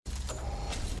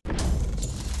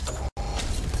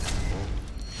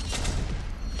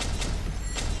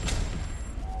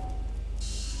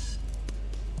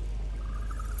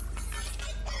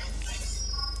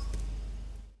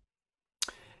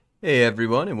Hey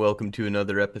everyone, and welcome to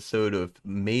another episode of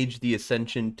Mage the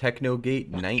Ascension Technogate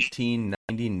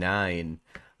 1999,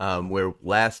 where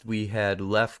last we had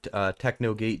left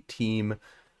Technogate Team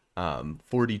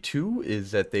 42 is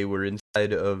that they were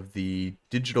inside of the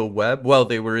digital web. Well,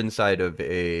 they were inside of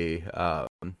a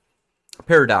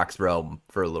Paradox realm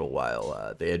for a little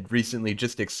while. They had recently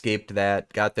just escaped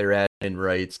that, got their admin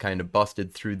rights, kind of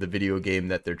busted through the video game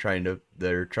that they're trying to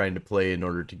play in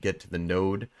order to get to the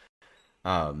node.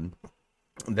 Um,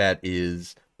 that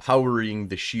is powering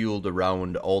the shield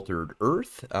around Altered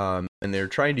Earth, and they're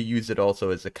trying to use it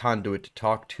also as a conduit to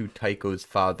talk to Tycho's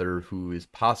father, who is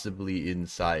possibly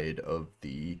inside of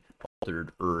the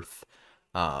Altered Earth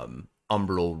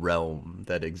umbral realm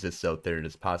that exists out there and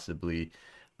is possibly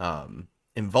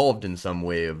involved in some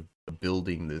way of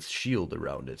building this shield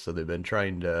around it. So they've been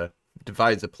trying to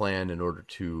devise a plan in order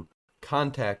to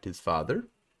contact his father.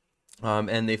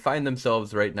 And they find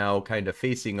themselves right now kind of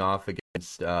facing off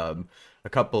against a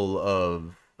couple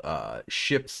of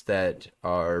ships that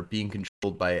are being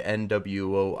controlled by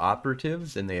NWO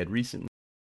operatives, and they had recently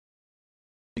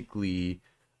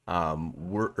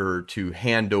were to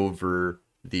hand over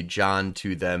the John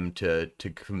to them to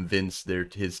convince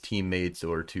his teammates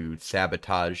or to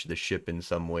sabotage the ship in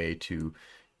some way to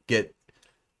get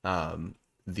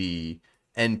the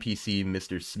NPC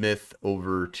Mr. Smith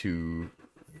over to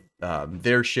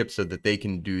their ship so that they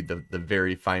can do the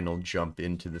very final jump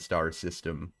into the star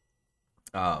system.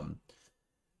 Um,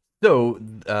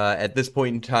 at this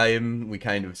point in time, we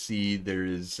kind of see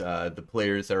there's the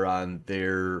players are on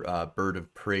their bird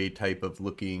of prey type of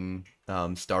looking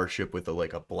starship with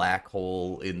like a black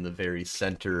hole in the very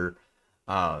center,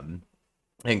 um,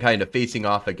 and kind of facing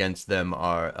off against them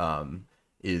are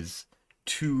is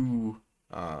two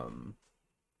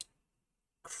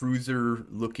cruiser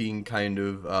looking kind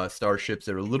of starships.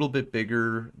 They're a little bit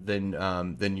bigger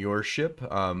than your ship,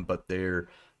 but they're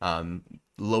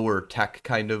lower tech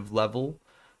kind of level.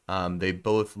 They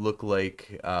both look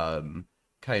like kind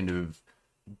of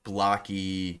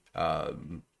blocky,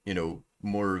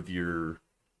 more of your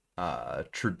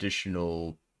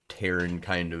traditional Terran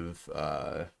kind of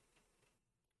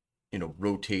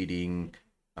rotating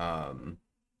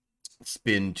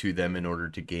spin to them in order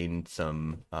to gain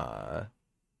some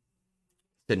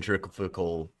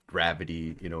centrifugal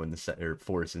gravity, in the center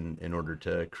force in order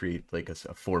to create like a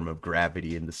form of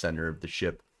gravity in the center of the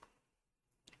ship.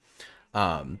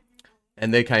 Um,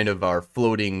 and they kind of are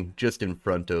floating just in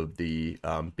front of the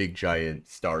big giant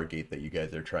Stargate that you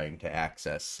guys are trying to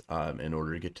access in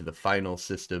order to get to the final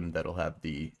system that'll have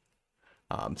the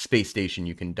space station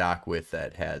you can dock with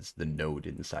that has the node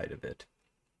inside of it.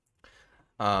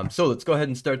 So let's go ahead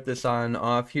and start this on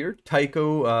off here.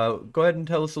 Tycho, go ahead and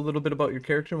tell us a little bit about your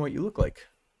character and what you look like.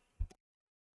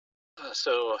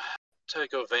 So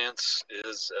Tycho Vance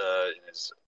is in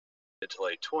his mid to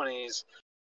late 20s,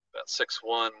 about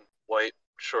 6'1", white,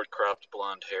 short cropped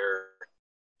blonde hair.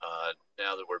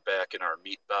 Now that we're back in our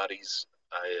meat bodies,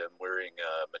 I am wearing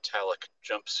a metallic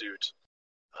jumpsuit.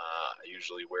 I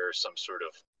usually wear some sort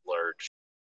of large,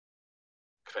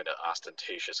 kind of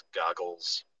ostentatious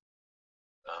goggles.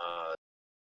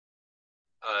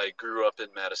 I grew up in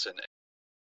Madison,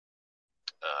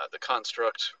 the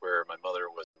Construct, where my mother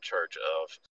was in charge of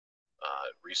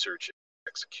research and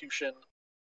execution.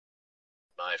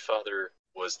 My father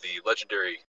was the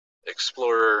legendary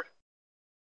explorer,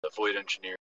 the void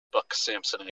engineer, Buck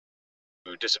Samsonite,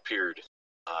 who disappeared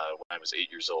when I was 8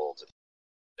 years old,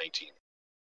 19.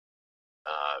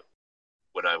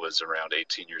 When I was around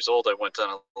 18 years old, I went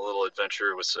on a little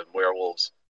adventure with some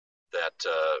werewolves that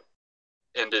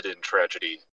ended in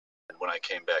tragedy. And when I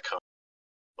came back home,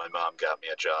 my mom got me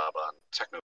a job on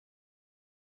Techno.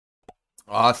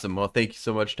 Awesome. Well, thank you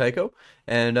so much, Tycho.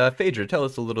 And Phaedra, tell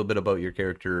us a little bit about your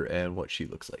character and what she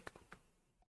looks like.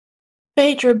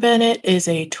 Phaedra Bennett is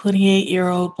a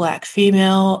 28-year-old black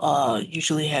female,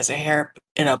 usually has her hair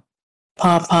in a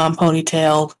pom-pom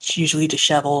ponytail, usually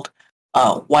disheveled,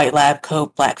 white lab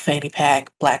coat, black fanny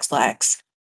pack, black slacks.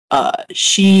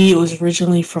 She was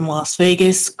originally from Las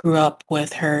Vegas, grew up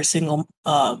with her single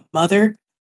mother,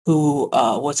 who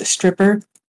was a stripper.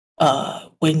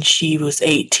 When she was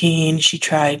 18, she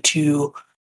tried to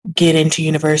get into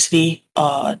university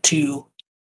to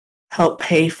help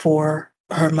pay for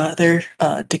her mother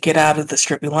to get out of the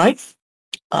stripping life.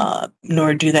 In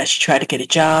order to do that, she tried to get a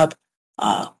job,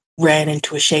 ran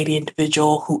into a shady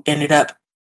individual who ended up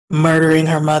murdering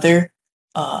her mother.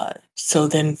 So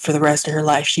then for the rest of her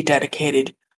life, she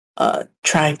dedicated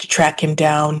trying to track him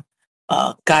down,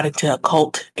 got into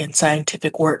occult and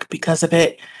scientific work because of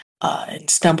it, and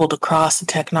stumbled across the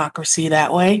technocracy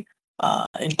that way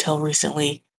until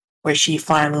recently where she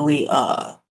finally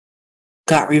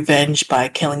got revenge by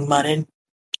killing Muddin.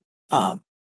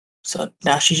 So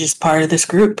now she's just part of this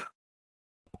group.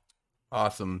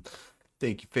 Awesome.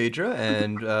 Thank you, Phaedra.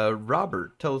 And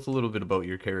Robert, tell us a little bit about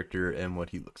your character and what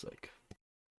he looks like.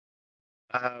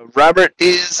 Robert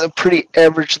is a pretty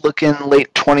average-looking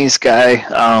late 20s guy,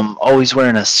 always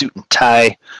wearing a suit and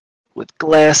tie with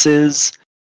glasses.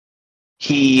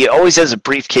 He always has a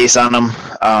briefcase on him,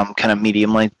 kind of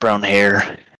medium-length brown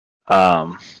hair.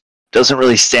 Doesn't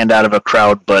really stand out of a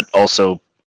crowd, but also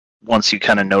once you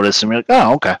kind of notice him, you're like,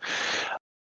 oh, okay.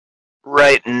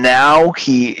 Right now,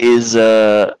 he is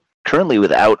currently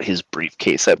without his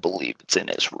briefcase. I believe it's in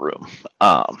his room.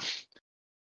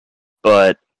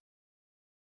 But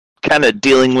kind of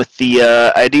dealing with the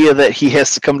idea that he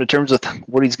has to come to terms with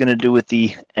what he's going to do with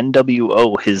the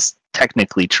NWO, his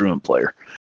technically true employer,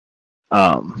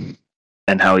 and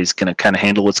how he's going to kind of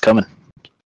handle what's coming.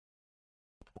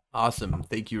 Awesome.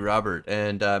 Thank you, Robert.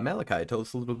 And Malachi, tell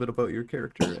us a little bit about your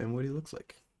character and what he looks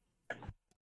like.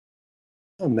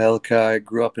 Malachi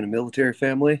grew up in a military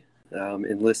family,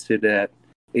 enlisted at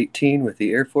 18 with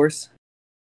the Air Force.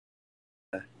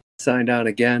 Signed on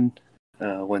again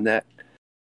when that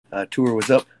tour was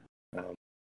up,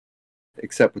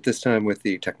 except with this time with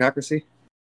the Technocracy.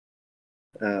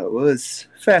 Was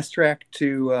fast-tracked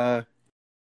to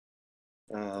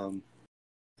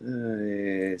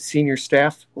senior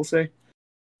staff, we'll say,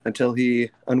 until he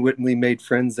unwittingly made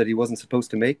friends that he wasn't supposed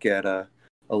to make at a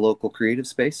local creative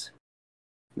space.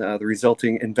 The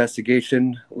resulting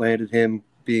investigation landed him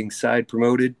being side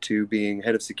promoted to being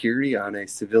head of security on a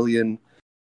civilian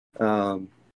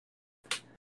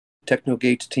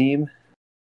Technogate team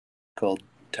called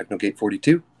Technogate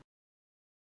 42,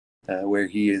 where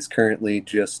he is currently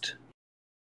just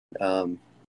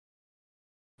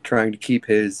trying to keep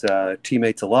his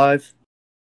teammates alive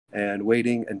and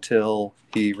waiting until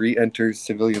he re-enters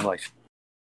civilian life.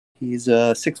 He's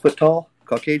 6 foot tall,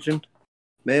 Caucasian,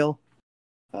 male,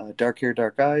 dark hair,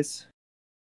 dark eyes,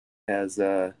 has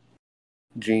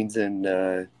jeans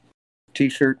and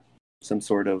t-shirt, some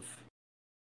sort of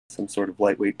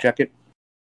lightweight jacket,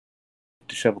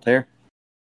 disheveled hair.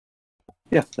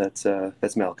 Yeah, that's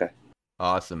Malachi.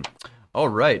 Awesome. All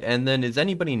right, and then is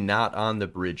anybody not on the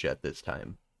bridge at this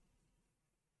time?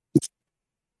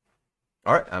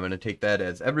 All right, I'm going to take that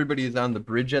as everybody is on the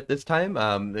bridge at this time.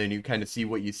 And you kind of see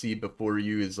what you see before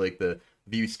you is like the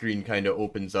view screen kind of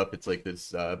opens up. It's like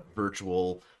this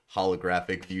virtual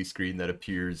holographic view screen that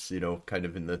appears, kind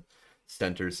of in the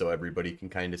center so everybody can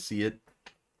kind of see it.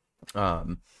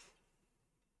 And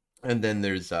then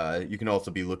there's, you can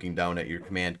also be looking down at your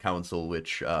command console,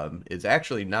 which is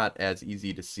actually not as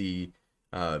easy to see.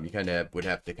 You kind of would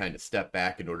have to kind of step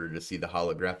back in order to see the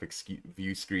holographic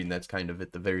view screen that's kind of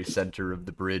at the very center of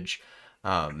the bridge.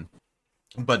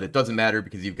 But it doesn't matter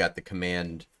because you've got the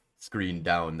command screen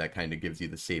down that kind of gives you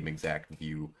the same exact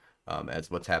view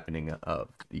as what's happening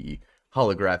of the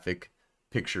holographic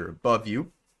picture above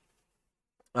you.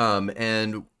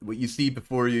 And what you see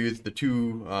before you is the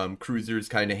two cruisers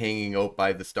kind of hanging out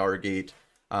by the Stargate.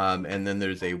 And then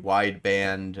there's a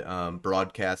wideband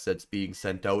broadcast that's being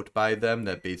sent out by them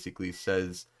that basically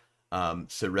says,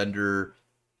 surrender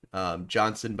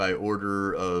Johnson by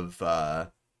order of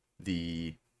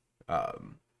the...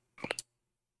 I'm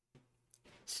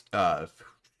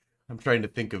trying to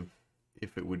think of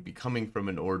if it would be coming from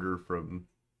an order from...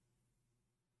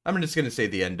 I'm just going to say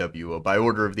the NWO. By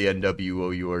order of the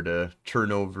NWO, you are to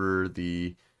turn over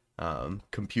the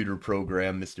computer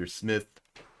program, Mr. Smith.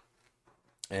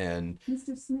 And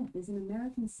Mr. Smith is an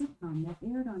American sitcom that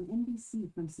aired on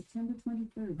NBC from September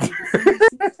 23rd to December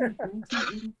 16th,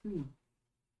 1983.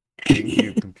 Thank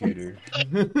you, computer.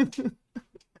 This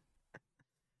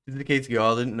is the case you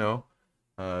all didn't know.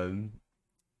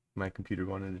 My computer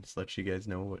wanted to just let you guys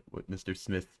know what Mr.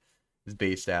 Smith is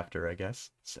based after, I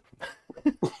guess. So.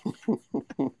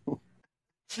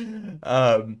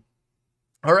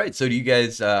 All right, so do you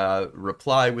guys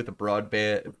reply with a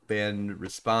broadband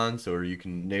response, or you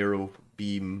can narrow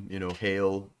beam,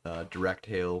 hail, direct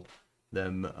hail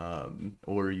them,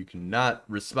 or you can not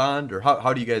respond, or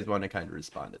how do you guys want to kind of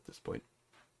respond at this point?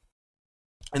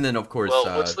 And then, of course...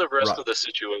 Well, what's the rest of the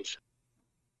situation?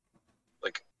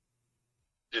 Like,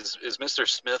 is Mr.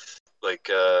 Smith,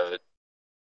 like,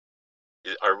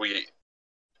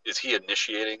 is he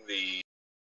initiating the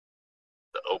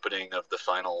opening of the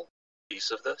final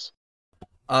piece of this?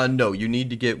 No, you need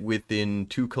to get within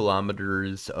 2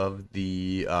 kilometers of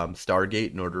the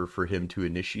Stargate in order for him to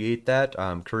initiate that.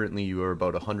 Currently, you are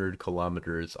about 100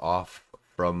 kilometers off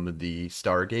from the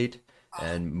Stargate,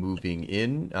 and moving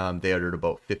in. They are at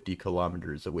about 50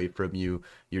 kilometers away from you.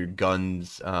 Your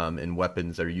guns and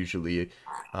weapons are usually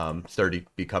starting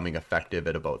becoming effective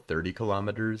at about 30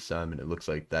 kilometers, and it looks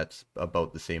like that's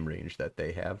about the same range that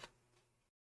they have.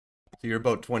 So you're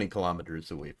about 20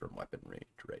 kilometers away from weapon range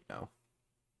right now.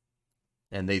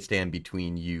 And they stand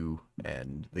between you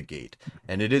and the gate.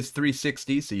 And it is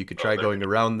 360, so you could try going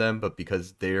around them, but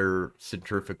because their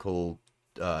centrifugal,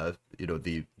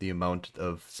 the amount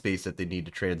of space that they need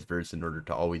to transverse in order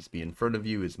to always be in front of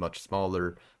you is much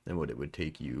smaller than what it would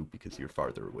take you because you're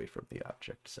farther away from the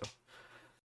object. So,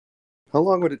 how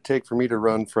long would it take for me to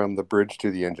run from the bridge to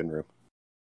the engine room?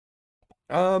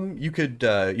 You could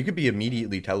be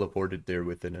immediately teleported there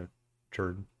within a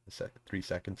turn, 3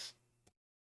 seconds.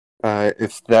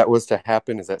 If that was to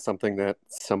happen, is that something that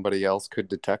somebody else could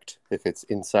detect if it's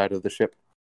inside of the ship?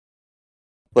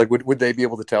 Like, would they be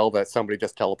able to tell that somebody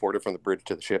just teleported from the bridge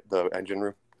to the ship, the engine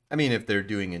room? I mean, if they're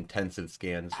doing intensive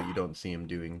scans, but you don't see them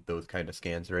doing those kind of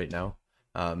scans right now.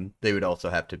 They would also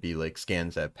have to be like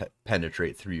scans that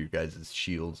penetrate through your guys'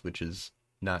 shields, which is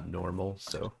not normal.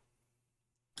 So,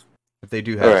 if they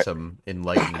do have some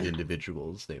enlightened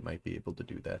individuals, they might be able to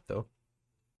do that, though.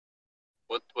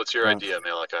 What's your idea,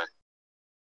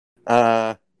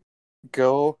 Malachi?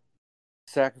 Go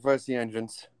sacrifice the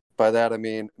engines. By that I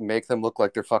mean make them look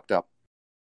like they're fucked up.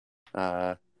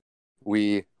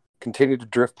 We continue to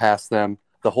drift past them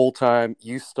the whole time.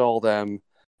 You stall them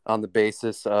on the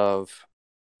basis of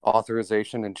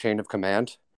authorization and chain of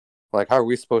command. Like, how are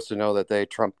we supposed to know that they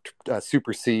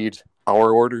supersede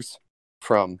our orders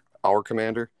from our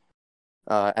commander?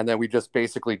 And then we just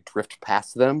basically drift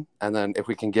past them. And then if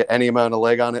we can get any amount of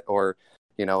leg on it, or,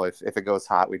 if it goes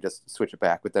hot, we just switch it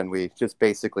back. But then we just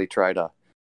basically try to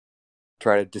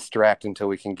distract until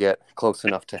we can get close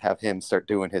enough to have him start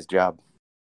doing his job.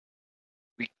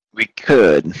 We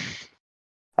could.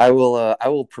 I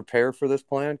will prepare for this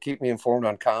plan. Keep me informed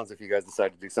on comms if you guys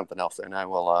decide to do something else, and I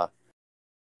will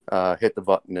hit the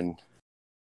button and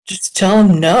just tell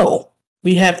them no.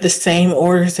 We have the same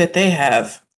orders that they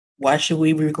have. Why should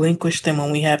we relinquish them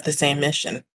when we have the same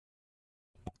mission?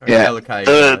 Yeah,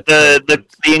 the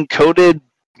encoded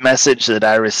message that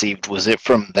I received, was it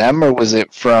from them or was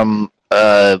it from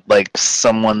like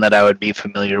someone that I would be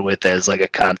familiar with as like a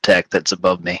contact that's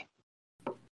above me?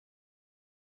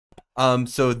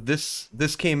 So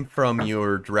this came from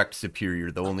your direct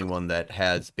superior, the only one that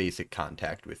has basic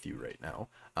contact with you right now.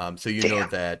 So you know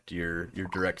that your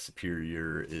direct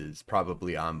superior is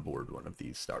probably on board one of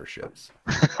these starships.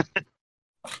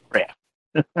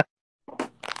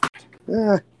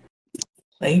 Yeah.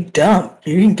 They dumb.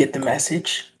 You didn't get the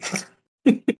message.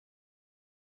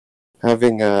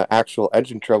 Having actual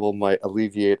engine trouble might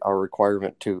alleviate our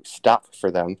requirement to stop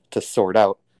for them to sort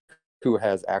out who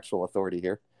has actual authority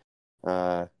here.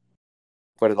 But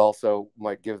it also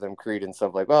might give them credence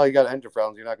of like, well, you got engine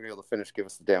problems, you're not going to be able to finish, give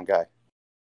us the damn guy.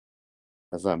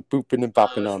 As I'm booping and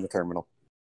bopping on the terminal.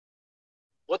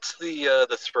 What's the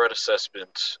threat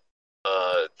assessment,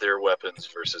 their weapons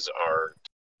versus our?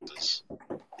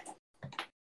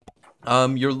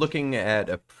 You're looking at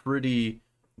a pretty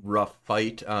rough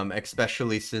fight,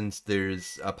 especially since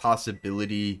there's a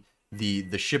possibility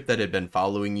the ship that had been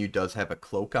following you does have a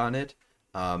cloak on it.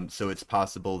 So it's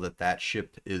possible that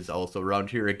ship is also around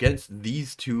here. Against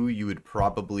these two, you would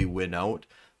probably win out.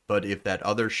 But if that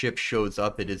other ship shows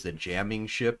up, it is a jamming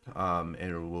ship, and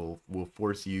it will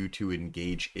force you to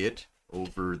engage it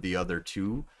over the other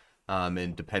two.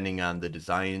 And depending on the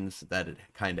designs that it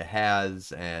kind of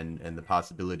has and the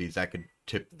possibilities, that could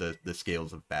tip the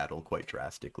scales of battle quite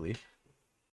drastically.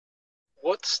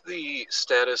 What's the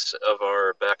status of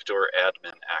our backdoor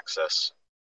admin access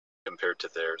compared to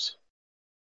theirs?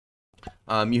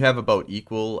 You have about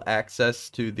equal access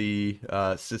to the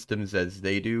systems as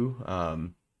they do,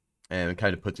 and it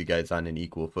kind of puts you guys on an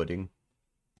equal footing.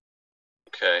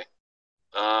 Okay.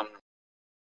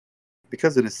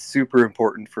 Because it is super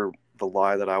important for the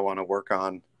lie that I want to work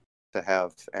on to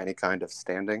have any kind of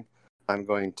standing, I'm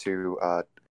going to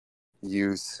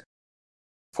use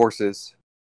forces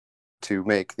to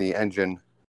make the engine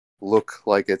look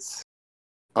like it's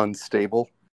unstable.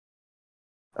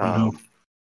 But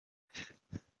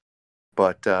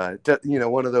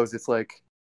one of those, it's like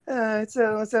it's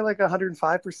at like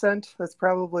 105%. That's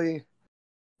probably,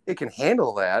 it can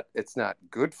handle that. It's not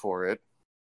good for it,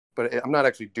 but I'm not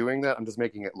actually doing that. I'm just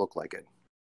making it look like it.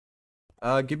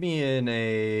 Give me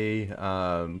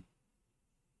a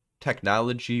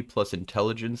technology plus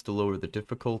intelligence to lower the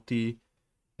difficulty,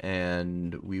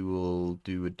 and we will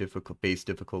do a base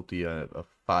difficulty of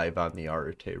 5 on the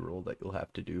Arete roll that you'll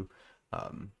have to do.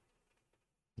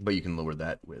 but you can lower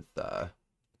that with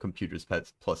computers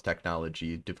pets plus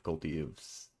technology difficulty of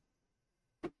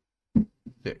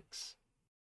 6.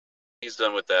 He's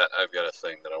done with that. I've got a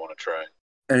thing that I want to try.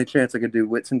 Any chance I could do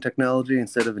wits and technology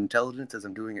instead of intelligence as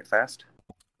I'm doing it fast?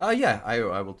 Yeah, I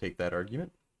will take that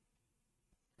argument.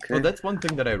 Okay. Well, that's one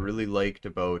thing that I really liked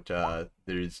about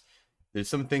there's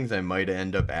some things I might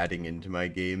end up adding into my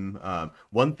game.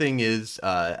 One thing is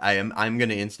I'm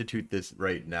gonna institute this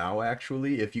right now.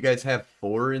 Actually, if you guys have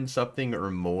 4 in something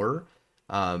or more,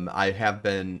 I've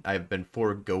been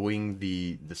foregoing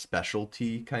the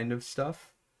specialty kind of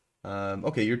stuff.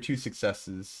 Okay, your 2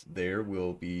 successes there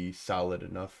will be solid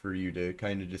enough for you to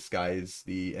kind of disguise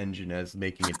the engine as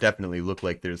making it definitely look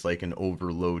like there's like an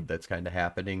overload that's kind of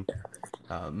happening.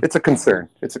 It's a concern.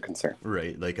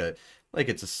 Right, like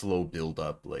it's a slow build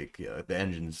up, like the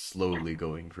engine's slowly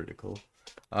going critical.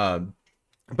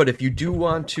 But if you do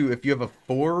want to, if you have a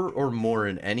 4 or more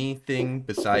in anything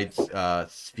besides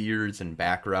spheres and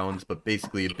backgrounds, but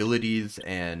basically abilities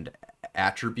and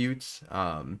attributes,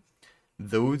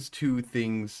 those 2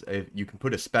 things, you can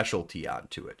put a specialty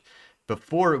onto it.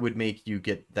 Before it would make you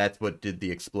get, that's what did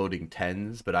the exploding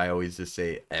 10s, but I always just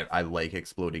say I like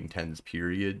exploding 10s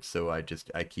period, so I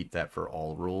keep that for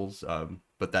all roles,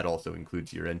 but that also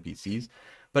includes your NPCs.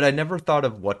 But I never thought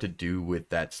of what to do with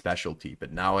that specialty,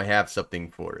 but now I have something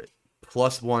for it.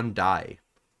 +1 die.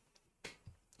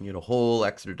 You get a whole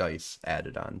extra dice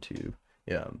added on to,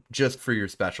 just for your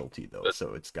specialty though.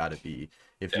 So it's got to be,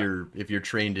 if you're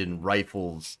trained in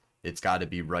rifles, it's got to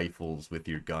be rifles with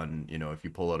your gun. If you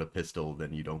pull out a pistol,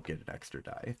 then you don't get an extra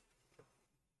die.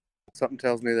 Something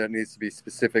tells me that it needs to be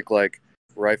specific, like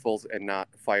rifles and not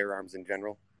firearms in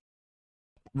general.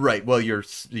 Right. Well, your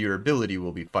ability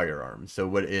will be firearms, so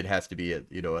what it has to be a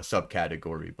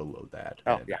subcategory below that.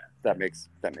 Oh, yeah, that makes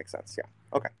sense. Yeah.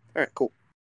 Okay. All right. Cool.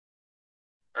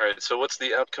 All right. So what's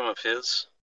the outcome of his?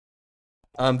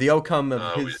 The outcome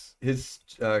of his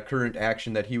current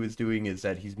action that he was doing is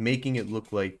that he's making it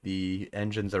look like the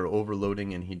engines are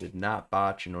overloading, and he did not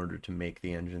botch in order to make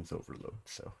the engines overload.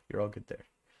 So you're all good there.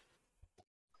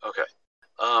 Okay.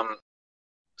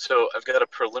 So I've got a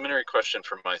preliminary question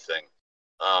for my thing.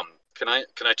 Can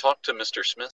I talk to Mr.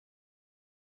 Smith?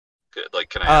 Like,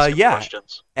 can I ask him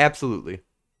questions? Absolutely.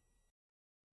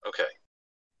 Okay.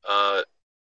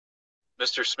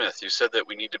 Mr. Smith, you said that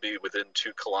we need to be within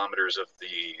 2 kilometers of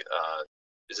the,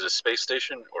 is it a space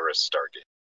station or a Stargate?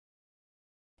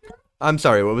 I'm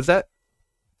sorry, what was that?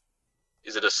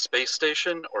 Is it a space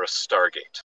station or a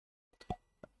Stargate?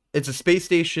 It's a space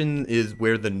station is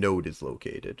where the node is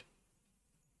located.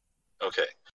 Okay.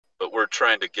 But we're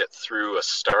trying to get through a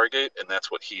Stargate, and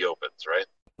that's what he opens, right?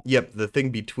 Yep, the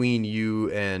thing between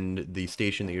you and the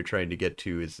station that you're trying to get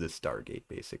to is the Stargate,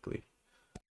 basically.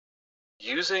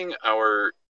 Using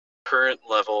our current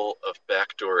level of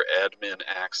backdoor admin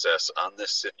access on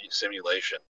this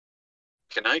simulation,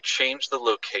 can I change the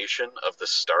location of the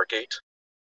Stargate?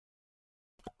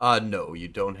 No, you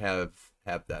don't have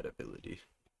that ability.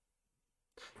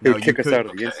 It would kick us out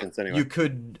of the instance anyway. You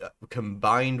could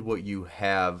combine what you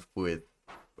have with,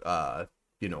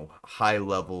 high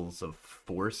levels of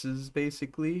forces,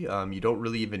 basically. You don't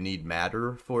really even need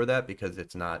matter for that because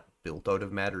it's not built out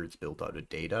of matter, it's built out of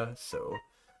data. So,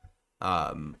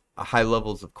 high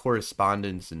levels of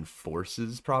correspondence and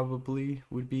forces probably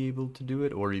would be able to do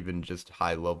it, or even just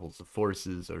high levels of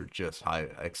forces, or just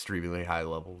extremely high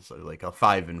levels, like a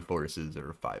 5 in forces or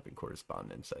a 5 in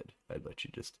correspondence. I'd let you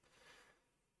just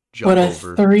jump over.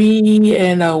 Would a 3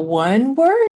 and a 1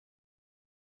 work?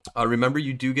 Remember,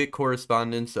 you do get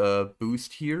correspondence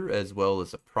boost here, as well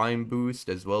as a prime boost,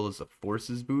 as well as a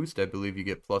forces boost. I believe you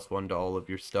get +1 to all of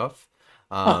your stuff.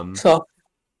 So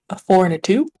a 4 and a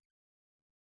 2?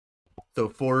 So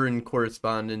 4 in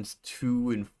correspondence,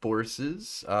 2 in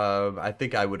forces. I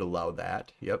think I would allow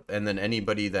that. Yep. And then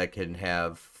anybody that can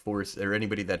have force, or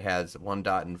anybody that has 1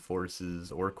 dot in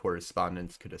forces or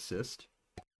correspondence could assist.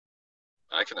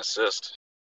 I can assist.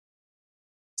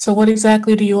 So what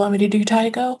exactly do you want me to do,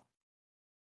 Tycho?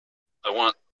 I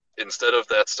want, instead of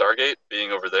that Stargate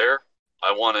being over there,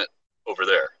 I want it over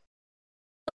there.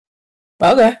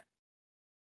 Okay.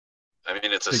 I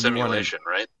mean, it's a simulation,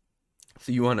 right?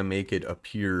 So you want to make it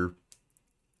appear,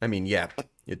 I mean, yeah,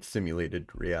 it's simulated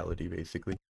reality,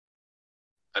 basically.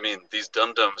 I mean, these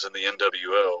dum-dums in the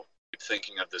NWO keep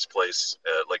thinking of this place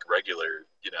like regular,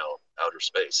 outer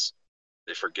space.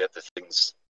 They forget that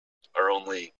things are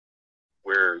only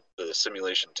where the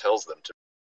simulation tells them to.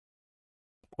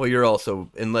 Well, you're also,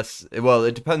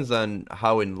 it depends on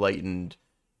how enlightened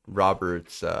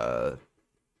Robert's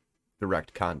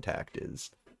direct contact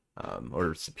is,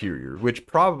 or superior, which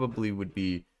probably would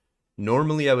be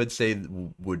normally I would say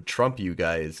would trump you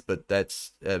guys, but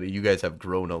that's you guys have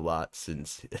grown a lot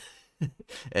since,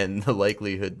 and the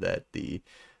likelihood that the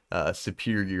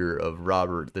superior of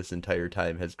Robert this entire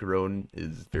time has grown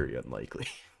is very unlikely,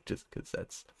 just because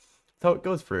that's how it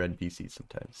goes for NPCs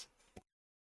sometimes.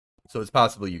 So it's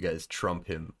possible you guys trump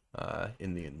him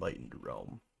in the Enlightened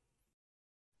Realm.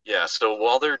 Yeah, so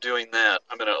while they're doing that,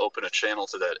 I'm going to open a channel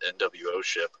to that NWO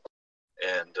ship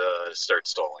and start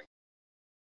stalling.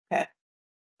 Okay.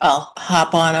 I'll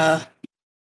hop on a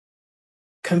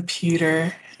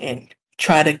computer and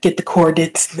try to get the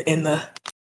coordinates in the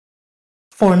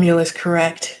formulas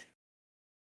correct.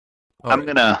 All I'm right.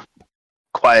 gonna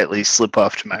quietly slip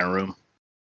off to my room.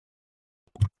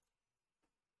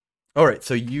 All right,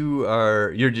 so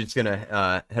you're just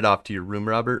gonna head off to your room,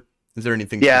 Robert. Is there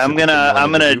anything? Yeah, specific that you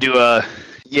wanted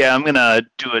to I'm gonna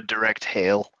do a direct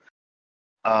hail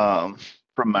from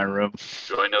my room.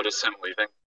 Do I notice him leaving?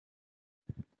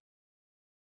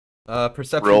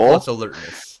 Perception Roll. plus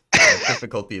alertness.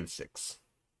 Difficulty of 6.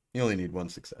 You only need 1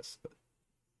 success, but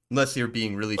unless you're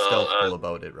being really stealthful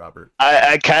about it, Robert.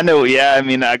 I kind of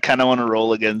want to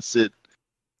roll against it.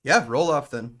 Yeah, roll off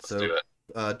then. Let's do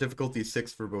it. Difficulty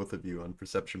 6 for both of you on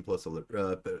perception plus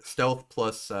stealth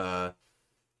plus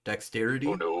dexterity.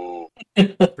 Oh no!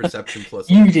 Perception plus.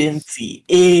 You didn't see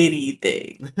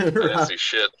anything. I didn't see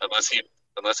shit unless he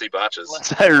botches.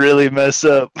 Unless I really mess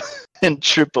up and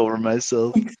trip over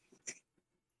myself.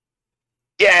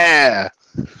 Yeah.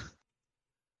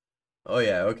 Oh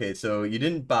yeah, okay. So you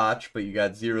didn't botch, but you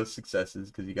got 0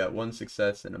 successes because you got 1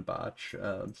 success and a botch.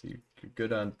 So you're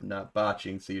good on not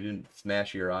botching. So you didn't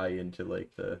smash your eye into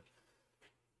like the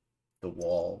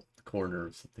wall, the corner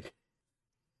or something.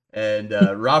 And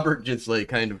Robert just like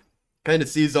kind of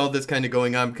sees all this kind of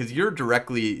going on because you're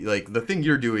directly like the thing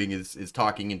you're doing is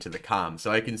talking into the comm.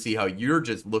 So I can see how you're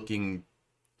just looking.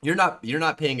 You're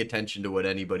not paying attention to what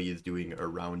anybody is doing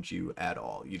around you at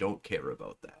all. You don't care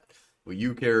about that. What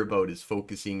you care about is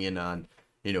focusing in on,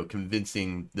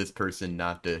 convincing this person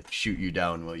not to shoot you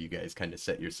down while you guys kind of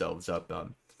set yourselves up.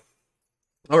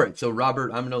 All right, so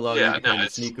Robert, I'm going to allow you to kind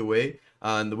of sneak away.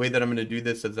 The way that I'm going to do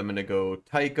this is I'm going to go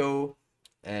Tycho,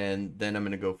 and then I'm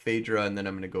going to go Phaedra, and then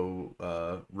I'm going to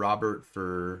go Robert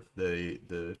for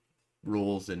the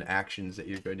rules and actions that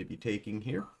you're going to be taking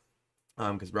here.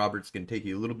 Because Robert's going to take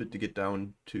you a little bit to get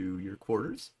down to your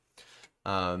quarters.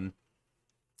 And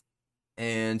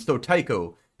so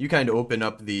Tycho, you kind of open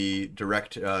up the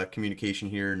direct communication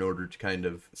here in order to kind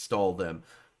of stall them.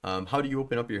 How do you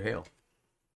open up your hail?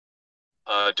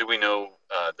 Do we know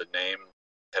the name?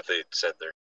 Have they said their...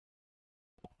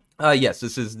 Yes,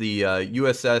 this is the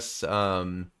USS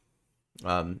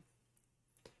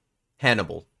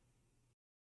Hannibal.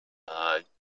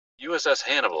 USS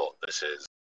Hannibal. This is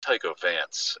Tycho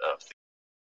Vance of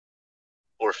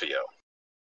the Orfeo.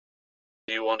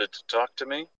 You wanted to talk to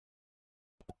me?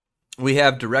 We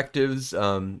have directives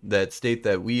that state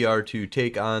that we are to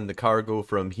take on the cargo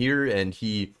from here, and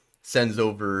he sends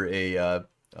over a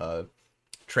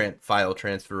file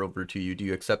transfer over to you. Do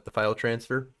you accept the file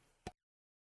transfer?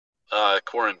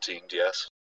 Quarantined, yes.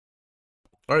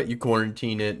 All right, you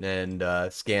quarantine it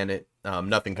and scan it.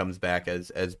 Nothing comes back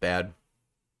as bad.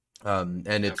 And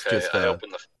it's okay, just I open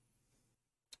the...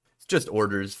 it's just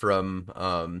orders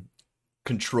from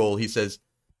control. He says,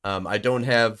 I don't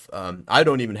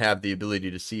even have the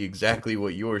ability to see exactly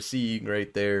what you're seeing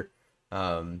right there.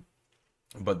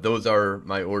 But those are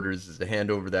my orders, is to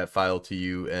hand over that file to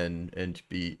you and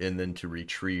then to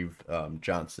retrieve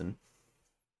Johnson.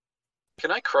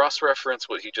 Can I cross-reference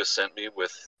what he just sent me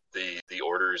with the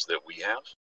orders that we have?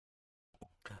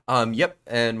 Yep,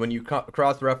 and when you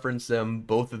cross-reference them,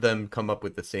 both of them come up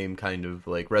with the same kind of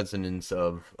like resonance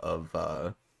of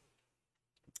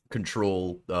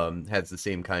control, has the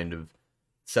same kind of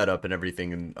setup and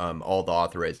everything, and all the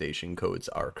authorization codes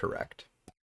are correct.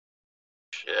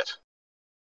 Shit.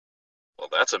 Well,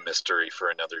 that's a mystery for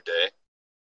another day.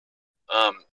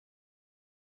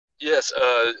 Yes,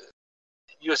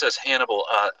 USS Hannibal,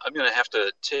 I'm going to have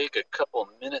to take a couple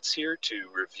minutes here to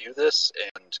review this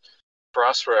and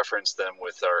cross-reference them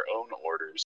with our own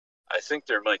orders. I think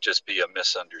there might just be a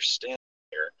misunderstanding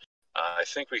here. I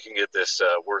think we can get this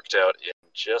worked out in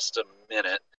just a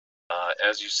minute.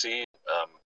 As you see,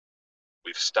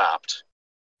 we've stopped.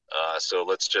 So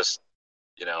let's just,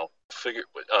 figure...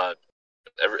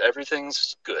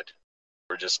 everything's good.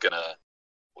 We'll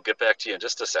get back to you in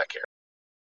just a sec here.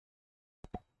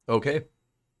 Okay.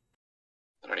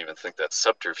 I don't even think that's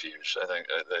subterfuge. I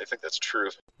think that's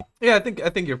truth. Yeah, I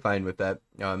think you're fine with that.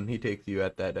 He takes you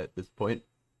at this point.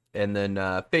 And then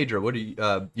Phaedra, what are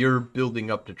you you're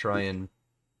building up to try and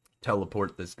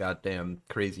teleport this goddamn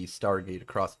crazy Stargate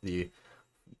across the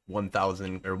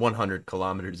 1,000 or 100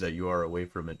 kilometers that you are away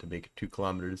from it to make it 2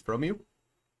 kilometers from you.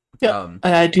 Yep.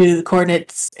 I do the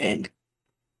coordinates and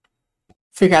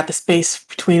figure out the space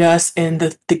between us and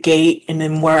the gate, and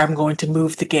then where I'm going to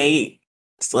move the gate.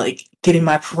 It's like getting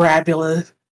my parabola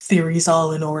theories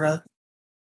all in order.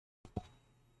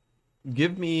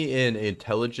 Give me an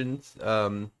intelligence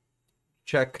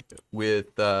check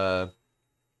with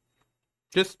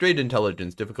just straight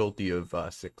intelligence, difficulty of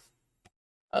 6.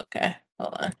 Okay,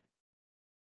 hold on.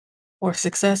 4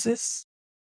 successes.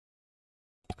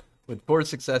 With 4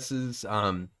 successes,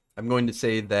 I'm going to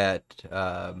say that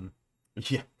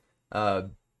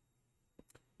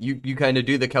you kind of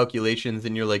do the calculations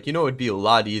and you're like, it'd be a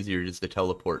lot easier just to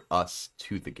teleport us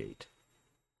to the gate,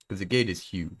 because the gate is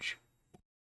huge.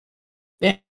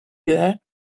 Yeah.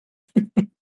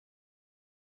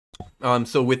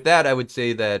 So with that, I would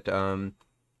say that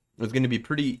it's going to be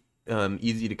pretty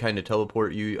easy to kind of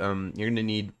teleport you. You're going to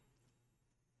need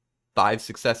 5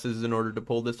 successes in order to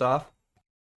pull this off.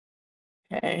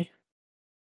 Okay.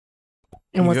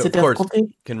 And what's You, the of course,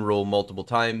 difficulty? can roll multiple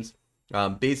times.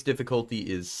 Base difficulty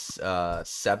is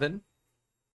 7.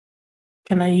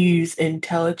 Can I use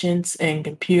intelligence and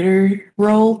computer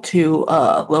roll to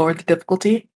lower the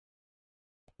difficulty?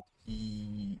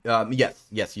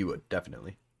 Yes, you would,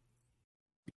 definitely.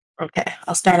 Okay,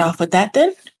 I'll start off with that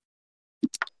then.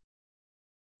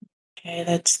 Okay,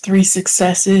 that's 3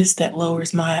 successes. That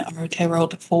lowers my RK roll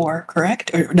to 4,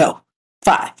 correct? Or no,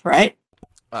 5, right?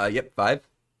 Yep, 5.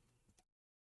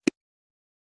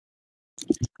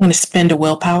 I'm going to spend a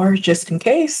willpower just in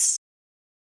case.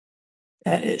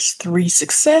 That is 3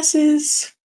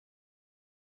 successes.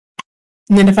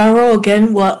 And then if I roll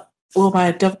again, will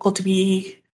my difficulty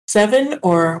be 7,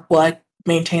 or will I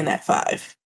maintain that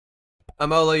 5?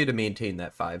 I'll allow you to maintain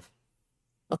that 5.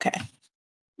 Okay.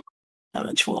 How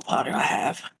much willpower do I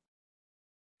have?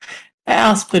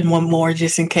 I'll spend one more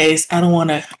just in case. I don't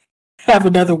want to have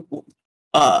another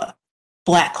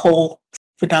black hole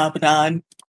phenomenon.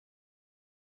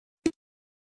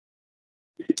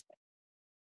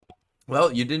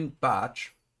 Well, you didn't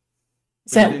botch.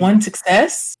 Is that one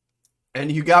success?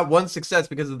 And you got 1 success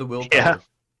because of the willpower.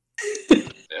 Yeah.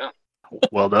 Yeah.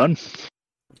 Well done.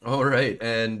 All right,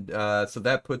 and so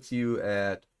that puts you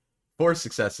at 4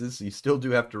 successes. You still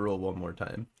do have to roll one more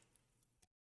time.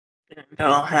 I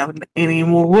don't have any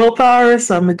more willpower,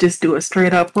 so I'm going to just do a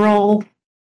straight up roll.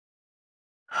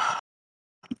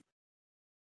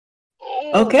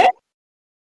 Okay.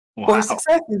 Wow. 4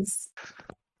 successes.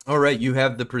 All right, you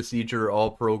have the procedure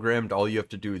all programmed. All you have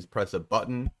to do is press a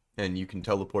button, and you can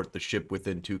teleport the ship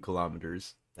within 2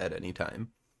 kilometers at any time.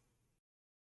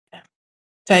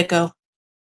 Tycho,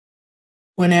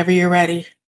 whenever you're ready.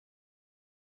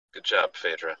 Good job,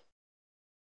 Phaedra.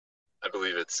 I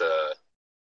believe it's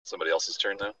somebody else's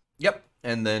turn now. Yep,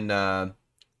 and then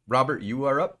Robert, you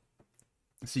are up.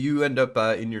 So you end up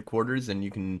in your quarters, and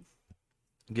you can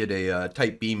get a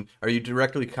tight beam. Are you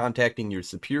directly contacting your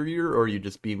superior, or are you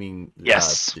just beaming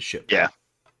Yes. the ship? Yeah.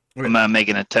 Okay. I'm gonna make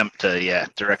an attempt to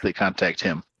directly contact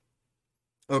him.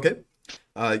 Okay.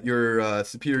 Your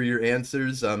superior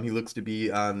answers. He looks to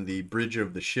be on the bridge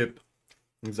of the ship.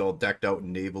 He's all decked out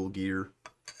in naval gear.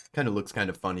 Kind of looks kind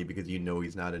of funny because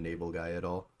he's not a naval guy at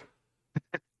all.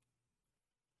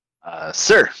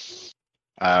 Sir,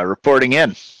 reporting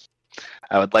in.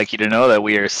 I would like you to know that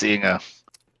we are seeing a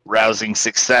rousing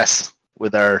success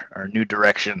with our new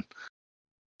direction.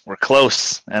 We're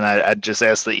close, and I'd just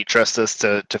ask that you trust us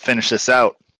to finish this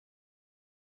out.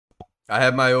 I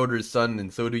have my orders, son,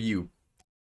 and so do you.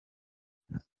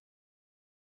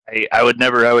 I would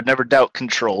never doubt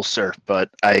control, sir, but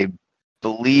I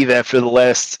believe after the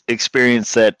last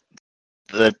experience that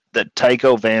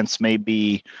Tycho Vance may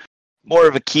be more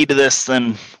of a key to this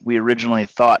than we originally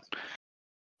thought.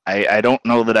 I don't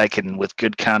know that I can, with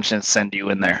good conscience, send you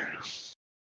in there.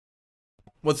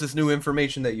 What's this new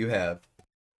information that you have?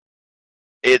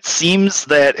 It seems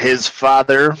that his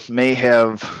father may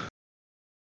have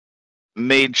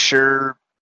made sure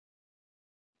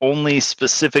only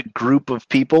specific group of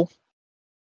people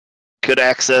could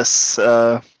access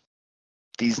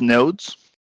these nodes.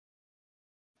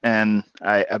 And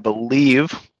I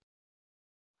believe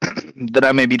that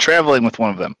I may be traveling with one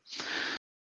of them.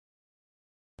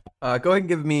 Go ahead and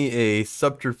give me a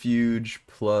subterfuge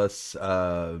plus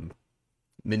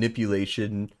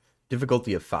manipulation,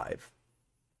 difficulty of 5.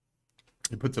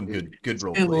 You put some good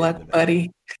role Good play luck, into that.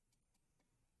 buddy.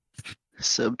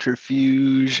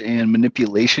 Subterfuge and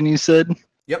manipulation, you said?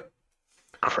 Yep.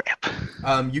 Crap.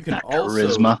 You can Not also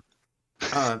charisma.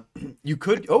 You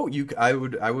could. Oh, you. I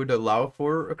would allow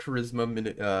for a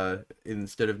charisma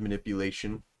instead of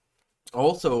manipulation.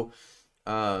 Also,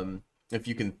 if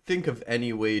you can think of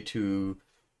any way to,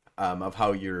 of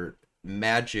how your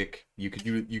magic, you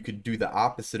could do the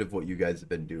opposite of what you guys have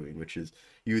been doing, which is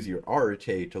use your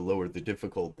arete to lower the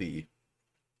difficulty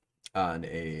on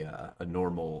a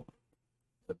normal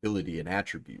ability and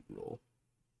attribute roll.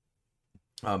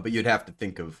 But you'd have to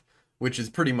think of, which is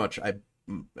pretty much,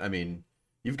 I mean,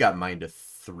 you've got mine to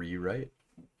 3, right?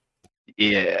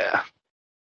 Yeah.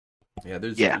 Yeah,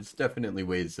 there's definitely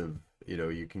ways of,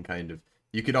 you can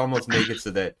you could almost make it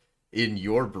so that in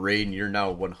your brain you're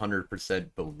now 100%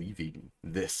 believing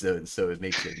this, so it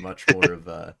makes it much more of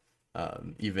a,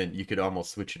 even you could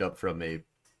almost switch it up from a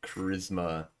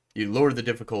charisma. You lower the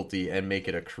difficulty and make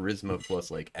it a charisma plus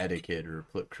like etiquette, or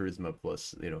charisma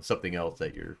plus something else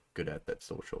that you're good at, that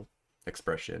social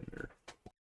expression, or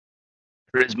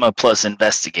Charisma plus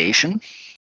investigation.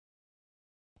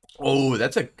 Oh,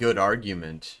 that's a good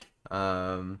argument.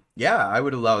 Yeah, I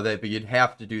would allow that, but you'd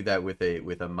have to do that with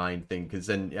a mind thing, because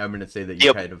then I'm gonna say that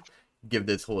you kind of give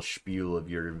this whole spiel of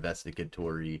your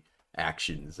investigatory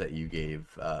actions that you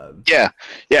gave. Yeah.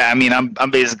 I mean,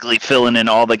 I'm basically filling in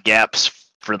all the gaps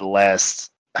for the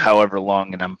last however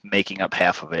long, and I'm making up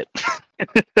half of it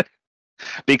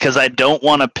because I don't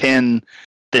want to pin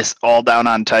this all down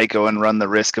on Tycho and run the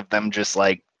risk of them just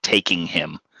like taking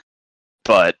him.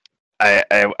 But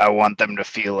I want them to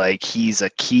feel like he's a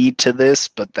key to this,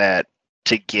 but that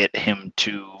to get him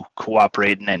to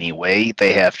cooperate in any way,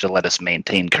 they have to let us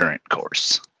maintain current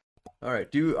course. All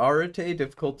right, do Arete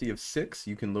difficulty of 6.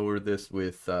 You can lower this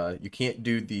with you can't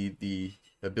do the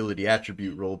ability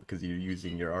attribute roll because you're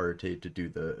using your Arete to do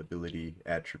the ability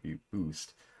attribute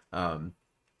boost.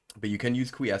 But you can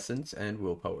use quiescence and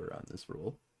willpower on this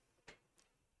roll.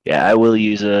 Yeah, I will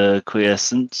use a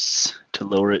quiescence to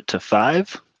lower it to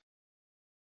 5.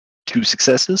 2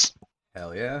 successes.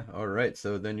 Hell yeah. All right,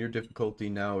 so then your difficulty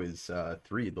now is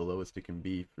 3, the lowest it can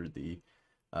be for the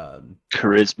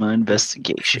charisma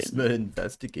investigation. Charisma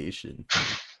investigation.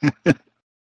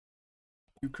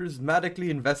 You charismatically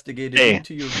investigated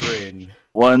into your brain.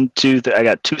 1, 2, 3. I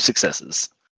got 2 successes.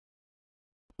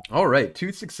 All right,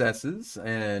 2 successes,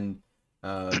 and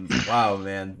wow,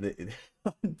 man,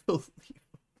 unbelievable.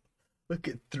 Look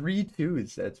at 3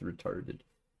 2s. That's retarded.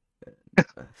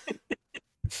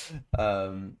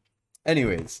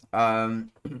 Anyways,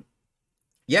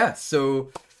 yeah.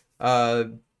 So,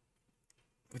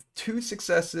 with 2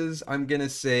 successes, I'm gonna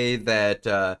say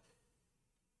that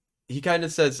he kind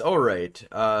of says, "All right,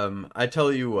 I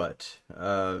tell you what,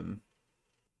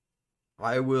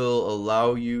 I will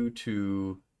allow you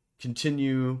to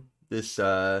continue this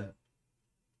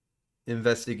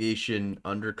investigation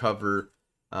undercover.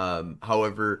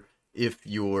 However, if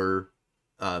you're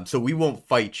so we won't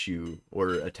fight you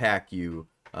or attack you,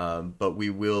 but we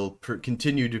will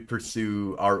continue to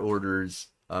pursue our orders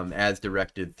as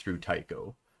directed through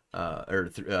Tycho,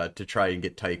 to try and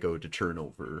get Tycho to turn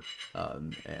over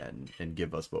and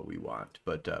give us what we want.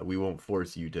 But we won't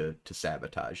force you to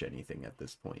sabotage anything at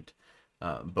this point.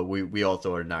 But we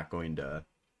also are not going to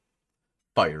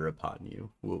fire upon you.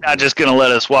 Not just going to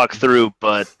let us walk through,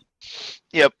 but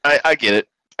yep, I get it.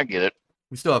 I get it.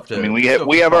 We still have to. I mean, we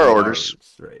have our orders.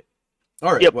 Right.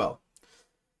 All right. Yep. Well,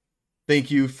 thank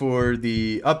you for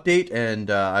the update, and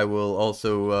I will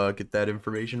also get that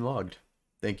information logged.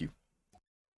 Thank you.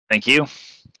 Thank you.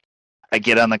 I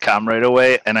get on the comm right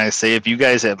away, and I say, if you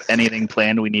guys have anything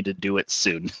planned, we need to do it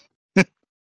soon.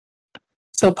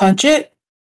 So punch it?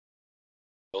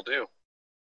 Will do.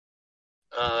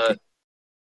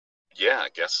 Yeah, I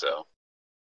guess so.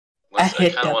 Unless I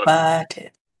hit the button.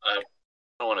 I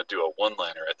don't want to do a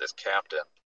one-liner at this captain.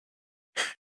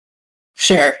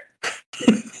 Sure.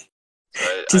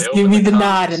 Just give me the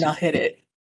nod and I'll hit it.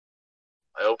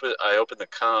 I open the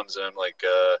comms and I'm like,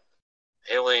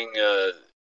 hailing the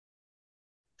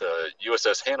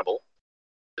USS Hannibal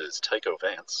is Tycho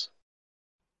Vance.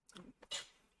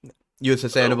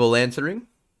 USS Hannibal answering?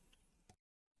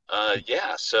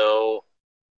 Yeah, so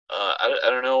I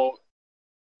don't know.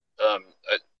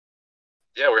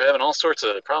 Yeah, we're having all sorts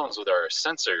of problems with our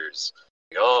sensors.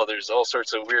 There's all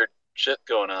sorts of weird shit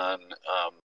going on.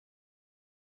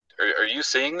 Are you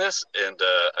seeing this? And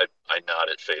I nod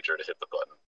at Phaedra to hit the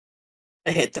button.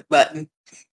 I hit the button.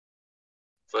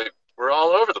 It's like, we're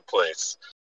all over the place.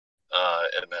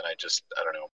 And then I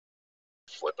don't know,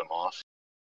 flip him off.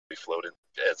 We float in.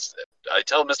 I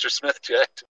tell Mr. Smith to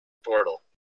activate the portal.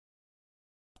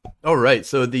 All right,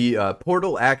 so the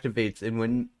portal activates, and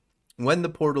when the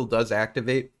portal does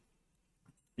activate,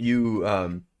 you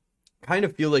kind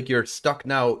of feel like you're stuck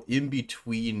now in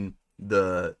between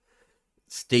the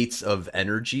states of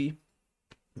energy,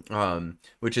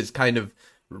 which is kind of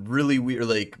really weird.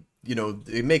 Like, you know,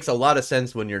 it makes a lot of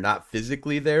sense when you're not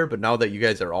physically there, but now that you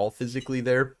guys are all physically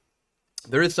there,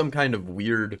 there is some kind of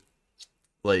weird,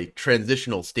 like,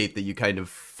 transitional state that you kind of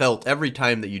felt every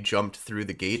time that you jumped through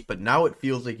the gate, but now it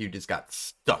feels like you just got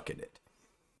stuck in it.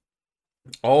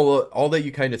 All that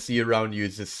you kind of see around you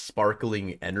is this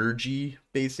sparkling energy,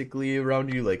 basically,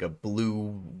 around you, like a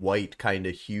blue-white kind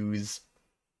of hues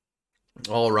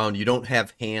all around. You don't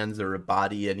have hands or a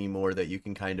body anymore that you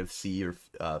can kind of see or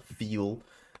feel,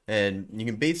 and you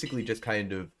can basically just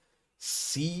kind of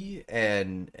see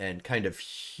and kind of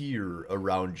hear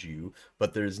around you,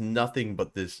 but there's nothing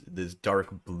but this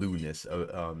dark blueness,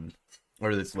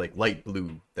 or this like light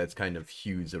blue that's kind of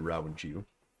hues around you.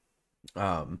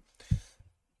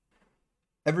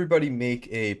 Everybody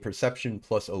make a perception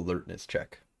plus alertness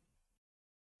check.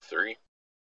 3.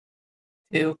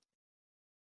 2.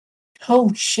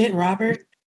 Oh shit, Robert.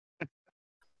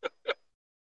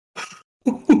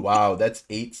 Wow, that's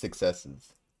 8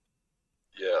 successes.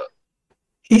 Yeah.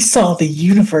 He saw the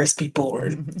universe be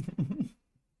born.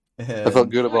 I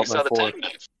felt good Oh, you about saw my the 4. tag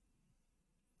knife.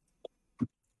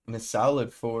 And a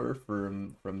solid 4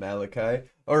 from Malachi.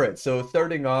 All right, so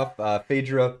starting off,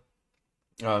 Phaedra,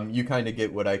 you kind of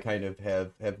get what I kind of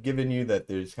have given you, that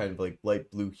there's kind of like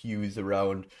light blue hues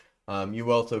around.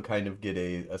 You also kind of get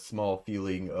a small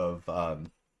feeling of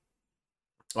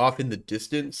off in the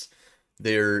distance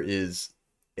there is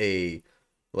a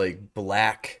like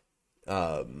black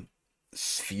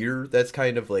sphere that's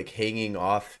kind of like hanging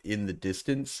off in the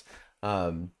distance,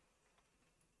 but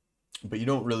you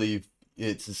don't really,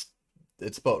 it's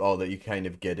about all that you kind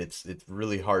of get. It's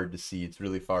really hard to see, it's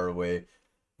really far away.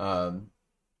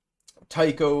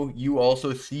 Tycho, you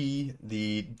also see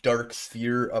the dark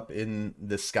sphere up in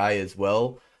the sky as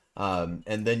well. And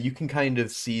then you can kind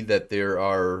of see that there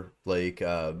are like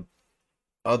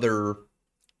other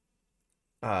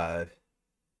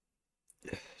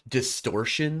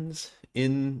distortions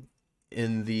in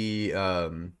the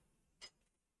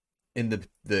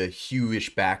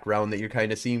hue-ish background that you're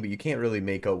kind of seeing, but you can't really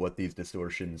make out what these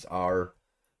distortions are.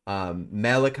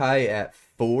 Malachi at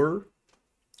 4.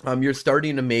 You're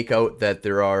starting to make out that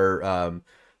there are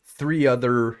 3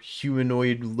 other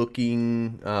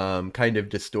humanoid-looking kind of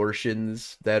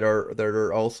distortions that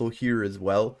are also here as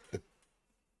well.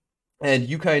 And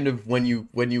you kind of, when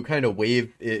you kind of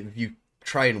wave, if you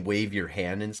try and wave your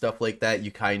hand and stuff like that, you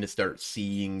kind of start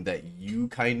seeing that you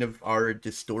kind of are a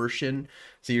distortion.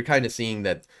 So you're kind of seeing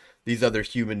that these other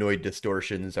humanoid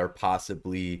distortions are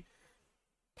possibly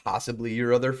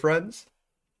your other friends.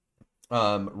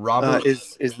 Robert,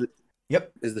 Is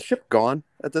the ship gone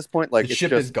at this point? Like, the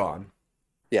ship is gone.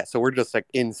 Yeah, so we're just like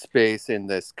in space in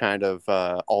this kind of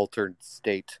altered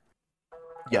state.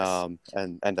 Yes.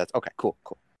 And that's okay. Cool.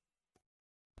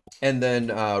 And then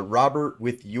Robert,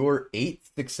 with your 8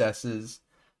 successes,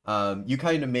 you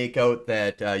kind of make out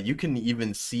that you can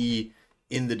even see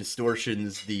in the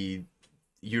distortions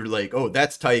you're like, oh,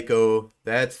 that's Tycho,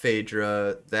 that's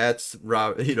Phaedra, that's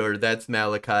or that's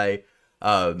Malachi.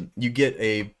 You get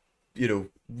a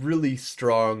really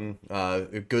strong,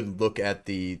 good look at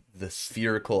the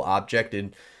spherical object,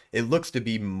 and it looks to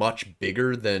be much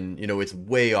bigger than, it's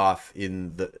way off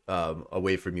in the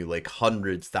away from you, like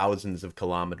hundreds, thousands of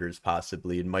kilometers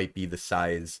possibly. It might be the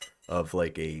size of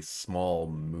like a small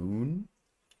moon.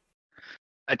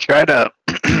 I try to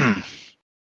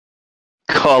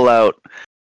call out,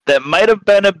 that might have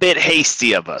been a bit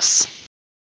hasty of us.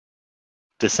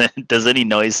 Does any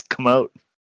noise come out?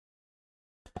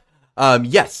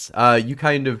 Yes. You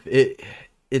kind of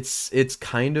it's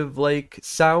kind of like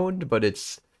sound, but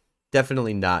it's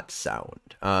definitely not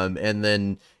sound. And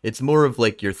then it's more of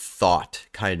like your thought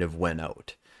kind of went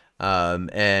out.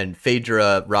 And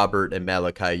Phaedra, Robert, and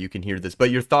Malachi, you can hear this,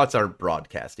 but your thoughts aren't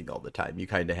broadcasting all the time. You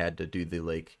kind of had to do the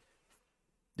like,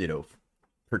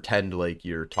 pretend like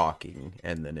you're talking,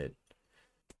 and then it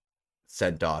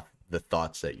sent off the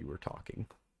thoughts that you were talking.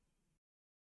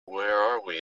 Where are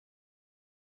we?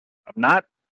 I'm not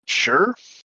sure.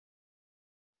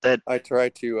 I try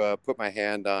to put my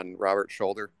hand on Robert's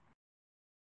shoulder.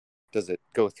 Does it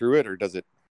go through it, or does it?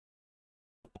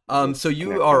 So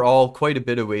you are all quite a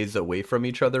bit of ways away from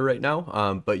each other right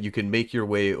now, but you can make your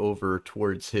way over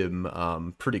towards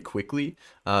him pretty quickly,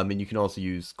 and you can also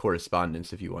use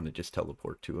correspondence if you want to just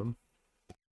teleport to him.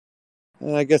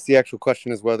 I guess the actual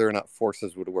question is whether or not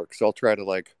forces would work. So I'll try to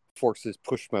like forces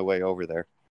push my way over there.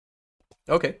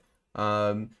 Okay.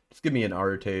 Just give me an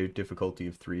Arete difficulty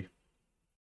of 3.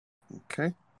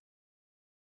 Okay.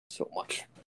 So much.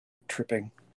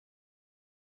 tripping.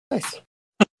 Nice.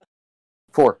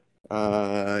 4.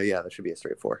 Yeah, that should be a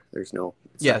straight 4. There's no.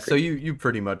 Yeah, so you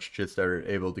pretty much just are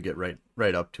able to get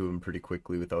right up to him pretty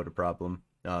quickly without a problem.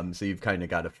 So you've kind of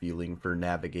got a feeling for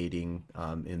navigating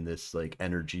in this like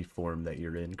energy form that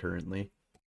you're in currently.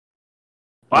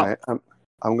 Wow. Right,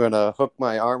 I'm gonna hook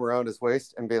my arm around his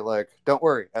waist and be like, "Don't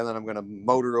worry," and then I'm gonna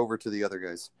motor over to the other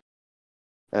guys,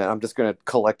 and I'm just gonna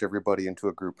collect everybody into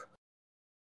a group.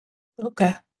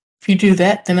 Okay. If you do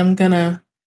that, then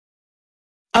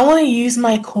I want to use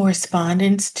my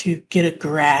correspondence to get a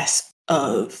grasp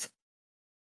of,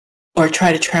 or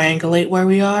try to triangulate where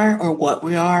we are or what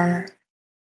we are.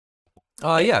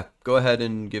 Yeah. Go ahead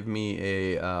and give me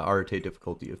a Arete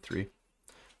difficulty of 3.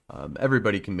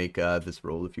 Everybody can make this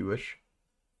roll if you wish.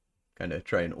 Kind of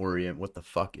try and orient what the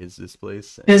fuck is this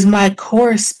place. Does my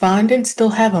correspondence still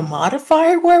have a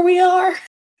modifier where we are?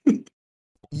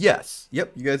 Yes.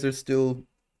 Yep. You guys are still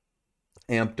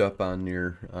amped up on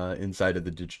your inside of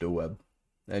the digital web,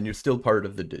 and you're still part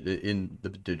of in the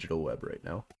digital web right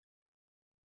now.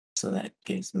 So that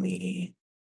gives me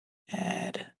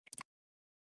add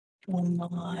 1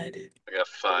 mod. I got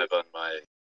 5 on my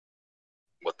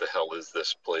what the hell is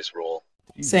this place roll.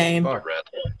 Same. Rat.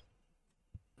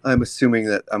 I'm assuming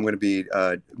that I'm going to be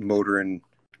motoring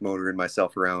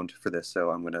myself around for this, so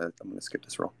I'm gonna skip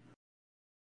this roll.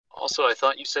 Also, I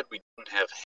thought you said we didn't have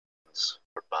hands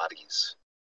or bodies.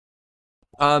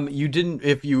 You didn't.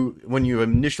 When you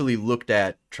initially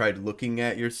tried looking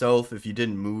at yourself, if you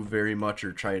didn't move very much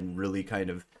or try and really kind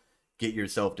of get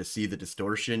yourself to see the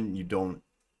distortion, you don't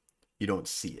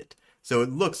see it. So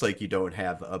it looks like you don't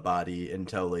have a body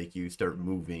until like you start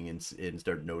moving and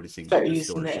start noticing Start the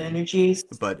using distortion. the energies.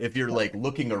 But if you're like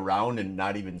looking around and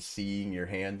not even seeing your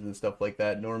hands and stuff like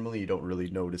that, normally you don't really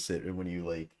notice it. And when you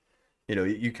like,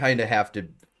 you kind of have to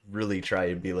really try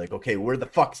and be like, okay, where the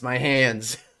fuck's my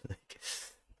hands?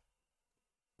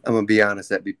 I'm gonna be honest,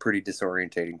 that'd be pretty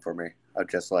disorientating for me. I'd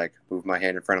just like move my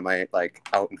hand in front of my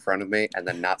out in front of me, and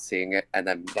then not seeing it, and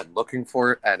then looking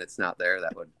for it, and it's not there.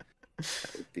 That would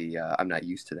be. I'm not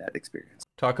used to that experience.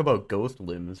 Talk about ghost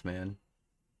limbs, man.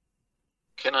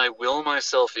 Can I will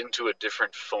myself into a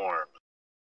different form?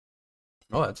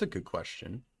 Oh, that's a good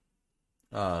question.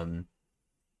 Where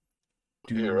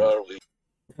are we?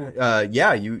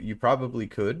 Yeah, you probably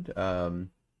could.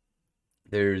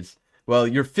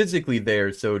 You're physically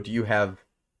there, so do you have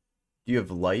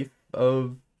life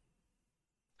of?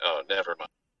 Oh, never mind.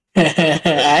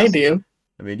 I do.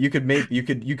 I mean, you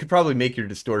could probably make your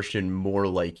distortion more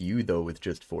like you though with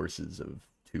just forces of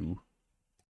 2.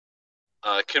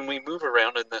 Can we move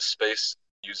around in this space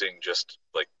using just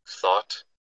like thought,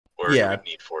 or Yeah. do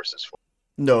we need forces for?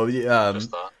 No,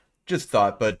 Just thought. Just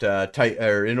thought, but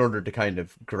in order to kind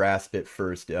of grasp it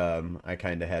first, I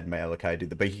kind of had Malachi do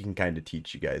that, but he can kind of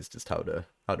teach you guys just how to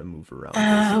move around.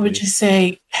 I would just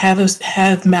say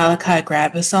have Malachi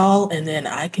grab us all, and then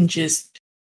I can just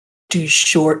do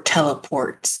short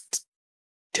teleports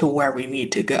to where we need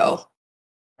to go.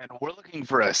 And we're looking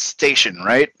for a station,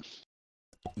 right?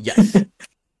 Yes.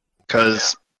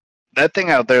 Because that thing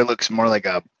out there looks more like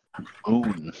a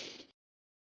moon.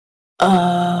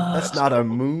 That's not a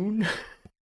moon.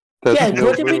 Yeah,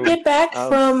 what did we get back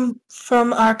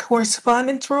from our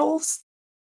correspondence rolls?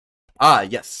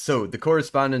 Yes. So the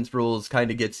correspondence rules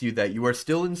kind of gets you that you are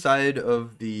still inside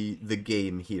of the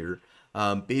game here.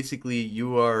 Basically,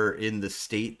 you are in the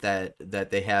state that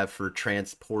they have for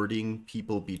transporting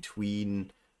people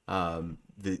between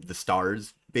the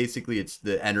stars. Basically, it's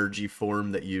the energy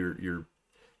form that your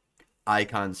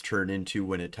icons turn into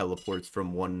when it teleports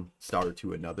from one star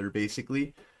to another,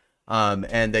 basically.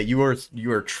 And that you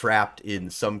are trapped in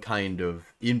some kind of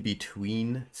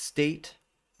in-between state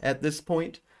at this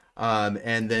point.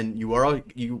 And then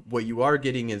what you are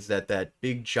getting is that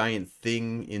big giant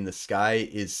thing in the sky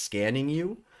is scanning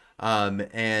you.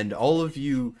 And all of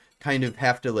you kind of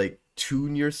have to like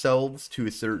tune yourselves to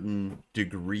a certain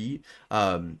degree.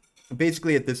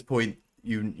 Basically at this point,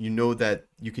 you know that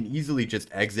you can easily just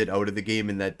exit out of the game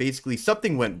and that basically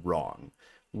something went wrong.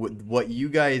 What you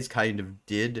guys kind of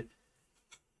did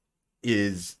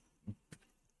is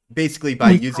basically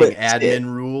by using admin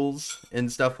rules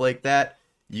and stuff like that,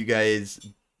 you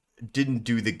guys didn't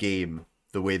do the game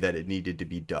the way that it needed to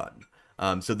be done.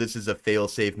 So this is a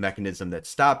fail-safe mechanism that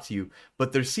stops you,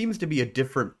 but there seems to be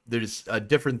there's a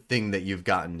different thing that you've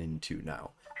gotten into now.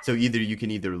 So you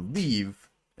can leave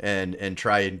and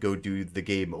try and go do the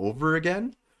game over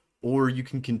again, or you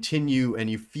can continue and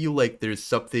you feel like there's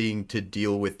something to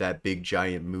deal with that big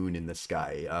giant moon in the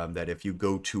sky, that if you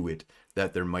go to it,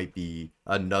 that there might be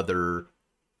another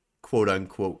quote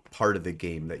unquote part of the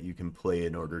game that you can play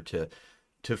in order to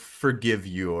forgive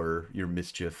your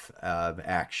mischief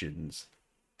actions.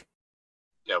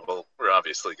 Yeah, well, we're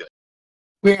obviously good.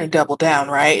 We're gonna double down,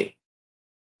 right?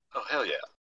 Oh, hell yeah.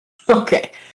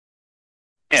 Okay.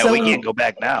 Yeah, So- we can't go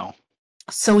back now.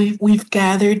 So we've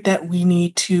gathered that we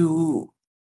need to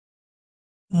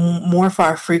morph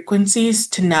our frequencies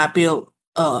to not be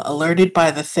alerted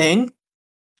by the thing.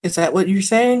 Is that what you're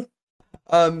saying?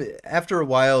 After a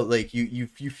while, like you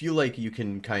feel like you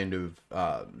can kind of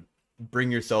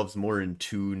bring yourselves more in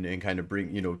tune and kind of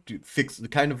bring, fix,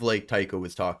 kind of like Tycho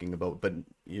was talking about, but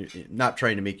you're not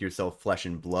trying to make yourself flesh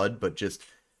and blood, but just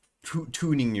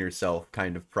tuning yourself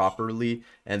kind of properly,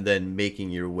 and then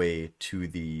making your way to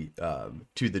the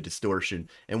distortion.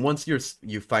 And once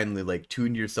you finally like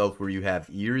tuned yourself where you have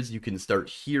ears, you can start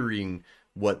hearing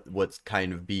what's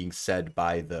kind of being said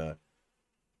by the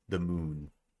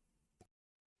moon.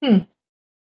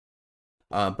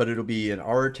 But it'll be an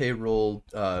Arete roll.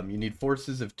 You need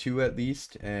forces of 2 at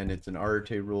least, and it's an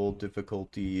Arete roll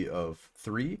difficulty of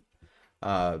 3.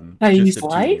 I Just use to tune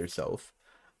life? yourself.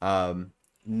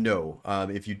 No.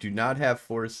 If you do not have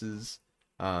forces,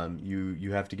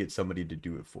 you have to get somebody to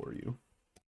do it for you.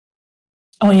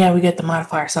 Oh yeah, we get the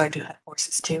modifier, so I do have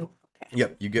forces too. Okay.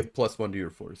 Yep, you get +1 to your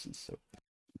forces. So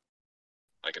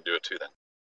I can do it too then.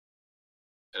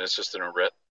 And it's just an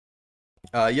arret.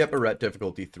 yep, Arete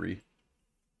difficulty 3.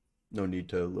 No need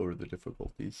to lower the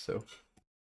difficulties. So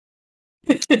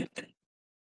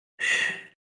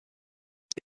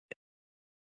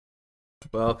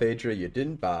well, Phaedra, you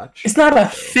didn't botch. It's not a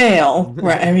so- fail,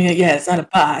 right? I mean, yeah, it's not a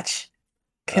botch.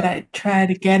 Could Uh, I try it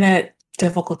again at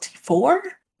difficulty 4?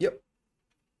 Yep.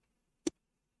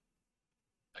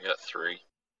 I got 3.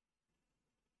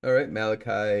 All right,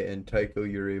 Malachi and Tycho,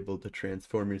 you're able to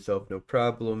transform yourself, no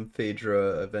problem.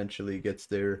 Phaedra eventually gets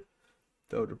there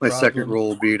without a My problem. second roll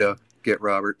will be to get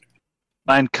Robert.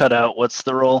 Mine cut out. What's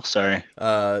the roll? Sorry.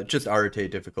 Just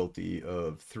Arete difficulty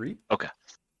of 3. Okay.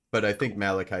 But I think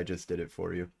Malachi just did it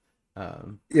for you.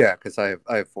 Yeah, because I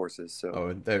have forces. So Oh,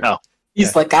 and there. Oh.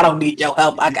 He's like, I don't need your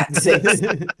help. I got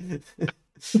 6.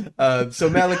 So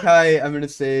Malachi, I'm gonna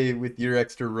say with your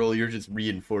extra roll, you're just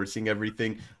reinforcing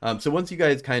everything. So once you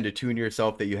guys kind of tune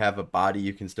yourself that you have a body,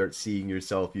 you can start seeing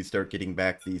yourself. You start getting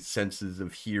back these senses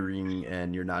of hearing,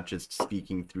 and you're not just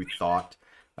speaking through thought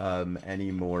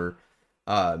anymore.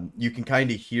 You can kind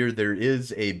of hear there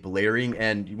is a blaring,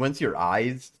 and once your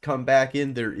eyes come back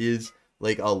in, there is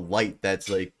like a light that's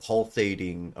like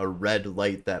pulsating, a red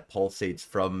light that pulsates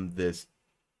from this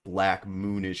black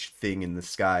moonish thing in the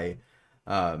sky.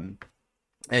 And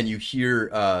you hear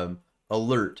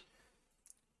alert.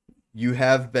 You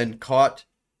have been caught.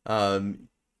 You've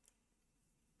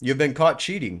been caught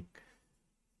cheating.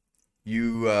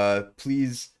 You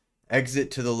please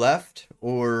exit to the left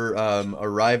or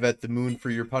arrive at the moon for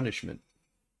your punishment.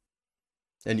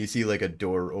 And you see like a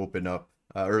door open up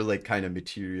or like kind of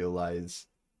materialize.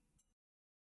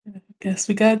 Guess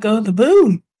we gotta go to the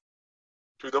moon.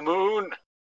 To the moon!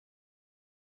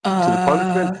 the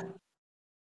punishment?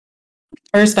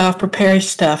 First off, prepare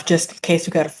stuff just in case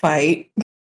we gotta fight.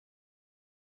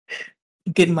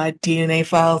 Getting my DNA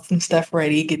files and stuff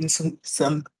ready, getting some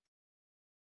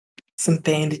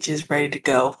bandages ready to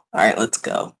go. All right, let's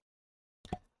go.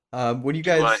 When you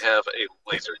Do I guys have a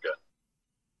laser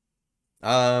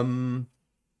gun?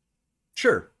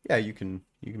 sure. Yeah, you can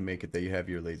make it that you have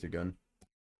your laser gun.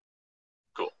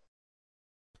 Cool.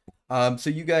 So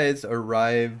you guys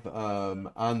arrive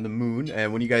on the moon,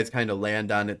 and when you guys kind of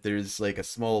land on it, there's like a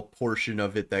small portion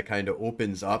of it that kind of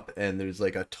opens up, and there's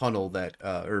like a tunnel that,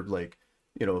 or like,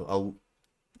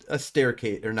 a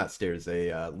staircase, or not stairs,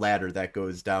 a ladder that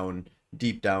goes down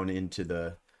deep down into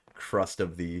the crust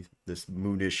of this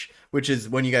moonish, which is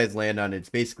when you guys land on it, it's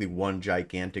basically one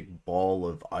gigantic ball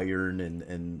of iron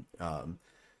and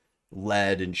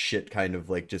lead and shit kind of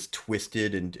like just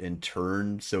twisted and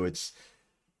turned. So it's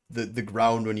the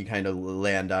ground when you kind of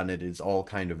land on it is all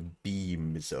kind of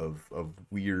beams of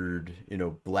weird,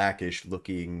 blackish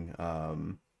looking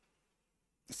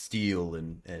steel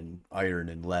and iron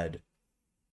and lead.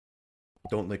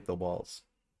 Don't lick the walls.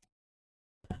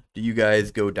 Do you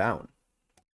guys go down?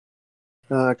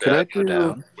 Can Yeah, I go do?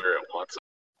 down where it wants it.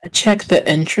 I check the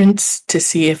entrance to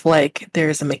see if like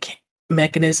there's a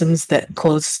mechanisms that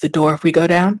closes the door if we go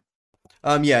down.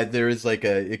 Yeah, there is like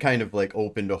it kind of like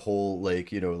opened a hole,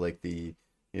 like, like the,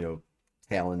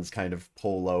 talons kind of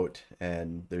pull out,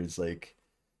 and there's like,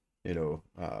 and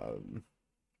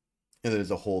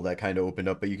there's a hole that kind of opened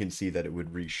up, but you can see that it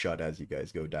would re-shut as you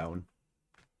guys go down.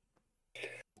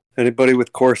 Anybody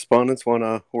with correspondence want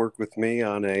to work with me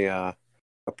on a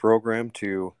program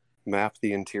to map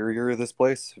the interior of this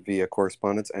place via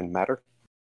correspondence and matter?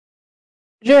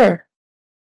 Sure.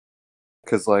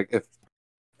 Because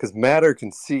matter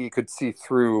could see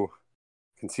through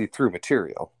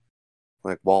material,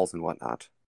 like walls and whatnot.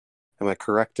 Am I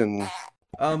correct in?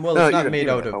 Well, No, it's not you made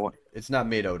know out that. of. It's not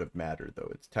made out of matter, though.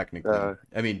 It's technically.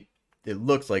 I mean, it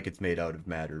looks like it's made out of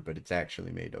matter, but it's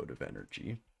actually made out of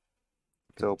energy.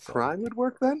 So prime would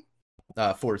work then?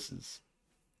 Forces.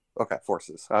 Okay,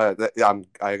 forces. I got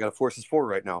a forces 4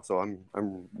 right now, so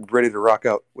I'm ready to rock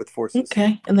out with forces.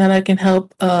 Okay, and then I can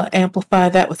help amplify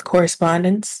that with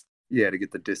correspondence. Yeah, to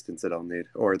get the distance that I'll need,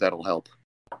 or that'll help.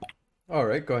 All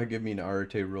right, go ahead. Give me an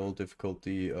Arete roll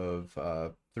difficulty of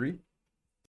 3.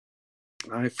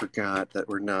 I forgot that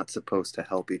we're not supposed to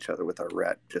help each other with our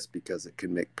ret just because it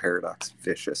can make Paradox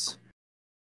vicious.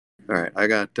 All right, I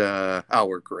got.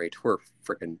 We're great. We're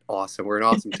freaking awesome. We're an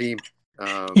awesome team.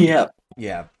 Yep.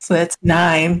 Yeah. So that's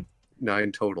 9.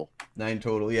 9 total. 9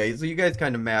 total. Yeah. So you guys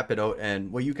kind of map it out,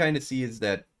 and what you kind of see is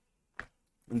that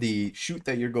the chute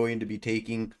that you're going to be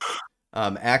taking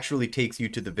actually takes you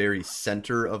to the very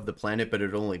center of the planet, but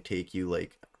it'll only take you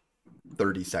like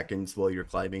 30 seconds while you're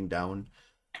climbing down.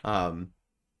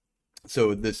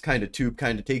 So this kind of tube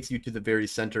kind of takes you to the very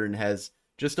center and has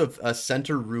just a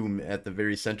center room at the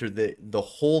very center. The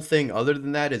whole thing, other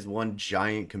than that, is one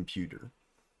giant computer.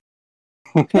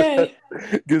 Okay.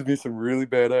 Gives me some really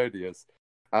bad ideas.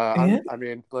 Yeah. I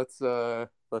mean, let's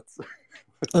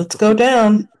Let's go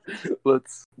down.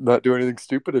 let's not do anything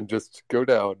stupid and just go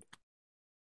down.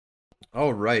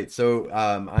 All right, so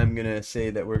I'm gonna say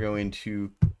that we're going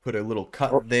to put a little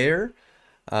cut there.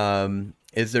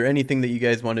 Is there anything that you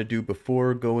guys want to do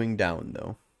before going down,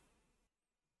 though?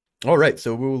 All right,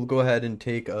 so we'll go ahead and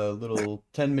take a little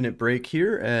 10-minute break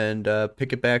here and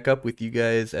pick it back up with you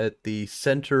guys at the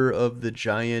center of the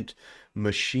giant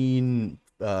machine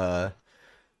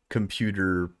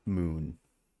computer moon.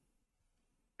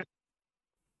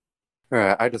 All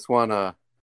right, I just wanna,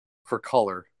 for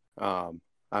color, I'm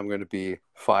gonna be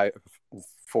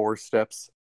 4 steps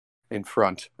in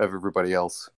front of everybody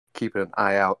else, keeping an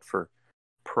eye out for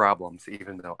problems,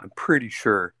 even though I'm pretty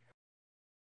sure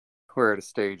we're at a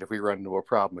stage if we run into a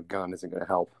problem, a gun isn't going to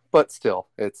help. But still,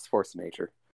 it's force of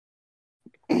nature.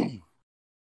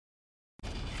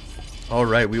 All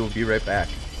right, we will be right back.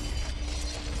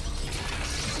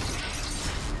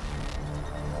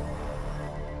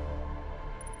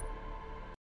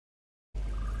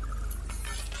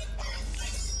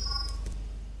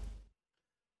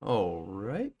 All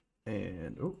right,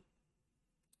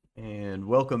 and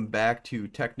welcome back to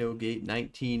Technogate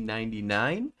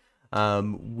 1999.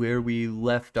 Where we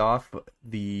left off,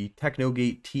 the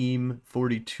Technogate Team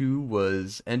 42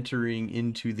 was entering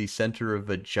into the center of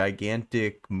a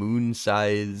gigantic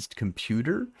moon-sized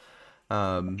computer.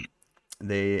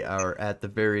 They are at the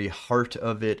very heart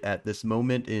of it at this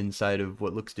moment, inside of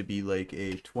what looks to be like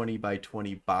a 20 by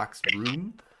 20 box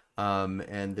room.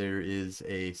 And there is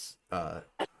a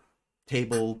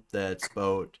table that's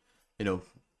about,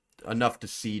 enough to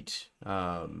seat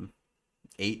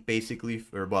 8 basically,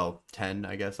 or well, 10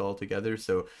 I guess altogether.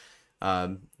 So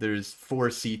there's 4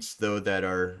 seats though that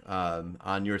are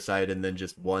on your side, and then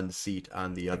just 1 seat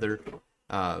on the other.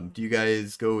 Do you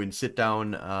guys go and sit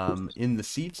down in the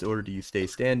seats, or do you stay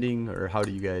standing, or how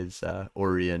do you guys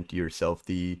orient yourself?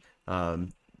 The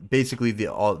basically the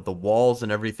walls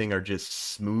and everything are just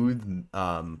smooth,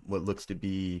 what looks to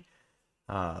be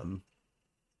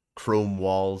chrome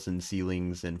walls and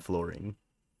ceilings and flooring.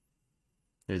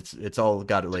 It's all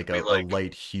got like a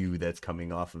light hue that's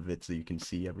coming off of it, so you can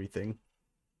see everything.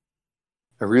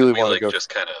 I really want to go. Just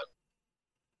kind of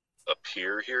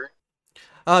appear here.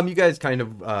 You guys kind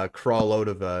of crawl out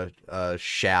of a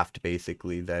shaft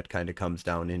basically that kind of comes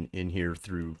down in here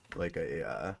through like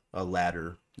a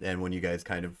ladder, and when you guys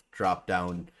kind of drop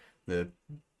down, the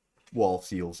wall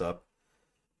seals up.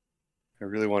 I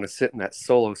really want to sit in that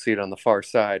solo seat on the far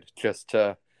side, just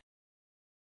to.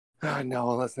 No,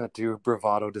 let's not do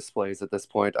bravado displays at this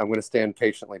point. I'm going to stand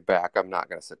patiently back. I'm not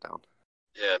going to sit down.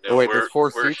 Yeah, no. Oh wait, there's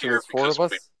 4 we're seats and there's 4 of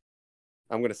us.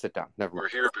 I'm going to sit down. Never mind.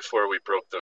 We're here before we broke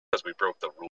the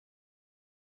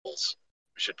rules.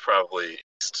 We should probably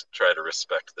try to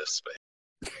respect this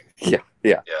space. Yeah.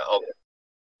 Yeah,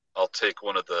 I'll take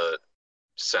one of the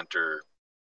center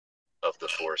of the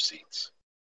 4 seats.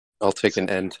 I'll take an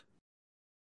end.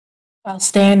 I'll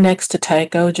stand next to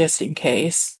Tycho just in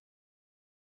case.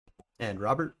 And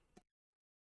Robert?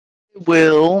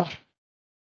 Will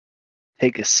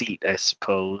take a seat, I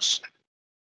suppose.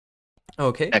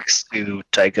 Okay. Next to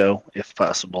Tycho, if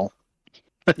possible.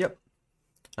 Yep.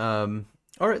 All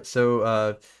right.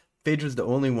 So Phaedra's the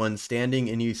only one standing,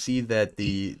 and you see that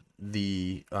the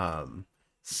the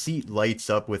seat lights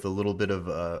up with a little bit of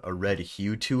a red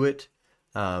hue to it.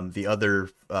 The other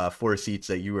 4 seats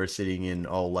that you are sitting in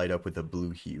all light up with a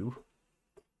blue hue.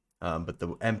 But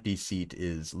the empty seat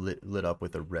is lit up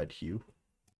with a red hue.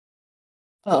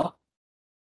 Oh.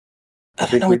 I don't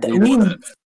think know we what that need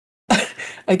means.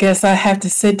 I guess I have to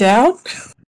sit down.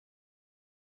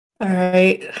 All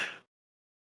right.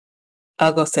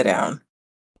 I'll go sit down.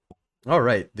 All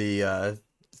right, the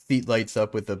seat lights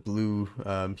up with a blue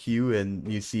hue,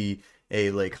 and you see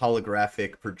a like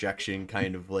holographic projection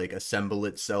kind of like assemble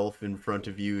itself in front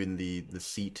of you in the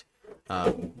seat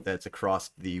that's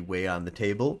across the way on the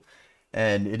table.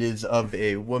 And it is of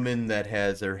a woman that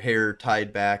has her hair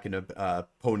tied back in a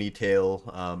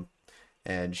ponytail,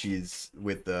 and she's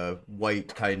with a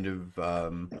white kind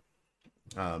of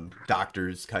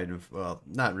doctor's kind of, well,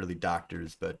 not really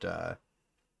doctors, but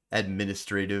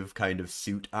administrative kind of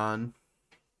suit on.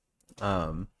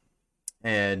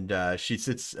 And she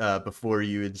sits before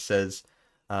you and says,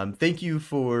 thank you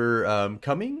for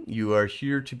coming. You are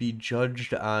here to be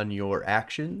judged on your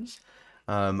actions.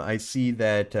 I see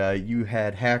that you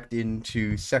had hacked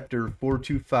into Sector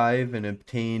 425 and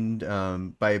obtained,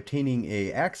 by obtaining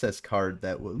a access card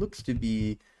that looks to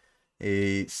be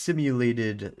a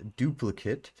simulated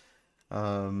duplicate.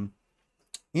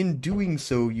 In doing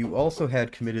so, you also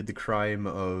had committed the crime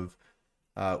of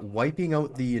wiping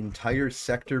out the entire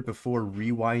sector before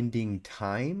rewinding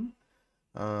time.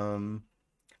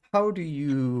 How do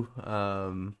you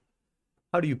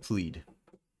plead?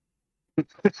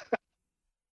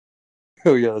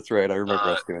 Oh yeah, that's right. I remember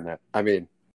us doing that. I mean,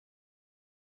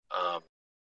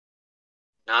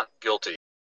 Not guilty.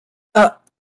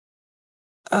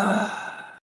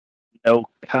 No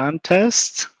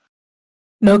contest?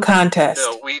 No contest.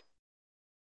 No, we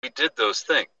did those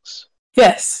things,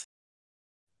 Yes.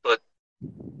 but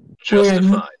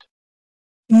justified.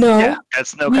 No. Yeah,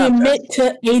 that's no we contest.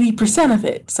 admit to 80% of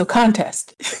it. So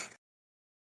contest.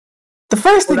 The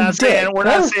first We're thing not you did. saying we're the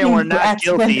not other saying things we're were not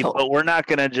guilty, accidental. but we're not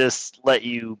gonna just let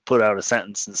you put out a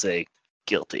sentence and say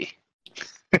guilty.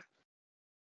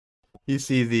 You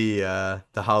see the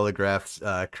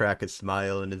holographs crack a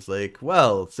smile and is like,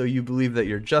 well, so you believe that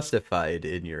you're justified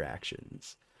in your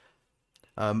actions.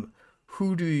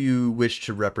 Who do you wish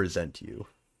to represent you?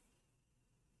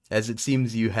 As it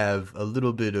seems you have a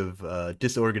little bit of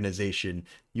disorganization,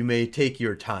 you may take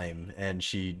your time, and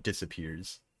she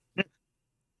disappears.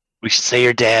 We should say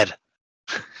your dad.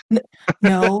 No.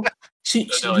 No, we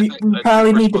I think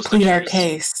probably we're need to supposed to plead our choose.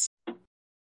 case.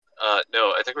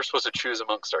 No, I think we're supposed to choose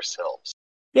amongst ourselves.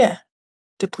 Yeah.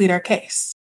 To plead our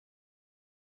case.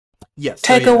 Yes.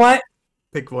 Take so a yeah, what?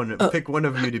 pick one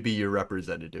of you to be your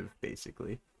representative,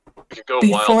 basically. We could go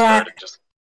Before wild I- card and just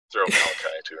throw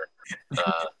Malachi to her.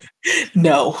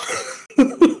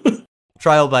 No.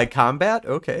 Trial by combat?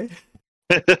 Okay.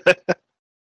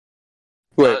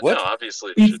 wait, what? No,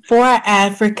 obviously it should be. Before I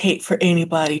advocate for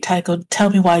anybody, Tycho, tell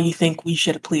me why you think we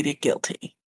should have pleaded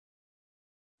guilty.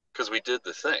 Because we did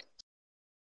the thing.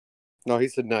 No, he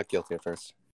said not guilty at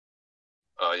first.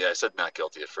 Oh yeah, I said not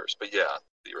guilty at first, but yeah,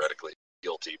 theoretically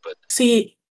guilty. But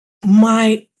See,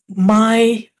 my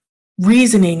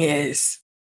reasoning is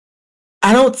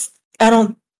I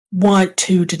don't want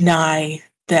to deny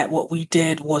that what we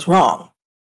did was wrong,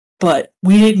 but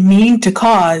we didn't mean to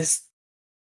cause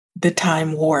the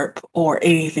time warp or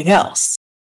anything else.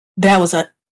 That was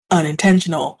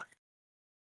unintentional.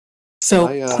 So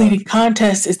pleading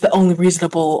contest is the only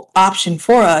reasonable option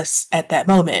for us at that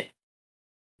moment.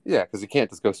 Yeah, because you can't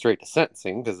just go straight to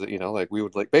sentencing because like we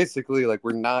would basically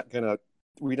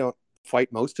we don't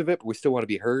fight most of it, but we still want to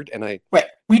be heard. And Right.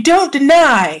 We don't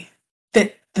deny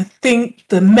that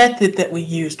the method that we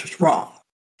used was wrong.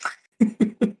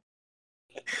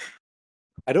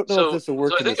 I don't know So- if this will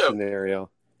work so I in this think scenario,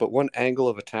 but one angle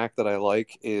of attack that I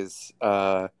like is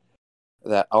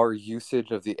that our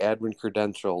usage of the admin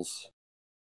credentials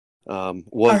Our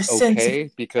was sense of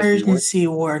okay because we weren't, urgency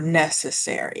were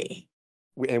necessary.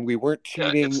 we weren't Yeah,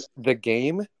 cheating it's- the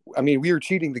game. I mean, we were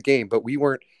cheating the game, but we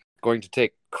weren't going to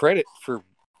take credit for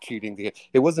cheating the game.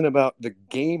 It wasn't about the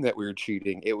game that we were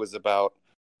cheating. It was about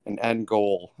an end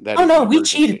goal. That Oh is no, an we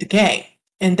emergency. cheated the game,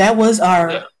 and that was our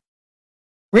Yeah.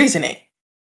 reasoning.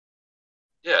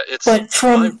 yeah, it's But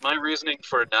from my reasoning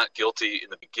for not guilty in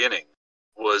the beginning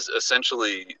was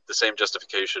essentially the same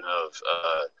justification of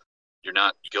you're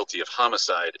not guilty of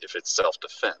homicide if it's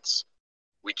self-defense.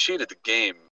 We cheated the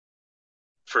game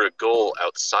for a goal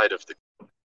outside of the.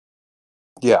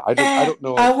 Yeah, I don't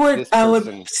know. I if would this I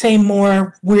person- would say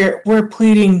more. We're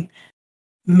pleading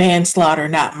manslaughter,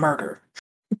 not murder.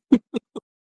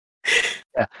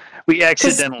 We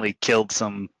accidentally killed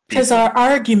some Because people. our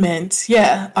argument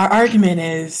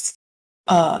is,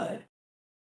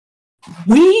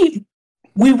 we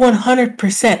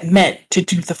 100% meant to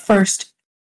do the first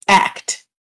act,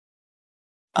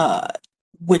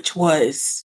 which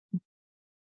was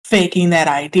faking that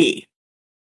ID.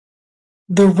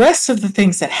 The rest of the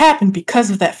things that happened because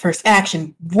of that first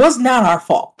action was not our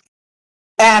fault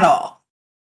at all.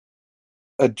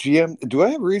 A GM, do I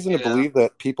have reason to Yeah. believe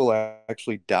that people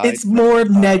actually died? It's more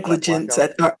from, negligence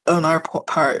blackout? on our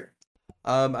part.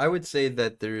 I would say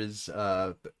that there's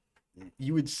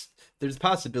there's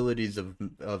possibilities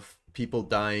of people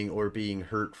dying or being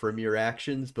hurt from your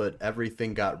actions, but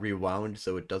everything got rewound,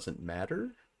 so it doesn't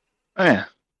matter. Oh, yeah.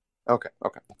 Okay,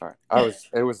 all right. We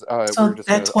So were just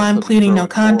that's gonna why I'm also pleading throw no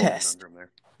in a moral contest. conundrum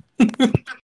there.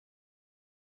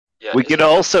 Yeah, We is could there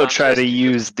no also try contest to because-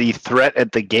 use the threat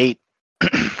at the gate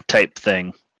type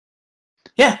thing.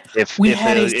 Yeah, If we if,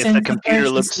 had a if the sense of computer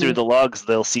looks urgency. through the logs,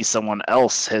 they'll see someone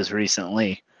else has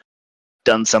recently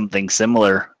done something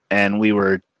similar, and we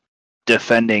were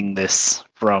defending this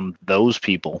from those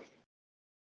people.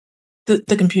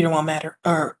 The computer won't matter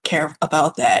or care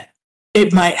about that.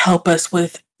 It might help us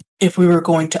with if we were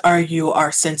going to argue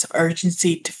our sense of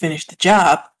urgency to finish the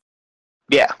job.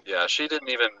 Yeah, Yeah, she didn't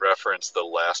even reference the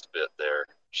last bit there.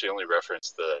 She only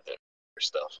referenced the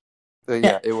stuff.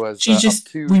 Yeah, it was She just-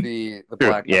 up to we- the True,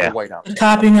 black, yeah. the whiteout. The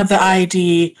copying of the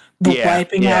ID, the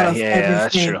wiping out of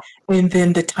that's everything, true. and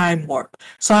then the time warp.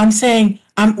 So I'm saying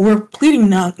we're pleading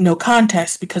no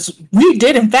contest because we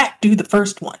did in fact do the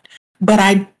first one, but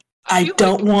I feel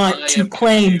don't like want I to am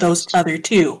claim those confused. other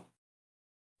two.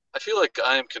 I feel like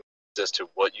I am confused as to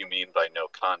what you mean by no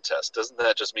contest. Doesn't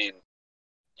that just mean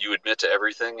you admit to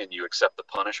everything and you accept the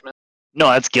punishment? No,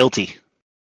 that's guilty.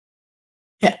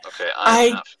 Okay,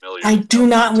 I'm not familiar. I with do no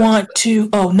not contest want then. to.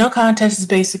 Oh, no contest is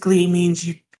basically means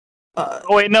you. Oh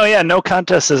wait, no, yeah, no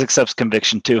contest says accepts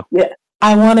conviction too.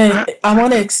 I want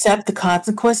to accept the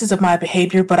consequences of my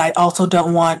behavior, but I also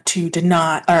don't want to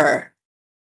deny or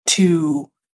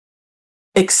to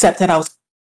accept that I was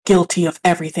guilty of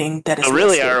everything that is So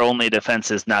really, listed. our only defense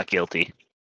is not guilty.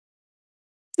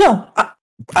 No,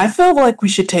 I feel like we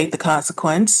should take the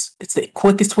consequence. It's the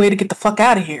quickest way to get the fuck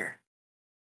out of here.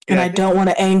 And Yeah, I I think- don't want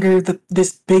to anger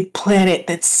this big planet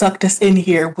that sucked us in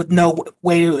here with no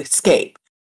way to escape.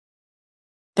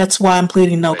 That's why I'm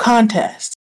pleading no Wait.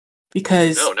 contest.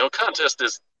 Because No contest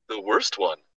is the worst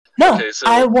one. no, Okay, so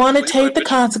I want to please take the which-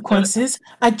 consequences.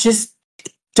 I just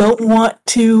don't want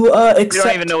to We don't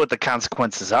accept. even know what the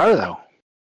consequences are, though.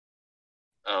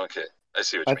 Oh, okay, I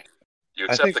see what you I- mean. You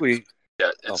I accept think the we.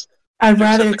 it's I'd you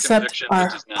rather accept the accept conviction, but our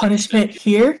does not punishment accept-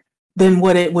 here than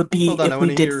what it would be Hold on, I if we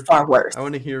wanna did hear- far worse. I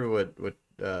want to hear what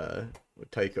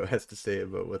Tycho has to say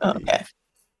about what Okay.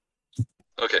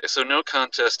 Okay, so no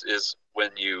contest is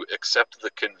when you accept the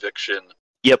conviction,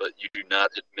 Yep. but you do not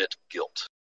admit guilt.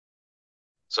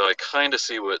 So I kind of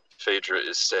see what Phaedra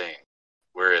is saying,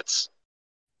 where it's,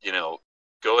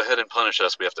 go ahead and punish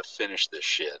us. We have to finish this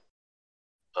shit.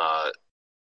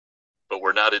 But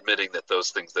we're not admitting that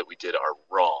those things that we did are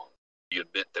wrong. You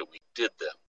admit that we did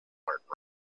them aren't wrong.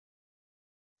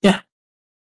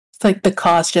 It's like the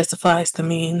cause justifies the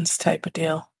means type of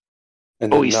deal.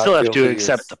 And But then we not still have to guilty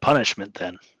accept is- the punishment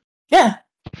then. Yeah.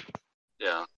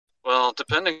 Yeah. Well,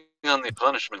 depending on the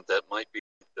punishment, that might be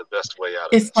the best way out of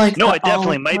It's this. like No, the it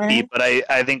definitely olive might be, branch. but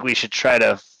I think we should try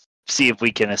to see if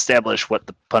we can establish what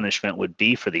the punishment would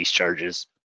be for these charges.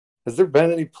 Has there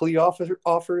been any plea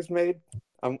offers made?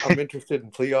 I'm interested in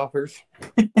plea offers.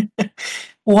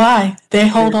 Why? They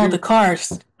hold all do- the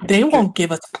cards. They won't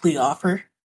give us a plea offer.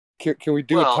 Can we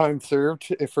do Well- a time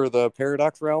served for the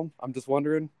Paradox realm? I'm just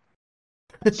wondering.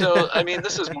 So, I mean,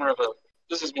 this is more of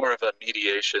a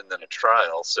mediation than a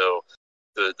trial. So,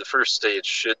 the first stage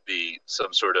should be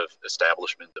some sort of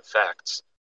establishment of facts.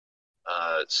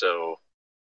 So,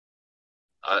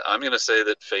 I'm going to say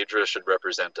that Phaedra should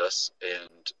represent us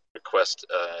and request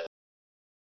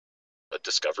a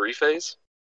discovery phase.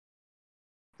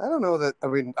 I don't know that. I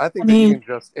mean, I think I that you mean, can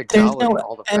just There's acknowledge no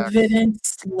all the facts.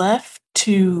 evidence left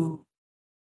to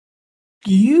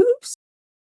use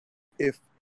If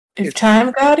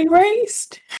time got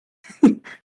erased.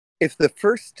 if the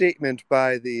first statement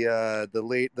by the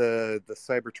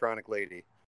Cybertronic lady,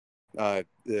 the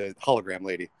hologram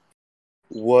lady,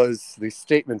 was the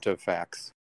statement of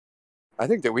facts, I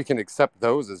think that we can accept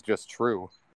those as just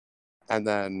true, and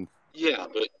then Yeah,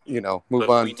 but move but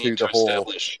on we to need the to whole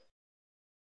establish.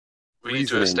 We need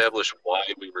to reasoning. establish why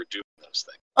we were doing those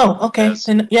things. Oh, okay. Yes.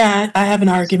 Then yeah, I have an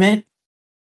argument.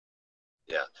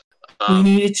 We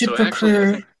needed to so actually, I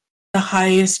procure think- the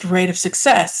highest rate of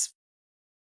success.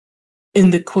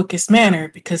 in the quickest manner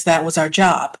because that was our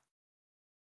job.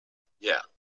 Yeah.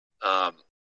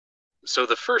 So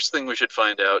the first thing we should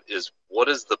find out is what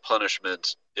is the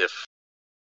punishment if,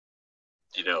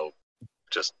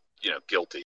 just,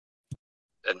 guilty.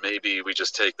 And maybe we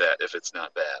just take that if it's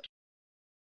not bad.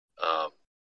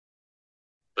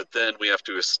 But then we have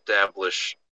to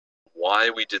establish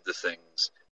why we did the things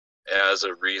as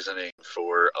a reasoning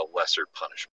for a lesser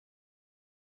punishment.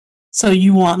 So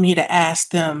you want me to ask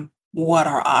them what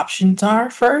our options are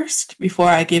first before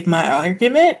I give my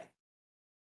argument?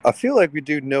 I feel like we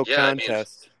do no Yeah, I mean-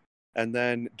 contest, and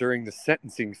then during the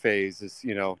sentencing phase is,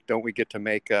 don't we get to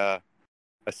make a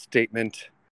statement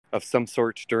of some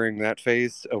sort during that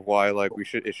phase of why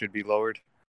it should be lowered?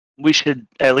 We should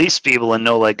at least be able to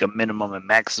know like a minimum and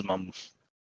maximum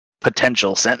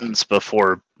potential sentence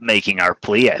before making our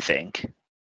plea, I think.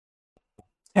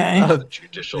 Okay. The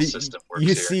judicial system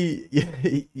works you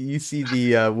here. you see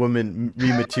the woman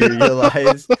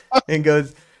rematerialize and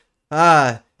goes,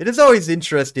 it is always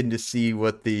interesting to see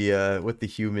what the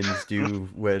humans do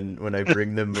when I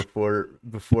bring them before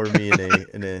me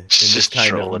in this Just kind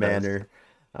of trolling us. manner.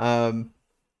 I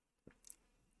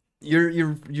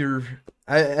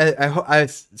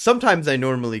sometimes I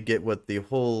normally get what the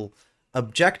whole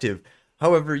objective.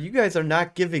 However, you guys are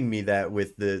not giving me that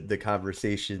with the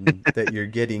conversation that you're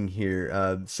getting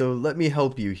here. So let me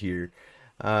help you here.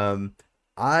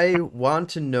 I want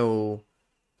to know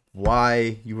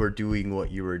why you are doing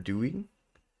what you are doing,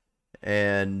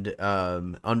 and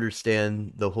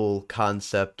understand the whole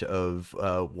concept of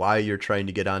why you're trying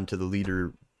to get onto the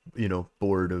leader,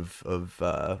 board of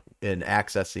and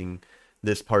accessing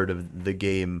this part of the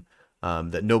game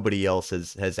that nobody else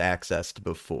has accessed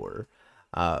before.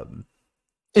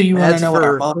 So you want as to know what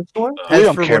our for- motives were? We As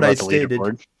don't for care what I about the stated,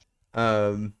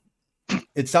 leaderboard.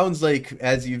 it sounds like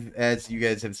as you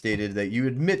guys have stated that you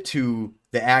admit to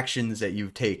the actions that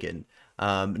you've taken.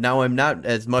 Now I'm not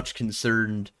as much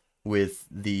concerned with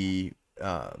the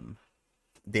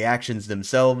actions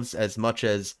themselves as much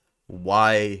as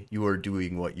why you are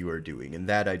doing what you are doing, and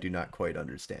that I do not quite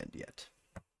understand yet.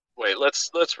 Wait,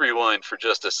 let's rewind for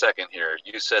just a second here.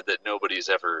 You said that nobody's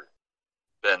ever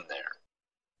been there.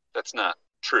 That's not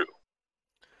true.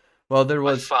 Well, there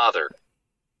My was father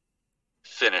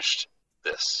finished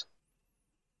this.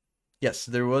 yes,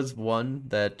 there was one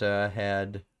that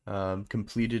had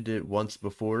completed it once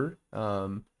before,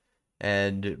 and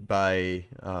by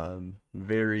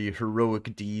very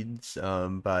heroic deeds,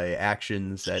 by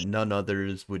actions that none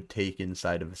others would take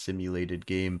inside of a simulated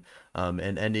game,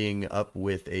 and ending up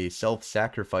with a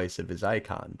self-sacrifice of his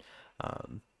icon.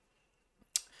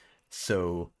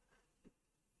 So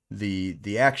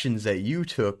the actions that you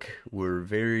took were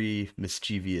very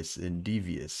mischievous and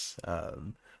devious,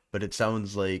 but it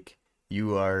sounds like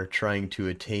you are trying to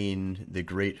attain the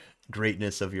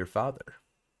greatness of your father.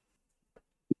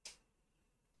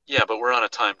 Yeah, but we're on a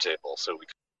timetable, so we.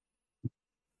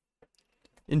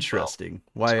 Interesting.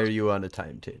 Why are you on a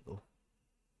timetable?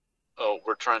 Oh,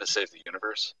 we're trying to save the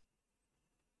universe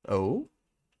Oh,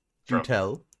 do From-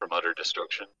 tell. from utter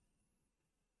destruction.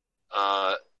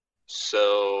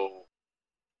 So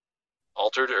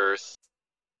Altered Earth,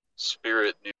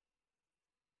 Spirit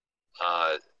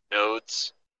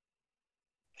Nodes,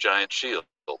 Giant Shield.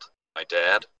 My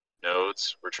dad,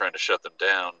 Nodes, we're trying to shut them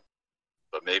down,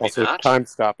 but maybe Also, not. time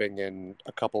stopping in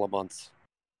a couple of months.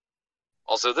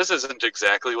 Also, this isn't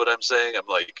exactly what I'm saying.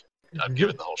 I'm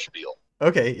giving the whole spiel.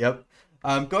 Okay, yep. Go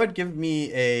ahead and give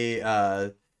me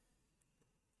a,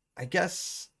 I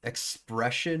guess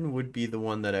expression would be the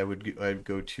one that I'd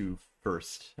go to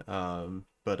first.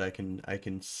 But I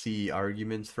can see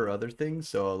arguments for other things,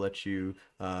 so I'll let you,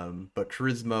 but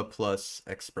charisma plus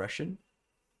expression.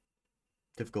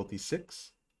 Difficulty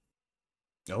 6.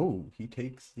 Oh, he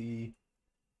takes the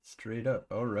straight up.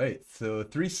 All right. So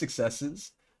 3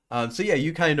 successes. So yeah,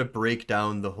 you kind of break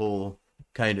down the whole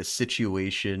kind of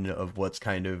situation of what's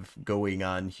kind of going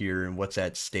on here and what's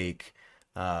at stake.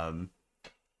 And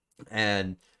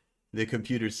the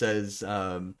computer says,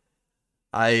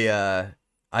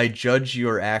 I judge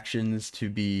your actions to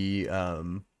be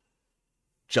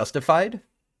justified,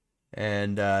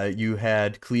 and you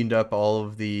had cleaned up all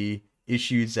of the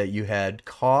issues that you had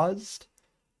caused,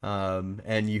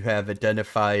 and you have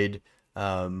identified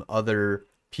other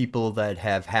people that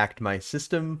have hacked my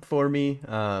system for me.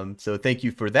 So thank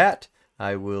you for that.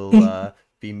 I will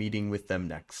be meeting with them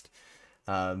next.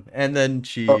 And then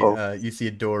you see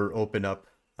a door open up,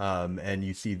 and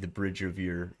you see the bridge of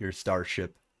your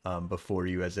starship before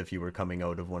you, as if you were coming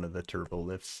out of one of the turbo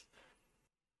lifts.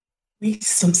 We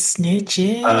some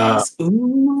snitches.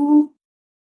 Ooh.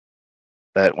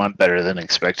 That went better than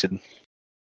expected.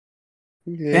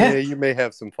 Yeah, Yeah. you may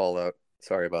have some fallout.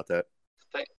 Sorry about that.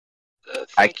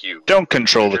 Thank you. Don't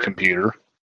control the Peter. computer.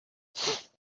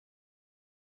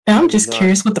 I'm I'm just not-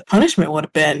 curious what the punishment would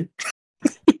have been.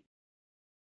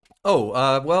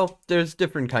 Well, there's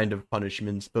different kind of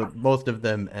punishments, but most of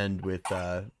them end with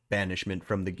banishment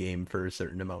from the game for a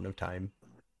certain amount of time.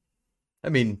 I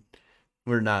mean,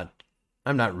 I'm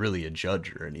not really a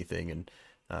judge or anything, and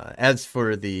as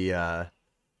for the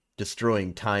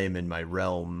destroying time in my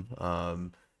realm,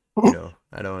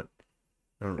 I don't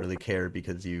really care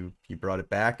because you brought it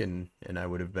back, and I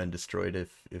would have been destroyed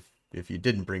if you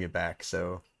didn't bring it back.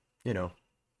 So,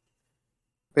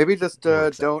 Maybe just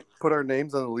Works out. don't put our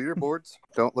names on the leaderboards.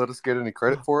 Don't let us get any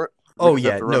credit for it. We Oh just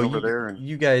yeah, have to no, run over there and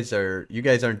you guys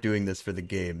aren't doing this for the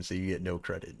game, so you get no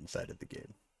credit inside of the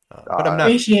game. But I'm not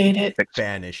Appreciate it.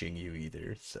 banishing you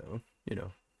either, so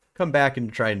come back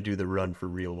and try and do the run for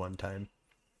real one time.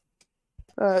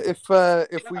 if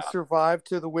we survive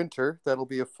to the winter, that'll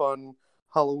be a fun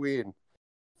Halloween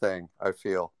thing. I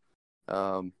feel.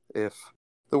 If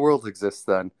the world exists,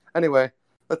 then anyway,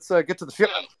 let's get to the ship.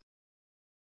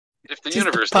 If the Just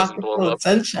universe a doesn't pocket blow full up, of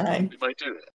sunshine. we might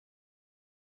do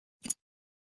that.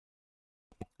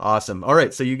 Awesome. All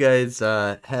right, so you guys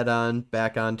head on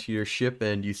back onto your ship,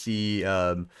 and you see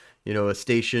a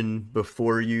station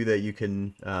before you that you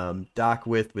can dock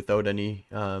with without any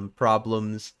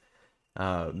problems.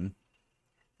 When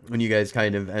you guys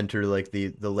kind of enter like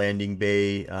the landing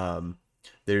bay,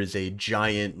 there's a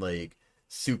giant like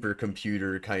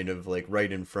supercomputer kind of like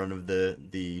right in front of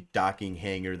the docking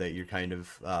hangar that you're kind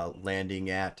of landing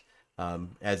at,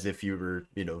 as if you were,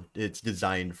 it's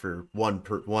designed for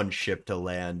one ship to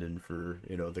land and for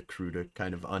the crew to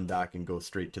kind of undock and go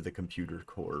straight to the computer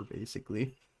core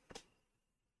basically.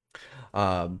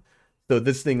 So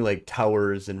this thing like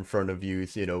towers in front of you,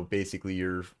 so, basically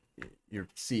you're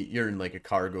in like a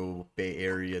cargo bay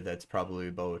area that's probably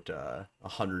about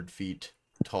 100 feet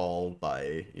tall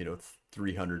by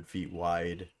 300 feet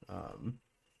wide,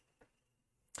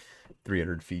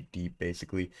 300 feet deep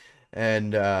basically,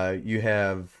 and you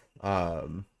have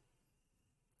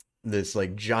this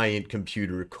like giant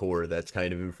computer core that's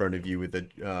kind of in front of you with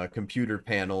a computer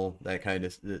panel that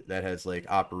has like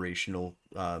operational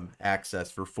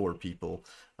access for 4 people.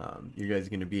 You guys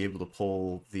are going to be able to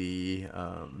pull the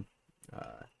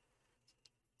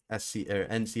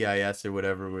NCIS or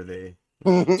whatever, where they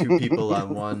 2 people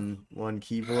on one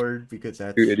keyboard, because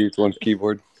that's 2 idiots, 1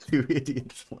 keyboard. 2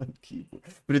 idiots, 1 keyboard.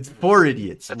 But it's 4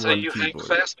 idiots, That's 1 how you keyboard.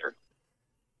 hack faster.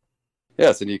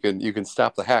 Yes, and you can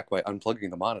stop the hack by unplugging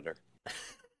the monitor,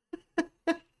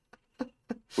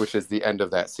 which is the end of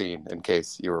that scene. In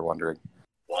case you were wondering,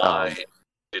 Why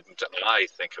didn't I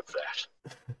think of that?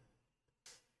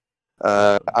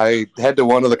 I head to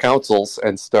one of the councils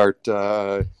and start,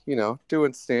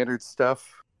 doing standard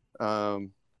stuff.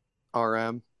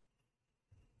 RM.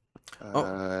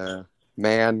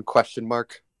 Man? Question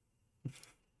mark.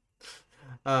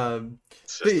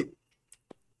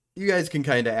 You guys can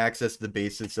kind of access the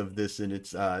basics of this, and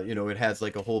it's it has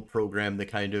like a whole program that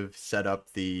kind of set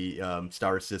up the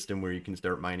star system where you can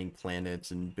start mining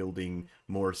planets and building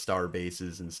more star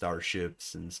bases and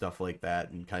starships and stuff like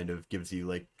that, and kind of gives you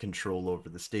like control over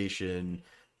the station,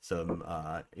 some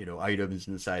items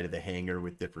inside of the hangar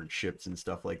with different ships and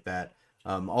stuff like that.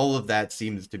 All of that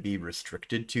seems to be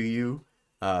restricted to you.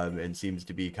 And seems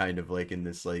to be kind of like in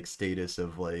this like status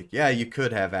of like, yeah, you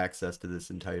could have access to this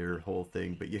entire whole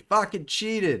thing, but you fucking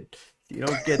cheated. You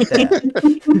don't get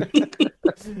that.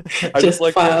 I just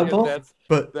like Justifiable.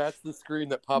 that's the screen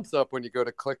that pops up when you go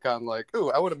to click on like, ooh,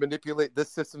 I want to manipulate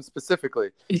this system specifically.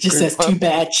 It just says, "Too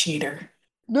bad, cheater."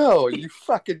 No, you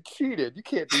fucking cheated. You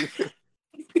can't do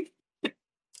it.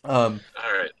 All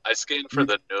right, I scanned for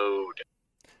the node.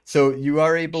 So you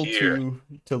are able Here.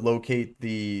 to locate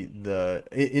the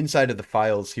inside of the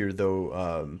files here,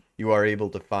 though. You are able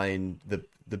to find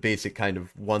the basic kind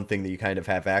of one thing that you kind of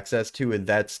have access to, and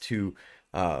that's to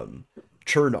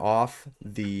turn off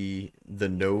the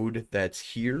node that's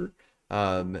here,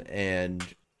 and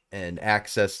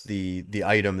access the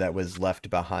item that was left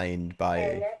behind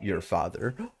by your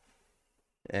father.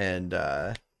 And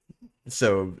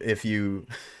so if you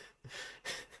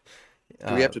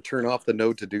Do we have to turn off the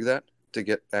node to do that, to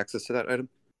get access to that item?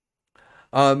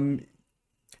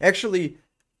 Actually,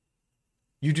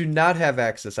 you do not have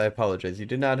access. I apologize. You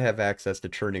do not have access to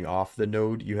turning off the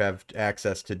node. You have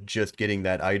access to just getting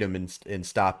that item and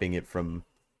stopping it from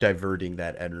diverting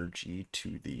that energy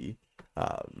to the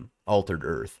altered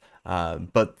Earth.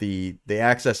 But the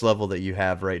access level that you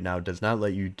have right now does not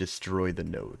let you destroy the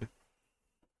node.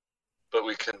 But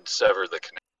we can sever the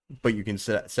connection. But you can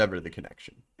sever the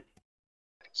connection.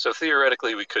 So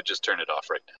theoretically, we could just turn it off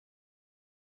right now.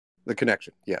 The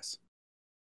connection, yes.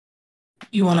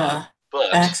 You want to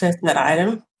But access that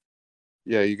item?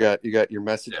 Yeah, you got your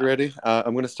message Yeah. ready.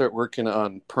 I'm gonna start working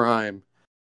on Prime,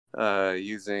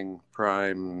 using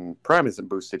Prime. Prime isn't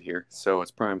boosted here, so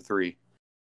it's Prime 3.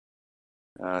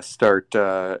 Start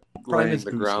laying is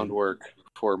the boosted. groundwork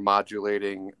for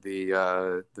modulating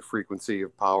the frequency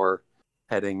of power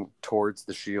heading towards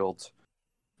the shields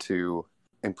to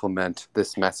implement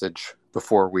this message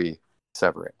before we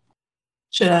sever it.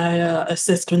 Should I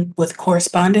assist with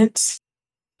correspondence?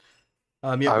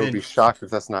 Yep, I would and be shocked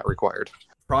if that's not required.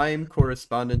 Prime,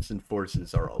 Correspondence, and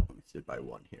Forces are all boosted by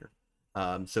 1 here.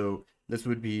 So this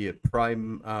would be a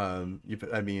Prime.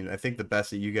 I think the best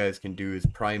that you guys can do is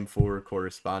Prime 4,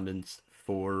 Correspondence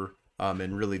 4,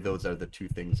 and really those are the 2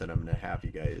 things that I'm going to have you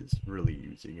guys really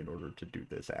using in order to do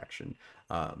this action.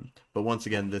 But once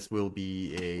again, this will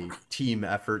be a team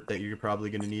effort that you're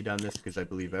probably going to need on this, because I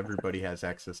believe everybody has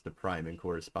access to Prime and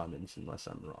Correspondence, unless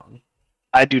I'm wrong.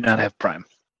 I do not have Prime.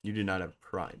 You do not have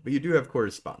Prime, but you do have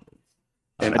Correspondence.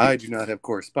 And I do not have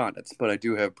correspondence, but I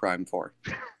do have Prime 4.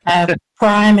 I have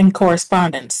Prime and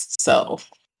correspondence, so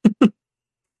I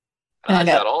I got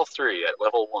got- all 3 at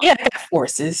level 1. yeah, I got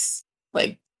forces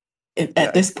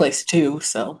at this place too.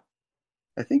 So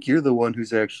I think you're the one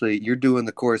who's you're doing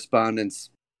the correspondence,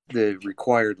 the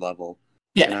required level,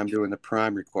 and yeah, I'm doing the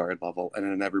Prime required level,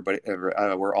 and then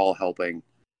we're all helping.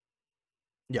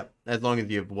 Yep, as long as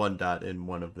you have 1 dot in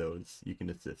one of those, you can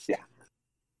assist. Yeah.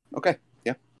 Okay.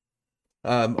 Yeah.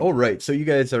 All right, so you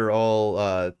guys are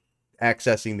all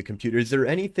accessing the computer. Is there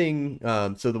anything?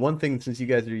 So the one thing, since you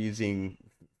guys are using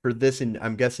for this, and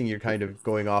I'm guessing you're kind of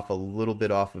going off a little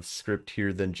bit off of script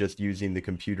here than just using the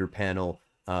computer panel.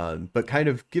 But kind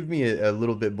of give me a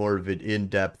little bit more of an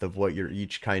in-depth of what you're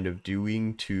each kind of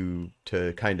doing to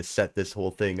kind of set this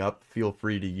whole thing up. Feel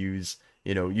free to use,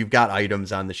 you've got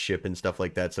items on the ship and stuff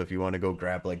like that. So if you want to go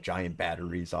grab like giant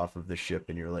batteries off of the ship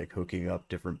and you're like hooking up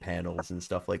different panels and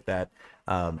stuff like that,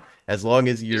 as long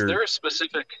as you're... Is there a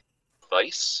specific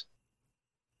device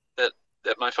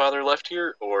that my father left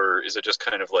here, or is it just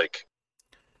kind of like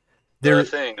a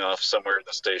thing off somewhere in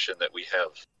the station that we have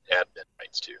admin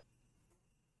rights to?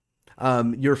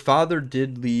 Your father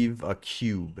did leave a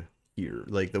cube here,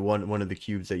 like the one of the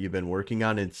cubes that you've been working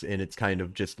on. It's kind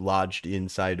of just lodged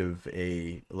inside of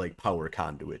a like power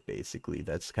conduit, basically.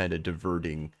 That's kind of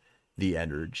diverting the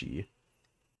energy.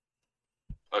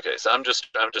 Okay, so I'm just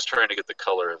trying to get the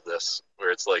color of this, where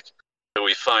it's like, so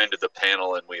we find the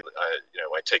panel and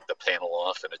I take the panel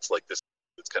off and it's like this.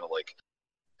 It's kind of like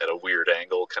at a weird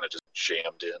angle, kind of just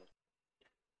jammed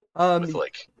in. With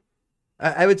like,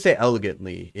 I would say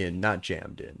elegantly in, not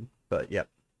jammed in, but yep,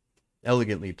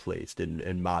 elegantly placed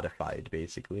and modified,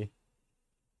 basically.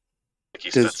 Like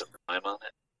he spent some time on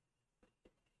it.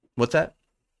 What's that?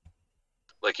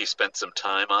 Like he spent some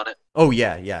time on it. Oh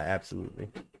yeah, absolutely.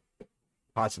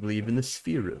 Possibly even the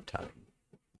sphere of time.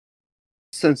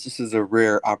 Since this is a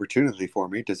rare opportunity for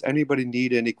me, does anybody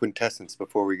need any quintessence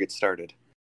before we get started?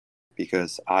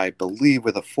 Because I believe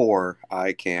with a 4,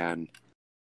 I can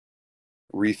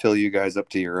refill you guys up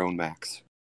to your own max.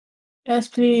 yes,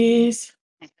 please.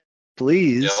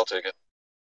 Please. Yeah, I'll take it.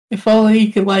 If only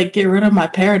you could get rid of my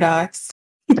paradox.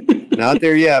 Not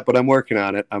there yet, but I'm working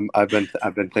on it. I've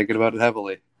been thinking about it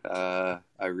heavily.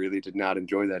 I really did not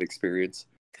enjoy that experience.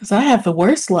 Because I have the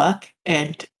worst luck,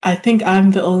 and I think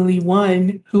I'm the only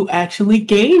one who actually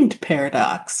gained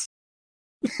paradox.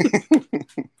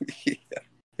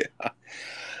 Yeah.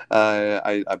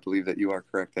 I believe that you are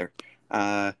correct there.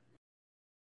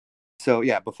 So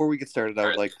yeah, before we get started, I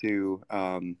would like to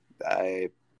I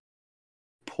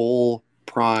pull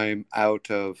Prime out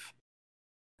of.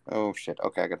 Oh shit!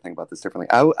 Okay, I got to think about this differently.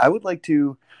 I would like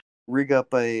to rig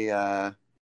up a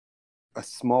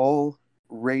small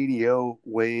radio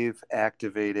wave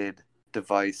activated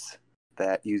device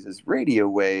that uses radio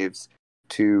waves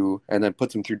and then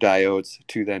puts them through diodes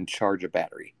to then charge a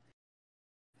battery.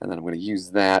 And then I'm going to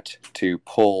use that to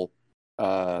pull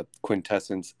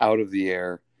quintessence out of the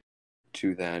air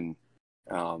to then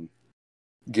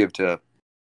give to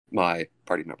my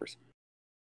party members.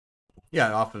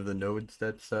 Yeah, off of the nodes.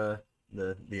 That's the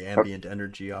ambient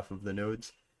energy off of the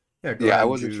nodes. Yeah, I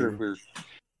wasn't sure if we were...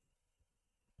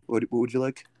 What would you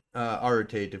like?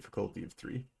 Arate difficulty of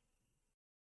 3.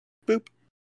 Boop.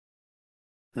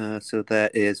 So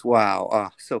that is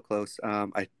so close.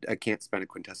 I can't spend a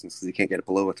quintessence because you can't get it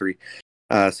below a 3.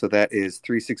 So that is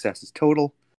 3 successes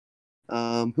total.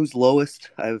 Who's lowest?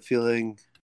 I have a feeling.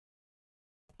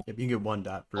 Yep, you can get 1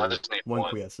 dot per I just need 1 one.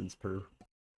 quiescence per.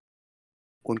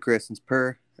 1 quiescence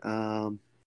per.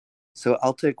 So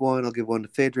I'll take one. I'll give one to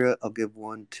Phaedra. I'll give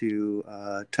one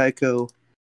to Tycho.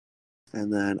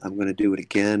 And then I'm going to do it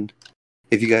again.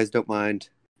 If you guys don't mind,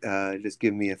 just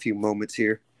give me a few moments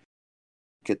here.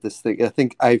 Get this thing.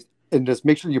 And just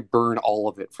make sure you burn all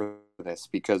of it for this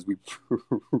because we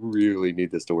really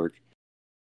need this to work.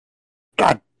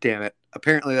 God damn it.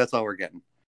 Apparently that's all we're getting.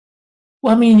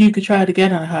 Well, I mean, you could try it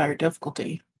again on a higher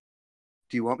difficulty.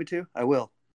 Do you want me to? I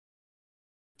will.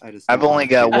 I've only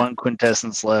got one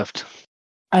quintessence left.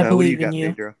 I what do believe in got, you.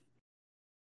 Phaedra?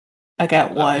 I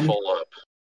got I'm one. full up.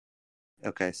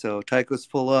 Okay, so Tycho's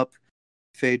full up.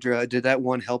 Phaedra, did that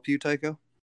one help you, Tycho?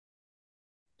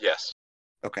 Yes.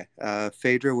 Okay.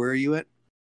 Phaedra, where are you at?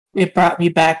 It brought me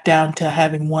back down to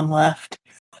having one left.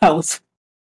 I was,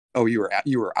 Oh, you were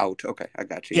out. Okay, I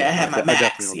got you. yeah, I had my definitely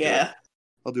max, will do yeah. it.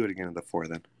 I'll do it again at the 4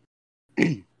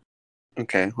 then.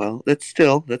 Okay, well, that's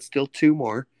still 2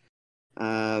 more.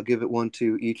 I'll give it one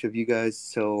to each of you guys.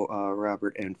 So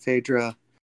Robert and Phaedra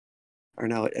are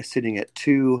now sitting at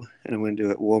 2, and I'm going to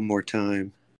do it one more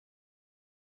time.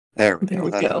 There we go.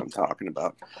 That's what I'm talking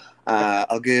about.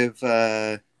 I'll give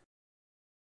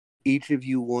each of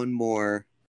you one more,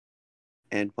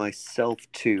 and myself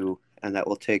 2, and that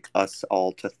will take us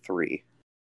all to 3.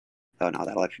 Oh no,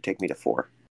 that'll actually take me to 4.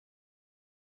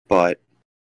 But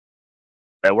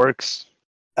That works.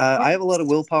 I have a lot of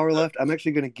willpower left. I'm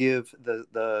actually going to give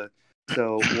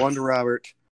so 1 to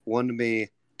Robert, 1 to me,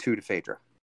 2 to Phaedra,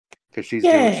 because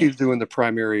she's doing the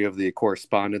primary of the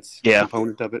correspondence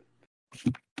component of it.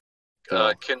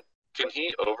 So. Can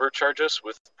he overcharge us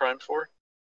with Prime 4?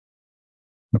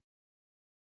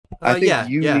 I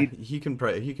think he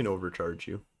can overcharge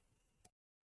you.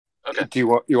 Okay. Do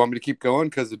you want me to keep going?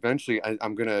 Because eventually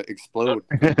I'm gonna explode.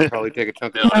 Probably take a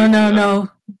chunk of. No!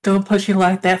 Don't push it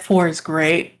like that. 4 is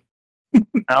great. I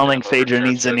don't think Phaedra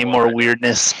needs any more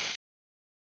weirdness.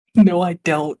 No, I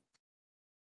don't.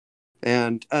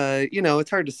 And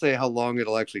it's hard to say how long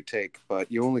it'll actually take,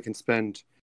 but you only can spend,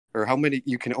 or how many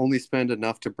you can only spend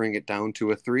enough to bring it down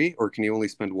to a 3, or can you only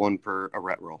spend 1 per a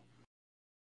ret roll?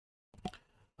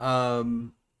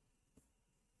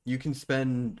 You can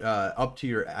spend up to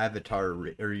your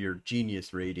avatar or your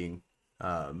genius rating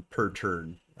per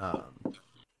turn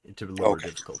to lower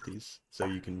difficulties. So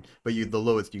you can, but the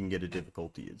lowest you can get a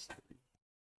difficulty is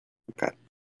 3. Okay.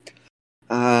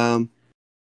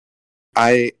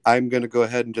 I'm gonna go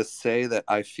ahead and just say that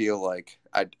I feel like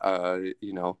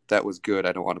that was good.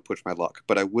 I don't want to push my luck,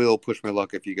 but I will push my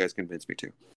luck if you guys convince me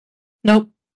to.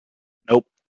 Nope. All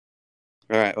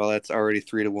right. Well, that's already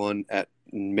 3 to 1 at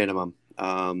minimum.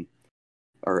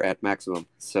 Or at maximum.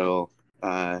 So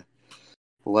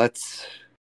let's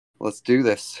do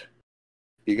this.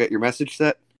 You got your message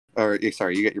set? Or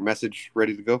sorry, you got your message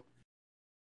ready to go?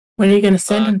 When are you going to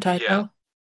send him, Tycho? Yeah.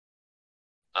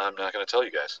 I'm not going to tell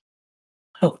you guys.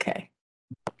 Okay.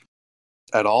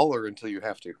 At all, or until you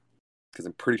have to? Because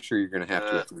I'm pretty sure you're going to have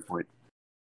to at some point.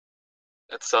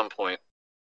 At some point.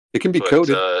 It can be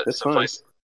coded. That's fine.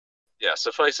 Yeah,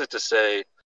 suffice it to say,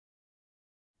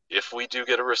 if we do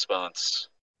get a response,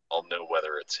 I'll know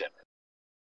whether it's him.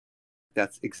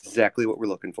 That's exactly what we're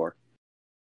looking for.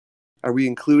 Are we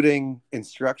including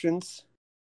instructions?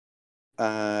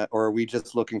 Or are we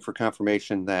just looking for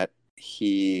confirmation that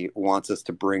he wants us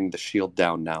to bring the shield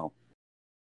down now?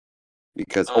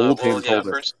 Because him told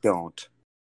us don't.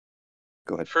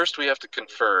 Go ahead. First we have to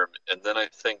confirm, and then I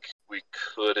think we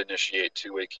could initiate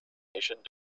two-way communication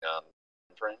on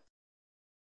frame.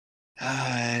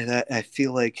 I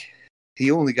feel like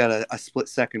he only got a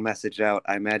split-second message out.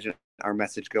 I imagine our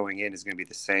message going in is going to be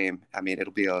the same. I mean,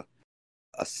 it'll be a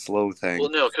slow thing. Well,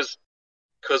 no,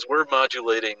 because we're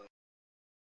modulating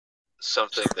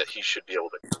something that he should be able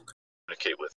to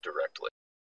communicate with directly.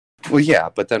 Well, yeah,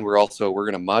 but then we're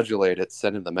going to modulate it,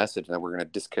 send him the message, and then we're going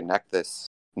to disconnect this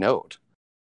node.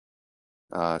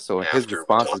 So his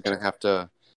response is going to have to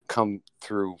come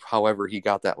through however he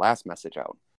got that last message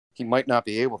out. He might not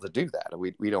be able to do that.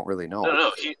 We don't really know.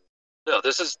 No.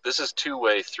 This is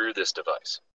two-way through this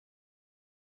device.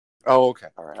 Oh, okay.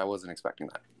 All right. I wasn't expecting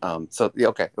that.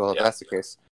 Okay. Well, if that's the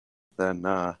case, then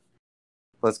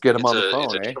let's get him on the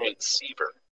phone. It's a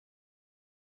transceiver.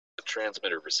 A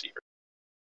transmitter receiver.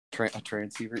 A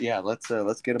transceiver. Yeah. Let's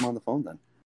get him on the phone then.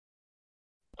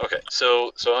 Okay.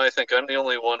 So I think I'm the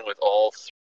only one with all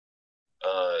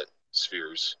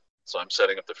spheres. So I'm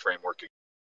setting up the framework.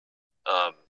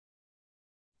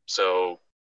 So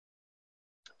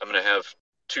I'm going to have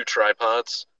 2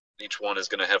 tripods. Each one is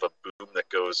going to have a boom that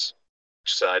goes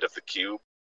each side of the cube,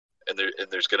 and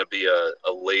there's going to be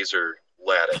a laser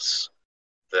lattice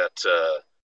that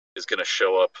is going to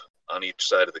show up on each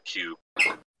side of the cube,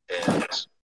 and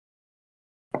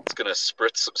It's going to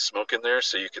spritz some smoke in there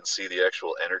so you can see the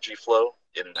actual energy flow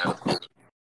in and out.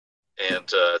 And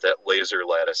that laser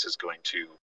lattice is going to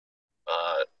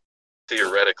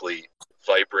theoretically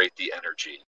vibrate the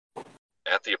energy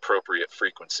at the appropriate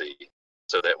frequency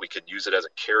so that we can use it as a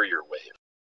carrier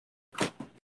wave.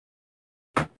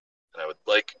 And I would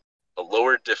like a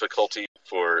lower difficulty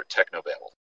for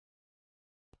Technobabble.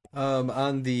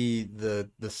 On the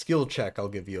skill check, I'll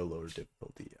give you a lower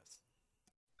difficulty. Yes.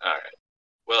 All right.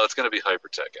 Well, it's going to be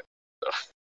Hypertech,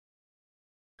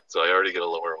 so I already get a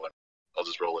lower one. I'll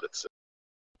just roll it at 6.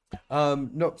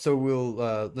 No. So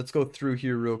we'll let's go through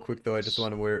here real quick though. I just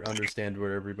want to understand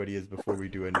where everybody is before we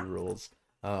do any rolls.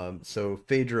 So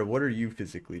Phaedra, what are you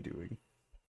physically doing?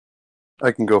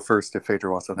 I can go first if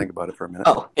Phaedra wants to think about it for a minute.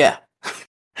 Oh, yeah.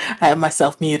 I have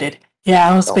myself muted. Yeah,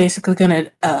 I was basically going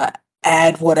to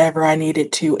add whatever I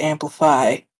needed to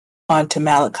amplify onto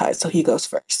Malachi, so he goes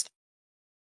first.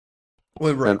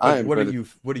 Well, right. And What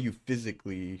are you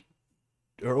physically,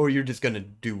 or you're just going to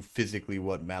do physically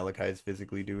what Malachi is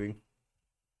physically doing?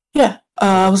 Yeah,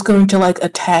 I was going to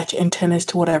attach antennas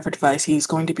to whatever device he's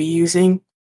going to be using,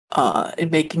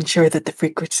 and making sure that the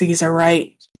frequencies are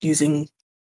right using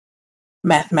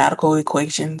mathematical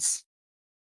equations.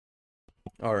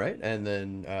 All right, and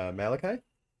then Malachi?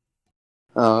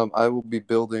 I will be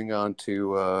building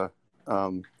onto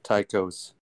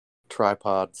Tycho's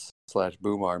tripods /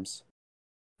 boom arms.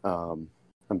 I'm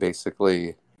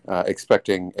basically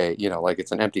expecting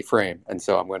it's an empty frame, and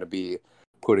so I'm going to be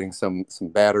putting some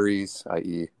batteries,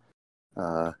 i.e.,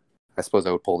 I suppose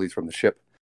I would pull these from the ship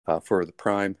for the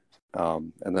prime,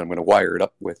 and then I'm going to wire it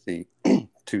up with the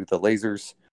to the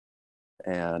lasers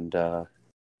and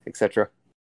etc.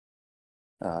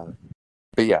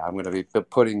 But yeah, I'm going to be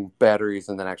putting batteries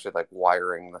and then actually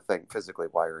physically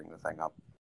wiring the thing up.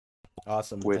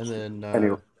 Awesome. Which, and then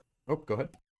anyway, go ahead.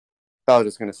 I was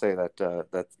just going to say that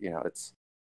it's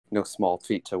no small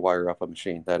feat to wire up a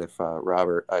machine. That if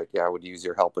Robert, I would use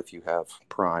your help if you have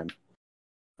Prime.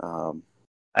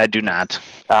 I do not.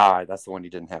 That's the one you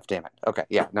didn't have. Damn it. Okay,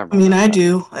 yeah, never mind. I mean, I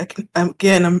do.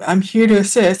 I'm here to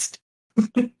assist.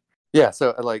 Yeah,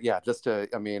 so just to,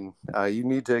 you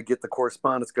need to get the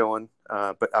correspondence going,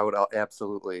 but I'll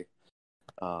absolutely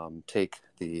take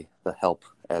the help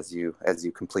as you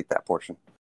complete that portion,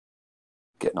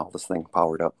 getting all this thing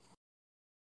powered up.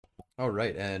 All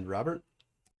right, and Robert?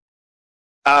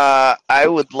 I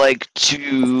would like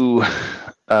to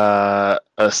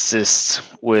assist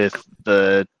with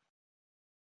the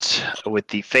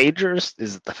Phaedras.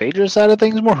 Is it the Phaedra side of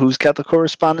things more? Who's got the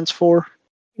correspondence for?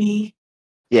 Me.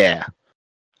 Yeah.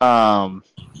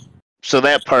 So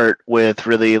that part with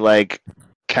really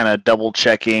kind of double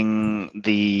checking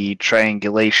the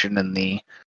triangulation and the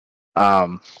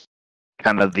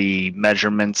kind of the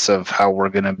measurements of how we're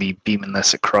going to be beaming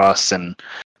this across and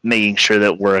making sure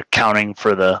that we're accounting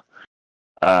for the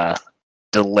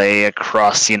delay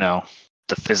across, the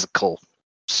physical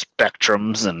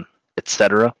spectrums and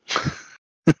etc.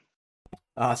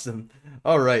 Awesome.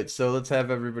 All right, so let's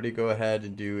have everybody go ahead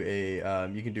and do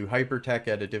you can do Hypertech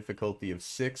at a difficulty of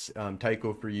 6.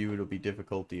 Tycho, for you, it'll be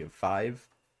difficulty of 5.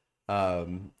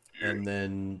 And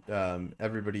then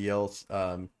everybody else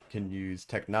can use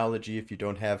Technology if you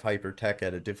don't have Hypertech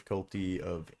at a difficulty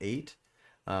of 8.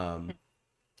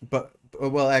 But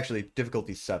actually,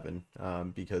 difficulty 7,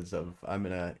 because I'm going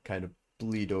to kind of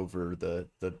bleed over the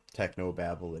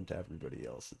Technobabble into everybody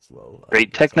else as well.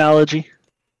 Great Technology.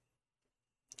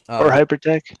 Or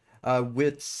Hypertech?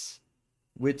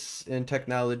 Wits in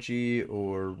Technology,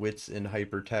 or wits in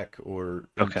Hypertech, or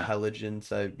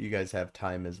intelligence. You guys have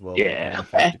time as well. Yeah.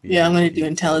 Okay. Yeah, I'm going to do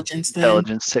intelligence then.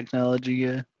 Intelligence Technology,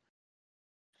 yeah.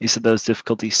 You said that was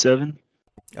difficulty 7?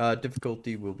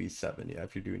 Difficulty will be 7, yeah,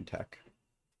 if you're doing tech.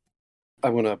 I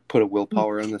want to put a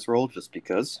willpower in this roll just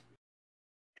because.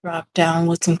 Drop down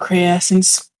with some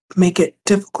quiescence, make it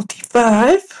difficulty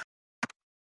 5.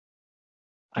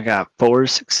 I got 4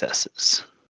 successes.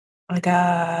 I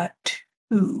got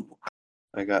 2.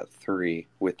 I got 3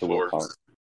 with the willpower.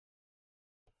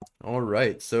 All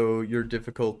right, so your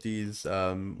difficulties,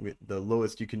 the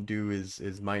lowest you can do is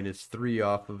 -3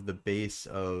 off of the base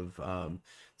of.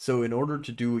 So in order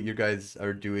to do what you guys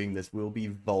are doing, this will be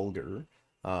vulgar,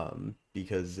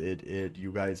 because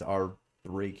you guys are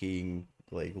breaking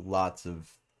lots and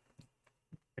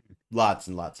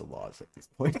lots of laws at this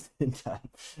point in time,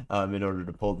 in order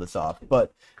to pull this off.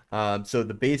 But so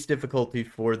the base difficulty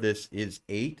for this is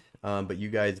 8, but you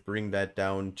guys bring that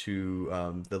down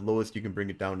to the lowest you can bring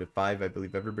it down to 5. I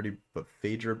believe everybody but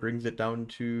Phaedra brings it down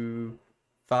to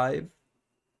 5.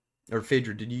 Or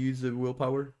Phaedra, did you use the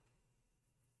willpower?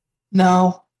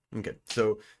 No. Okay,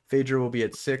 so Phaedra will be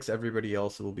at 6. Everybody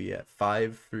else will be at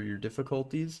 5 for your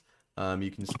difficulties.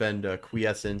 You can spend a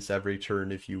quiescence every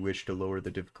turn if you wish to lower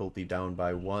the difficulty down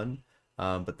by 1.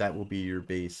 But that will be your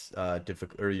base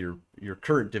or your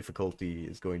current difficulty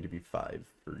is going to be 5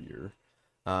 for your.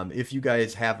 If you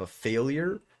guys have a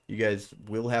failure, you guys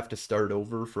will have to start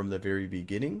over from the very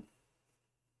beginning.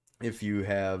 If you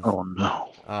have Oh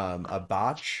no. a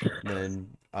botch,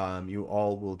 then you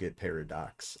all will get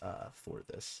paradox for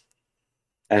this.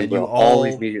 And you we'll all all-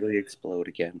 immediately explode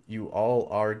again. You all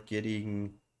are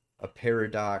getting a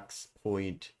paradox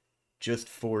point just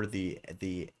for the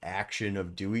action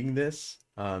of doing this.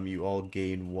 You all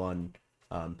gain 1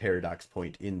 paradox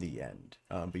point in the end,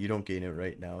 but you don't gain it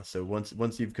right now. So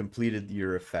once you've completed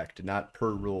your effect, not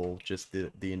per roll, just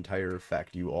the entire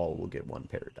effect, you all will get 1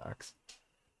 paradox.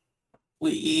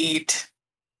 Sweet.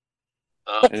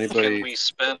 Anybody- Can we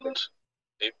spend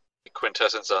a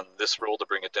quintessence on this roll to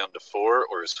bring it down to 4,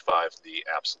 or is 5 the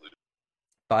absolute?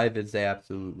 5 is the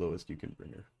absolute lowest you can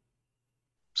bring her.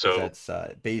 So That's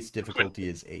base difficulty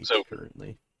is 8 so-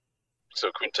 currently.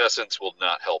 so quintessence will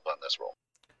not help on this roll.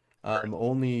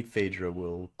 Only Phaedra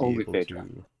will be Only able Phaedra.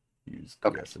 to use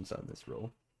Okay. quiescence on this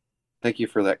roll. Thank you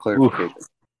for that clarification.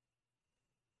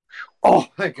 Oh,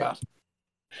 thank God.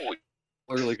 Oy.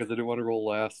 Early because I didn't want to roll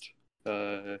last.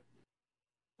 All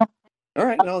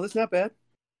right, no, that's not bad.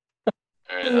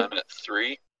 All right, I'm at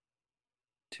 3.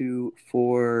 2,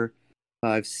 4,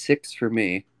 5, 6 for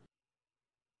me.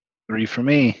 3 for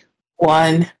me.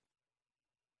 1.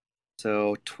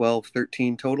 So 12,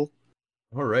 13 total.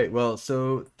 All right. Well,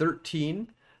 so 13.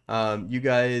 You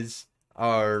guys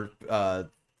are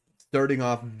starting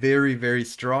off very, very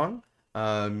strong.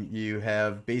 You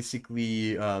have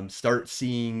basically start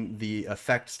seeing the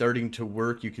effect starting to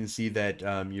work. You can see that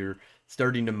you're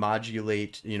starting to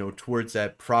modulate, towards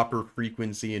that proper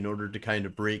frequency in order to kind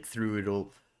of break through.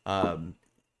 It'll,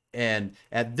 and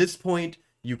at this point,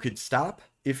 you could stop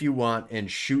if you want and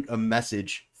shoot a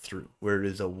message through, where it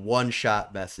is a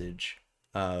one-shot message,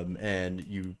 and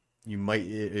you might,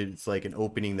 it's like an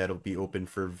opening that'll be open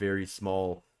for a very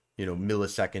small,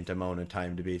 millisecond amount of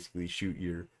time to basically shoot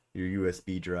your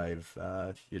USB drive,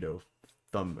 not your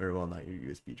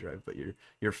USB drive, but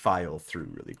your file through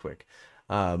really quick.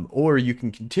 Or you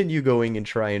can continue going and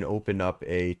try and open up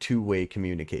a 2-way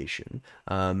communication.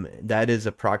 That is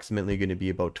approximately going to be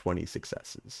about 20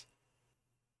 successes.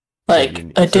 Like So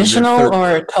you're additional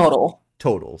or total?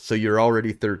 Total. So you're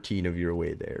already 13 of your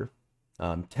way there.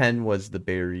 10 was the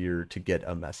barrier to get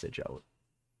a message out.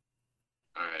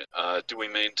 All right. Do we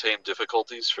maintain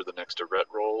difficulties for the next Arret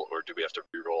roll, or do we have to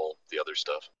re-roll the other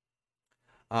stuff?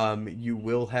 You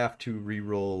will have to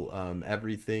re-roll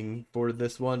everything for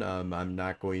this one. I'm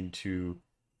not going to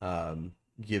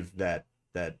give that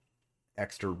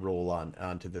extra roll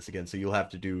onto this again. So you'll have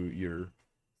to do your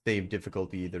same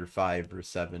difficulty, either 5 or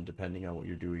 7, depending on what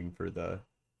you're doing for the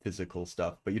physical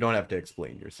stuff. But you don't have to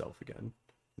explain yourself again.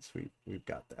 We've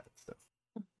got that stuff.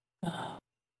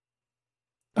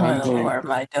 I'm going to lower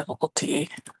my difficulty.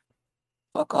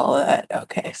 Fuck all that.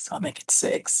 Okay, so I'll make it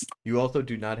 6. You also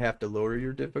do not have to lower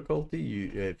your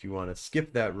difficulty. If you want to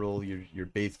skip that roll, your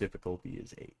base difficulty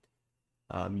is 8.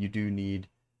 You do need.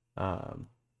 I'm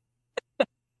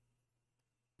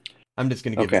just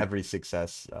going to give Okay. every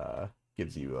success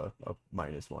gives you a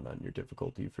 -1 on your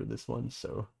difficulty for this one.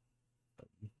 So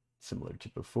similar to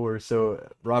before.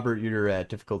 So Robert, you're at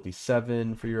difficulty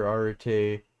 7 for your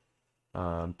Arete.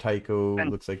 Tycho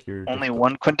And looks like you're Only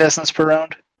 1 quintessence per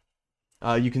round?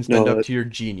 you can spend No, up to your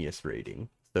genius rating.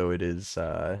 So it is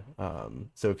so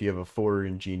if you have a 4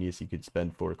 in genius, you could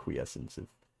spend 4 quiescence if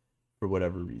for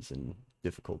whatever reason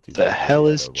difficulties. The are hell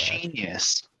out is of whack.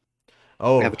 genius?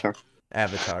 Oh, Avatar.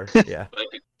 Avatar, yeah.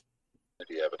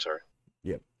 Maybe Avatar.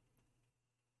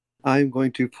 I'm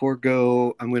going to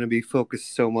forego. I'm going to be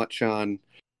focused so much on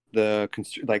the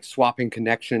swapping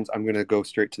connections. I'm going to go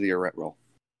straight to the Arret roll,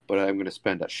 but I'm going to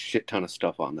spend a shit ton of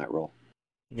stuff on that roll.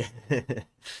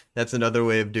 That's another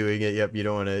way of doing it. Yep, you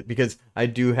don't want to, because I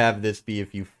do have this be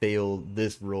if you fail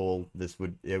this roll,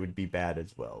 it would be bad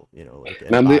as well. Like.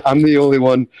 And I'm the only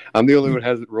one. I'm the only one who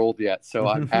hasn't rolled yet, so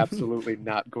I'm absolutely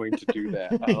not going to do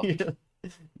that.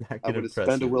 I'm going to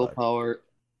spend a willpower.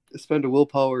 Spend a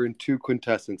willpower and 2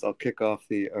 quintessence. I'll kick off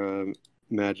the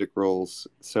magic rolls.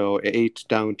 So 8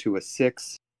 down to a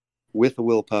 6 with a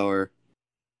willpower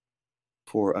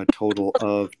for a total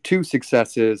of 2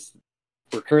 successes.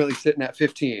 We're currently sitting at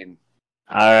 15.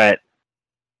 All right.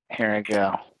 Here I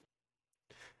go.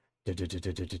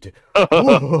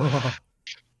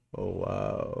 Oh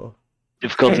wow!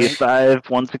 Difficulty is 5,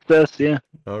 1 success, yeah.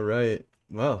 All right.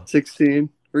 Well, 16.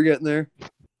 We're getting there.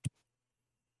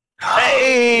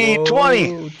 Hey,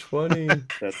 20. Whoa, 20.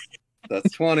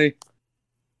 That's 20.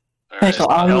 All right. Tycho,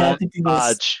 all you have Don't to do is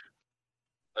dodge.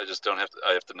 I just don't have to.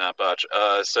 I have to not botch.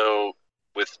 So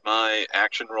with my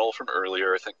action roll from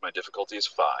earlier, I think my difficulty is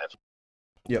 5.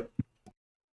 Yep.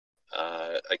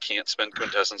 I can't spend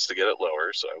quintessence to get it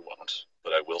lower, so I won't.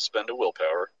 But I will spend a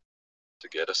willpower to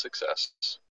get a success.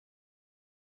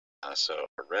 So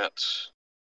Rhett,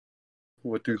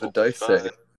 What do the dice say?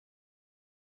 5.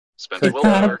 Spend a it's not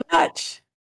willpower. a botch.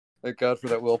 Thank God for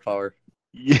that willpower.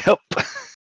 Yep.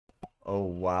 Oh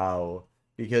wow.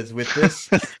 Because with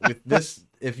this,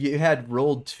 if you had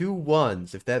rolled 2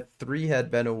 1s, if that 3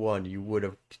 had been a 1, you would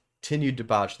have continued to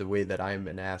botch the way that I'm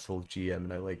an asshole GM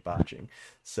and I like botching.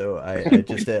 So I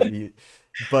just you,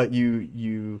 but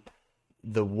you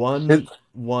the 1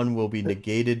 1 will be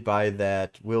negated by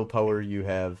that willpower. You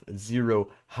have 0.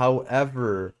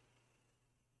 However,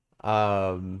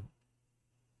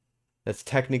 that's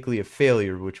technically a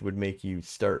failure, which would make you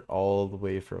start all the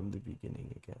way from the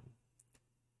beginning again.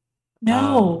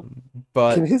 No.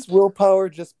 But Can his willpower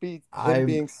just be him I'm-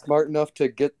 being smart enough to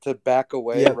get to back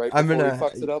away yeah, right I'm before gonna he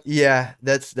fucks it up? Yeah,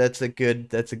 that's a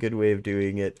good way of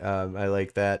doing it. I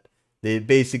like that. They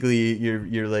basically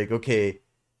you're like, okay,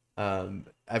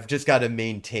 I've just got to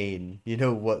maintain,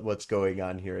 what's going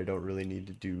on here. I don't really need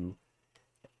to do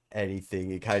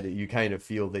anything. You kind of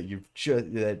feel that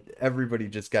that everybody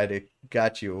just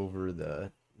got you over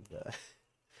the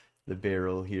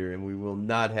barrel here, and we will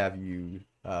not have you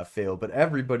fail. But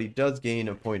everybody does gain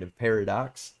a point of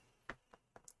paradox,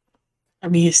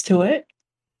 I'm used to it.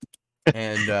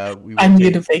 and we will I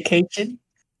need take, a vacation.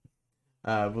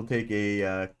 we'll take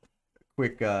a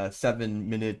quick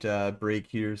 7-minute break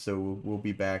here, so we'll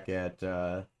be back at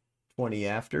 20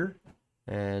 after,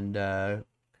 and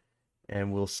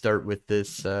we'll start with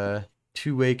this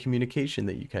two-way communication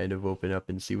that you kind of open up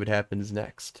and see what happens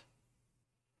next.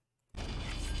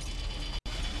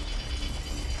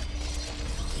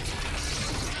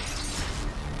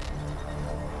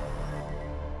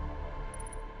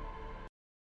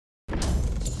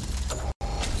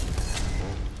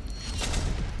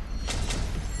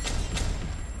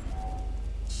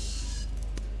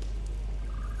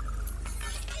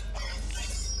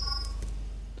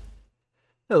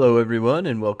 Hello everyone,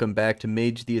 and welcome back to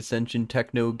Mage the Ascension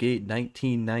Technogate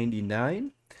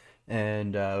 1999.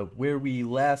 And where we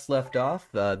last left off,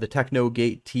 the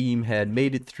Technogate team had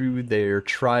made it through their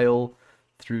trial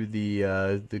through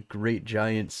the great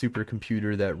giant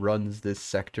supercomputer that runs this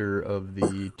sector of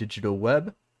the digital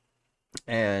web.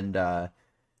 And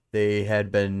they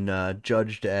had been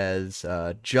judged as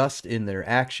just in their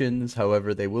actions.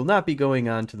 However, they will not be going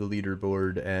on to the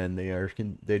leaderboard, and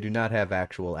they do not have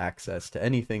actual access to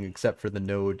anything except for the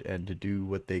node and to do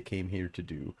what they came here to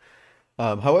do.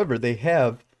 However, they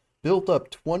have built up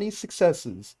 20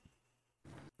 successes,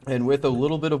 and with a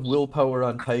little bit of willpower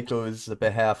on Tycho's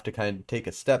behalf to kind of take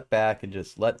a step back and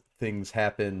just let things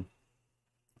happen.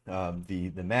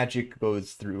 The magic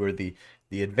goes through, or the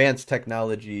advanced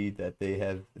technology that they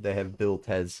have built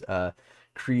has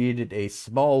created a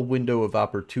small window of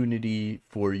opportunity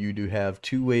for you to have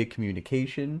two-way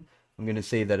communication. I'm going to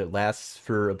say that it lasts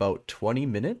for about 20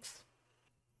 minutes.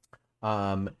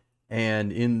 And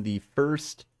in the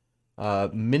first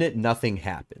minute, nothing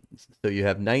happens. So you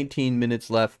have 19 minutes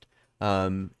left.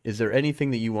 Is there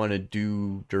anything that you want to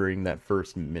do during that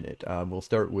first minute? We'll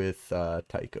start with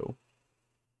Tycho.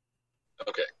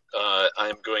 Okay.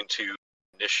 I'm going to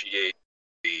initiate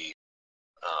the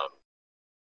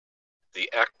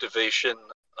activation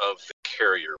of the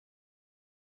carrier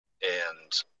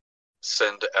and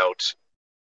send out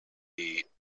the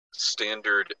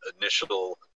standard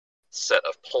initial set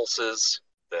of pulses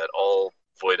that all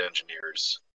Void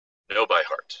engineers know by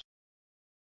heart.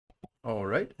 All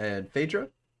right, and Phaedra?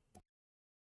 I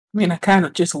mean, I kind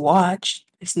of just watched.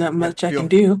 There's not much I feel- can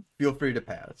do. Feel free to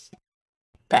pass.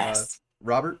 Pass.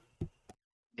 Robert?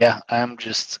 Yeah, I'm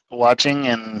just watching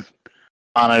and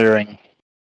monitoring.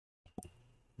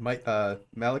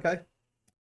 Malachi?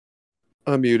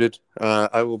 Unmuted.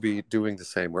 I will be doing the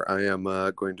same, where I am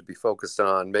going to be focused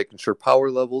on making sure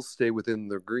power levels stay within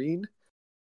the green,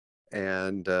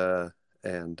 and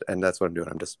that's what I'm doing.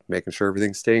 I'm just making sure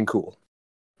everything's staying cool.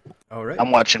 All right.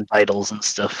 I'm watching vitals and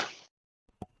stuff,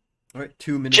 All right,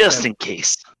 2 minutes. just in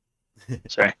case.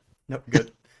 Sorry. No,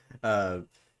 good.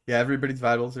 Yeah, everybody's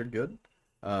vitals are good.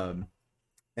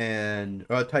 And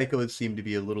Tycho seemed to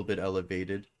be a little bit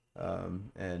elevated.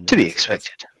 And To be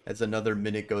expected. As another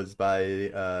minute goes by,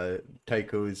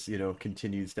 Tycho's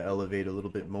continues to elevate a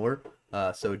little bit more.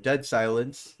 So dead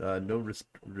silence, no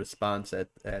response at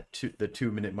the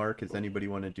 2 minute mark. Does anybody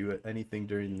want to do anything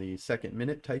during the second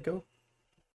minute, Tycho?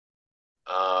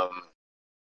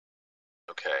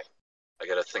 Okay. I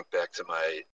got to think back to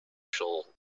my initial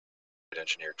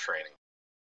engineer training.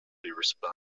 We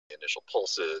respond to the initial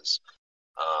pulses.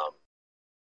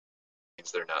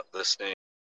 Means they're not listening.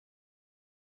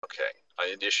 Okay.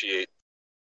 I initiate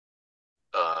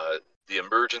the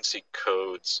emergency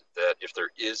codes that if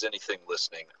there is anything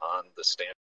listening on the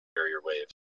standard carrier wave,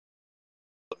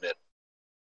 emit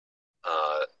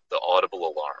the audible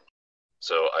alarm.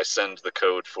 So I send the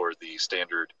code for the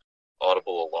standard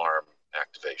audible alarm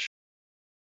activation.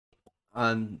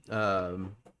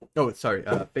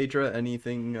 Phaedra,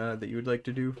 anything that you would like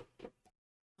to do?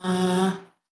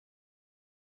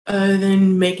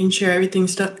 Then making sure everything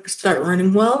start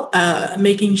running well.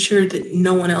 Making sure that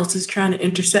no one else is trying to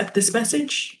intercept this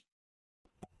message.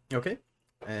 Okay.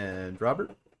 And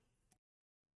Robert?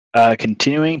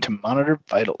 Continuing to monitor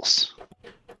vitals.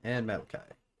 And Malachi?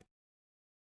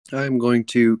 I'm going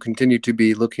to continue to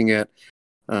be looking at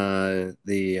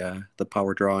the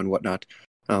power draw and whatnot.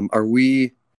 Are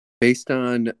we, based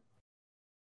on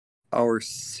our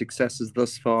successes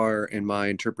thus far and my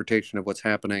interpretation of what's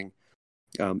happening,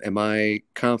 am I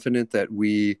confident that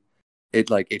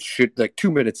it should, like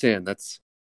 2 minutes in, that's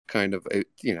kind of,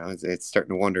 it's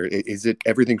starting to wonder, is it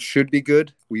everything should be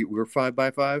good? We're 5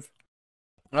 by 5?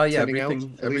 Oh yeah,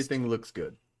 everything looks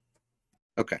good.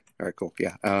 Okay, all right, cool.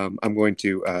 Yeah, I'm going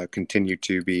to continue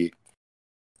to be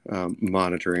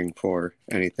monitoring for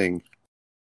anything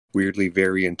weirdly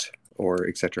variant or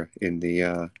etc. in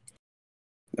the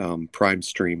prime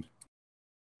stream,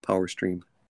 power stream.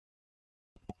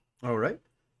 All right.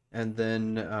 And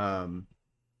then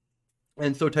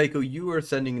and so Tycho, you are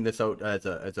sending this out as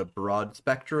a broad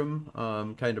spectrum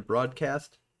kind of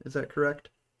broadcast, is that correct?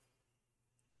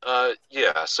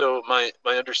 Yeah, so my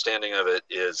understanding of it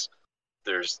is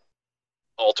there's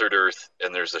Altered Earth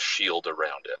and there's a shield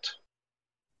around it.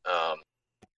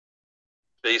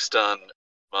 Based on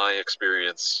my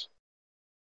experience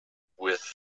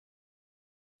with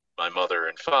my mother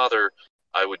and father,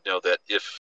 I would know that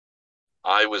if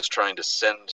I was trying to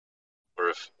send, or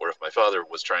if my father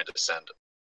was trying to send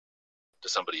to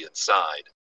somebody inside,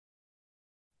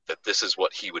 that this is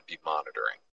what he would be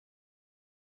monitoring.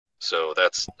 So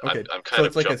that's okay. I'm kind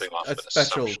of like jumping off a an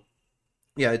special. assumption.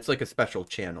 Yeah, it's like a special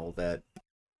channel that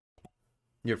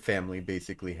your family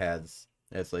basically has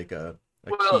as like a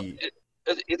key.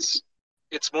 It's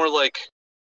more like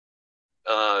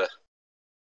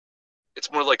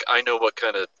I know what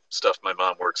kind of stuff my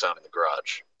mom works on in the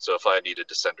garage. So if I needed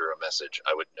to send her a message,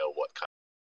 I would know what kind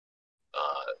of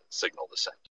signal to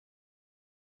send.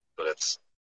 But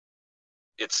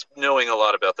it's knowing a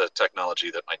lot about the technology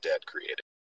that my dad created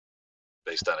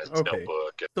based on his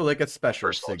notebook. So like a special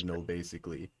personal signal,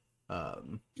 basically.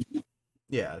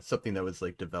 Yeah, something that was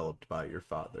like developed by your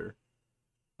father.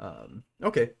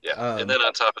 Okay. Yeah, and then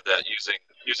on top of that,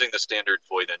 using the standard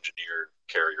Void Engineer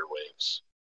carrier waves.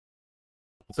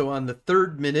 So on the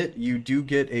 3rd minute, you do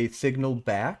get a signal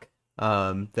back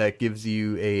that gives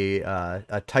you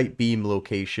a tight beam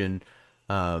location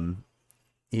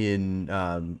in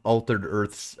Altered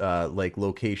Earth's like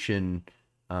location.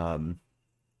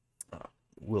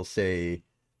 We'll say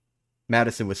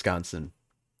Madison, Wisconsin,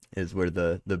 is where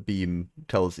the beam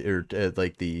tells, or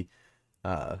like the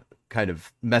kind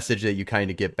of message that you kind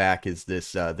of get back is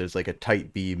this: there's like a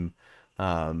tight beam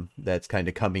that's kind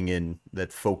of coming in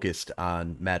that's focused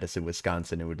on Madison,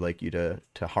 Wisconsin, and would like you to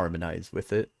harmonize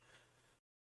with it.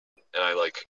 And I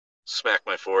like smack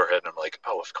my forehead, and I'm like,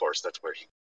 oh, of course, that's where he.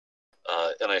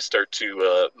 And I start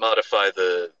to modify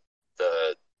the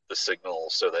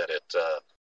signal so that it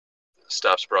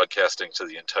stops broadcasting to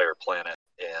the entire planet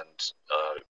and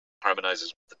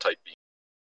harmonizes with the tight beam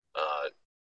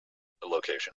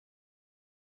location.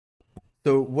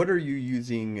 So what are you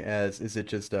using is it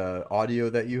just audio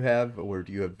that you have, or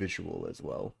do you have visual as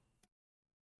well?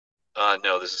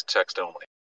 No, this is text only.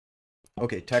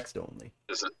 Okay, text only.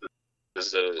 This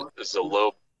is a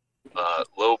low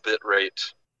bit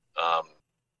rate. I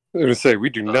was gonna say we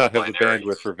do not have the binary.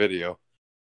 bandwidth for video.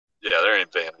 Yeah, there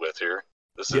ain't bandwidth here.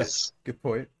 This is good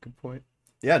point.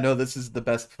 Yeah, no, this is the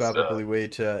best probably way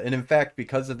to, and in fact,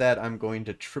 because of that, I'm going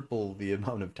to triple the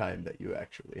amount of time that you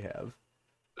actually have.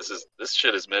 This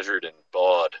shit is measured in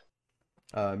baud.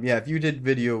 Yeah, if you did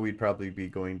video, we'd probably be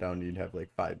going down. You'd have like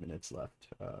 5 minutes left,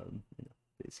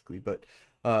 basically. But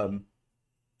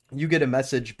you get a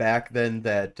message back then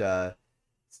that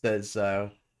says,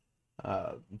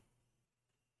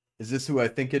 "Is this who I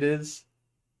think it is?"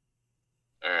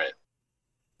 All right.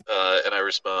 And I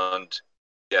respond,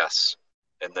 yes.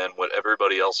 And then what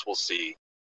everybody else will see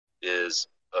is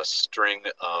a string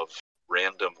of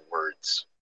random words.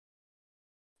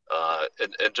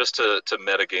 And just to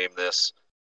metagame this,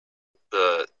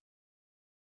 the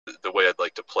way I'd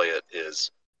like to play it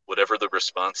is whatever the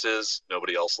response is,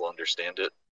 nobody else will understand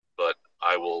it, but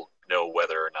I will know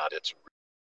whether or not it's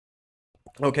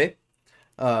real. Okay.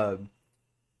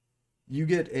 You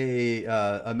get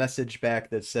a message back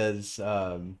that says,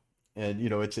 and you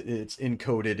know it's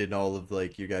encoded in all of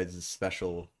like you guys'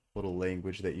 special little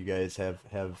language that you guys have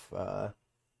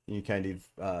you kind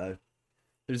of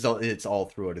it's all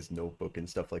throughout his notebook and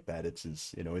stuff like that. It's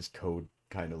his his code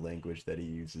kind of language that he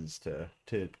uses to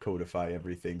codify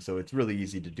everything. So it's really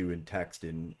easy to do in text,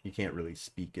 and you can't really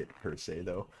speak it per se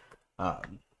though.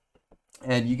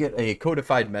 And you get a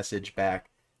codified message back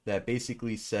that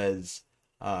basically says,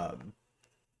 I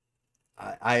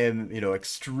am,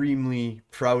 extremely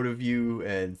proud of you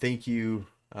and thank you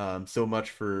so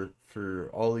much for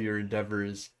all your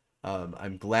endeavors.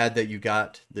 I'm glad that you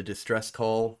got the distress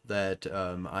call that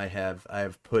I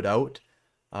have put out.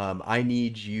 I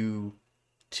need you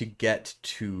to get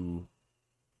to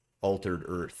Altered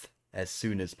Earth as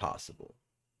soon as possible.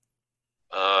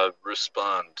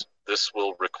 Respond. This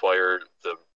will require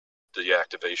the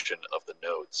deactivation of the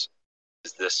nodes.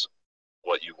 Is this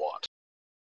what you want?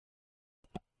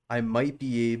 I might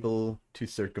be able to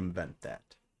circumvent that.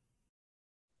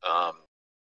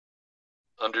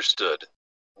 Understood.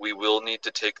 We will need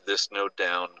to take this node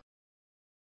down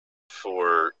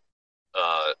for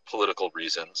political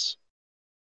reasons.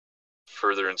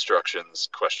 Further instructions,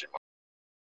 question mark.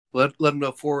 Let them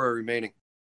know 4 are remaining.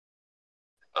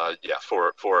 Yeah,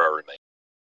 4 are remaining.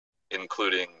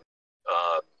 Including,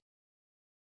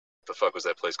 the fuck was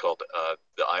that place called?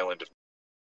 The Island of...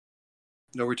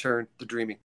 No Return, The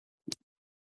Dreaming.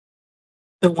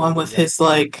 The one with his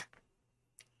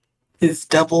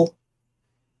double.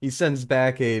 He sends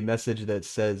back a message that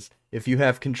says, if you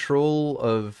have control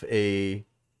of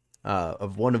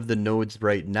of one of the nodes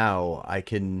right now, I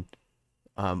can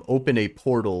open a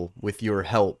portal with your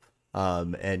help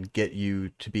and get you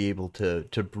to be able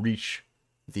to breach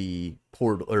the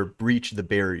portal or breach the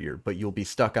barrier, but you'll be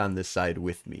stuck on this side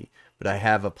with me. But I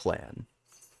have a plan.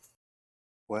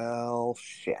 Well,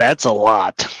 shit. That's a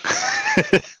lot.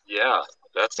 Yeah,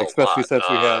 that's a Especially lot. since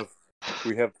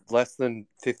we have less than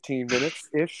 15 minutes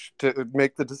ish to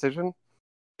make the decision.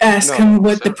 Ask No, him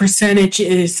what the so- percentage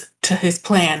is to his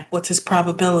plan. What's his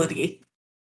probability?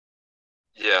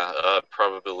 Yeah,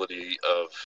 probability of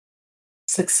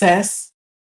Success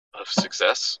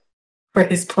success. for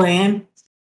his plan?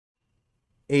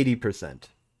 80%.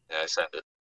 Yeah, I sent it.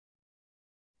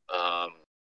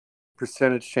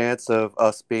 Percentage chance of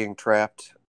us being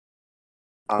trapped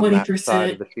on that 20%.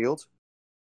 side of the field.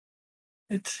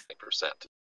 It's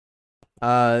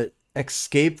 20%.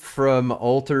 Escape from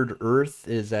Altered Earth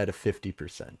is at a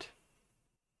 50%.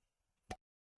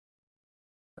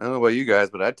 I don't know about you guys,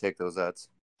 but I'd take those odds.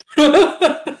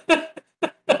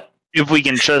 If we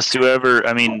can trust whoever,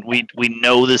 I mean, we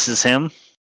know this is him.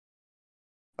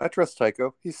 I trust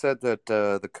Tycho. He said that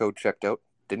the code checked out,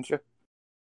 didn't you?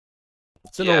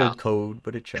 It's an Yeah. old code,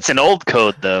 but it checks. It's an old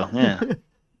code, though. Yeah.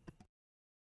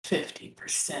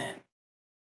 50%.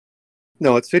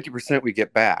 No, it's 50% we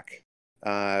get back.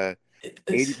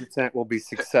 80% will be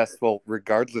successful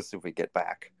regardless if we get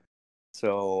back.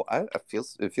 So it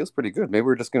feels pretty good. Maybe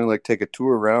we're just gonna take a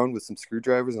tour around with some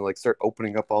screwdrivers and start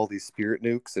opening up all these spirit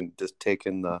nukes and just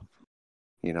taking the,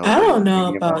 I don't know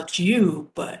taking about you,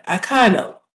 but I kind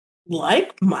of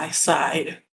like my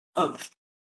side of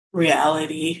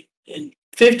reality, and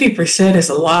 50% is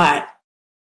a lot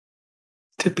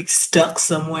to be stuck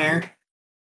somewhere.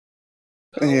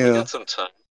 We Yeah. got some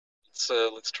time.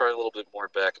 Let's try a little bit more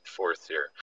back and forth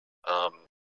here.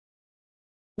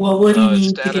 Well, what do you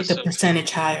need to get status the of-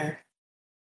 percentage higher?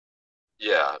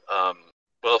 Yeah.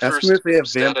 Well, Ask first, them if they have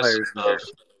status vampires in there.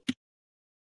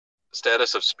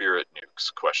 status of spirit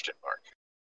nukes? Question mark.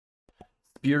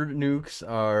 Spirit nukes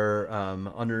are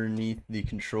underneath the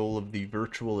control of the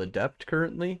virtual adept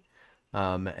currently,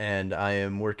 and I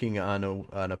am working on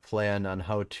a plan on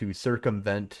how to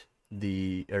circumvent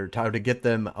how to get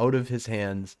them out of his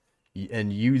hands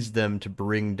and use them to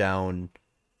bring down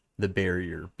the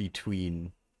barrier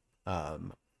between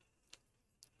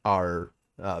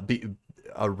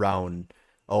around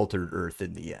Altered Earth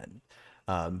in the end.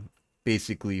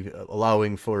 Basically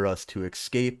allowing for us to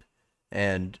escape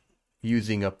and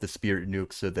using up the spirit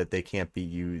nukes so that they can't be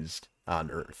used on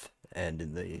Earth and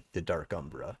in the Dark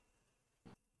Umbra.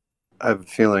 I have a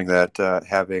feeling that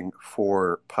having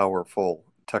 4 powerful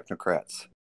technocrats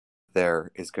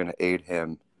there is going to aid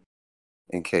him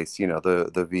in case,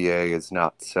 the VA is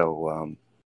not so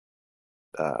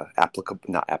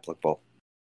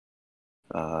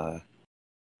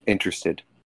interested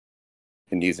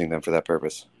in using them for that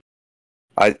purpose.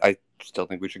 I still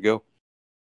think we should go.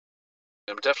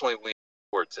 I'm definitely leaning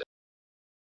towards it.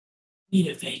 Need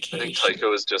a I think vacation.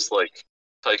 Tycho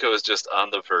is just on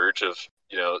the verge of,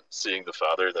 seeing the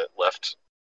father that left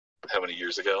how many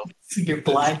years ago. You're It's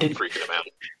blinded. freaking him out.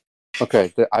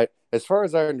 Okay, as far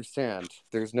as I understand,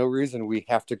 there's no reason we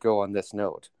have to go on this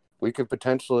node. We could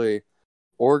potentially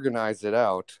organize it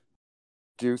out,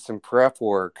 do some prep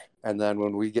work, and then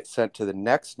when we get sent to the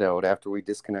next node after we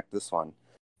disconnect this one,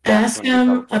 that's Ask when we have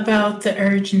a him plan. about the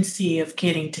urgency of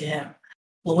getting to him.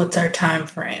 Well, what's our time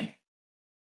frame?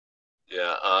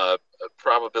 Yeah,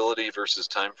 probability versus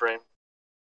time frame.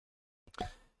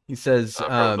 He says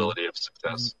Probability of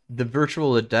success. the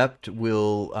virtual adept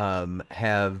will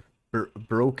have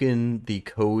broken the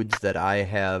codes that I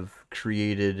have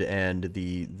created and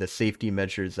the safety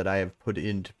measures that I have put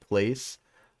into place,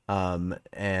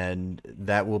 and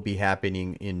that will be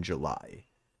happening in July.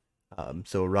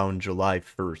 So around July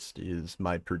 1st is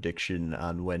my prediction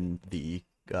on when the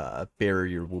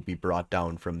barrier will be brought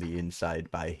down from the inside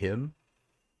by him.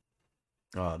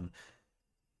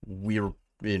 We're,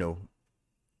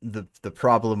 the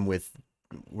problem with,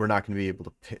 we're not going to be able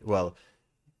to pick, well,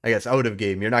 I guess out of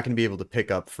game, you're not going to be able to pick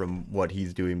up from what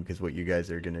he's doing, because what you guys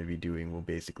are going to be doing will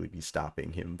basically be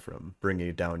stopping him from bringing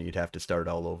it down. You'd have to start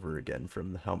all over again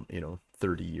from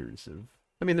 30 years of,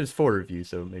 there's 4 of you,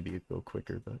 so maybe it'd go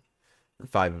quicker, but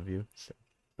 5 of you.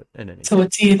 So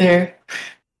it's either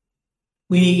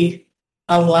we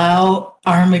allow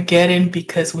Armageddon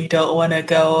because we don't want to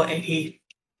go and he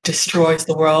destroys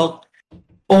the world,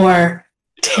 or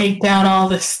take down all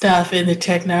the stuff and the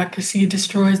technocracy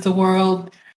destroys the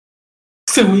world,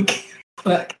 so we can,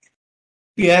 fuck,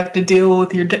 you have to deal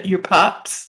with your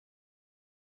pops.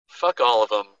 Fuck all of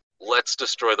them. Let's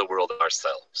destroy the world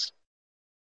ourselves.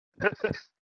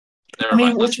 Never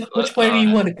mind. Which way do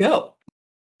you want to go?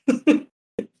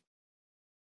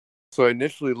 So I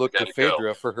initially looked to gotta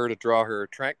Phaedra for her to draw her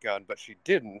trank gun, but she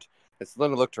didn't. And so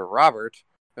then I looked to Robert.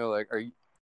 And I'm like,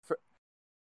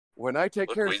 when I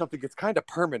take care of something, it's kind of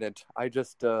permanent. I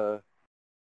just,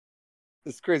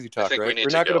 it's crazy talk, right? We're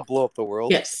not going to blow up the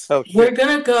world. Yes, oh, we're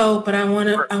gonna go, but I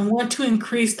want to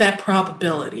increase that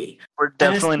probability. We're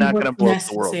definitely not going to blow up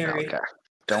the world, necessary. Malachi.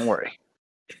 Don't worry.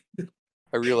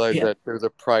 I realized that there was a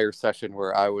prior session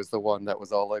where I was the one that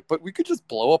was all like, but we could just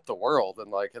blow up the world.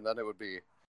 And then it would be,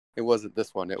 it wasn't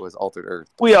this one, it was Altered Earth.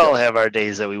 We all have our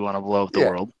days that we want to blow up the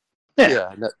world.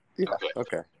 Yeah.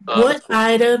 Okay. What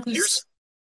items?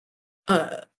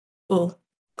 Well,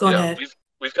 go ahead.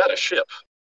 We've got a ship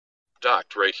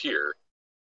docked right here.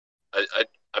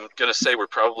 I'm gonna say we're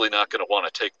probably not gonna want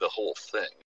to take the whole thing,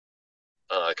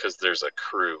 because there's a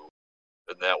crew,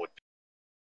 and that would be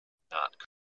not.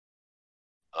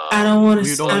 I don't want to.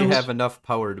 We'd only have enough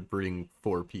power to bring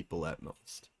 4 people at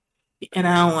most. And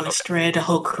I don't want to strand a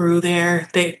whole crew there.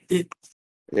 They're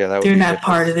not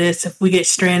part of this. If we get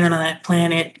stranded on that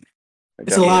planet,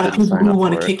 there's a lot of people who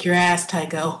want to kick your ass,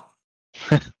 Tycho.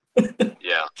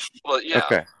 Yeah. Well, yeah.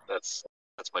 Okay. That's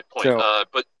my point.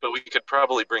 But we could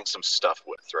probably bring some stuff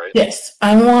with, right? Yes,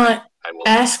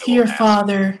 ask your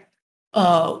father,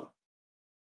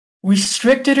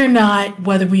 restricted or not,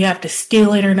 whether we have to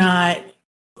steal it or not,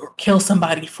 or kill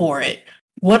somebody for it.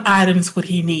 What items would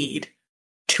he need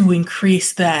to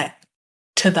increase that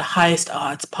to the highest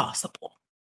odds possible?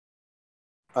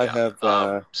 I have.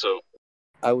 So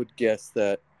I would guess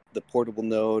that the portable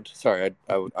node. Sorry,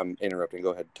 I'm interrupting.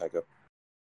 Go ahead, Tycho.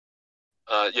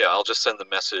 Yeah, I'll just send the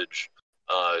message.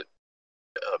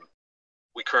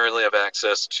 We currently have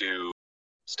access to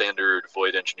standard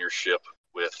Void Engineer ship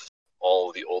with all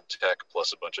of the old tech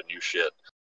plus a bunch of new shit.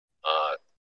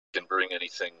 Can bring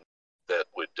anything that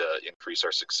would increase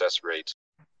our success rate.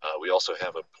 We also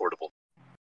have a portable.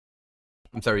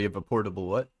 I'm sorry, you have a portable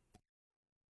what?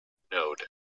 Node.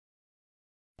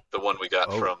 The one we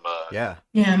got from. Yeah,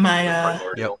 my.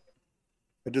 Yep.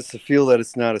 I just feel that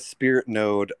it's not a spirit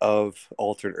node of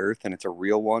Altered Earth, and it's a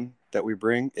real one that we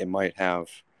bring. It might have,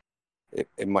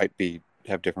 it might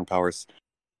have different powers.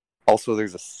 Also,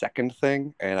 there's a second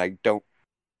thing, and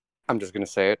I'm just gonna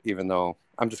say it, even though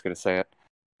I'm just gonna say it.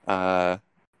 A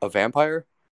vampire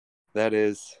that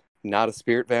is not a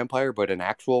spirit vampire, but an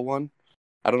actual one.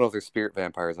 I don't know if there's spirit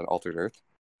vampires on Altered Earth.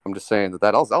 I'm just saying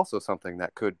that is also something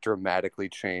that could dramatically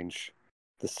change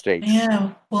the stakes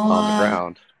on the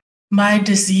ground. My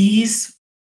disease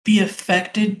be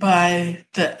affected by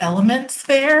the elements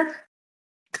there?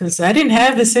 Because I didn't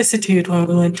have vicissitude when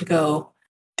we went to go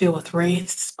deal with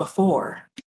wraiths before.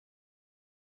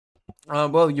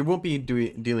 Well, you won't be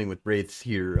dealing with wraiths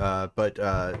here, but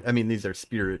I mean these are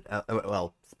spirit,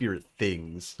 spirit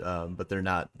things, but they're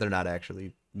not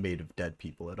actually made of dead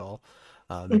people at all.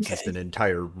 It's just an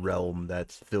entire realm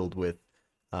that's filled with,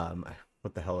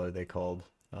 what the hell are they called?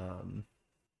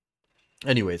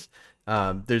 Anyways,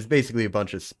 there's basically a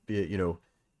bunch of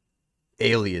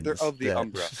aliens. They're of the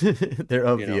Umbra. They're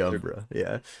of the Umbra.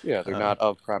 Yeah. Yeah, they're not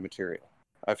of Prime Materia.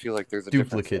 I feel like there's a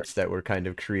duplicates that were kind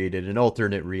of created, an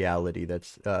alternate reality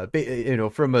that's from a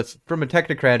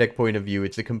technocratic point of view,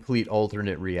 it's a complete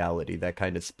alternate reality that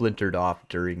kind of splintered off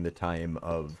during the time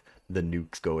of the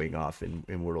nukes going off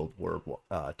in World War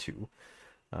II.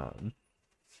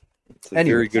 It's a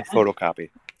very good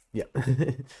photocopy. Yeah.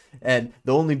 And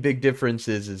the only big difference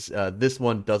is this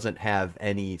one doesn't have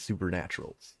any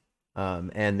supernaturals.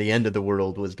 And the end of the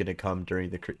world was going to come during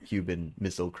the Cuban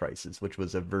Missile Crisis, which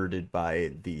was averted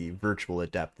by the virtual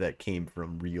adept that came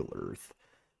from real Earth,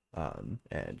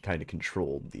 and kind of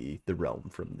controlled the realm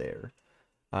from there.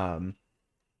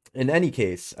 In any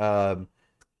case, all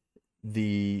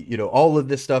of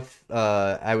this stuff,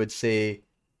 I would say,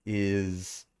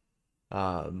 is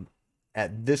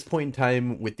at this point in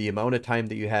time, with the amount of time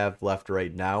that you have left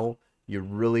right now, you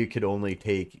really could only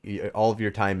take all of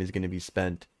your time is going to be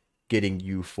spent getting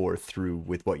U4 through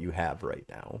with what you have right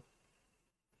now.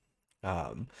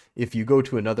 If you go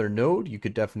to another node, you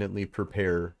could definitely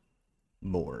prepare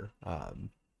more.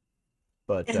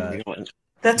 But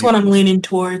that's what I'm leaning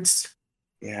towards.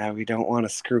 Yeah, we don't want to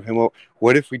screw him up.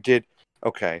 What if we did?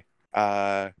 Okay.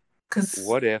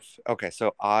 What if? Okay,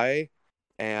 so I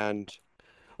and.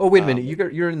 Oh, wait a minute.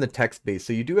 You're in the text base,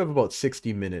 so you do have about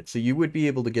 60 minutes. So you would be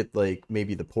able to get like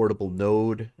maybe the portable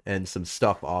node and some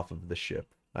stuff off of the ship,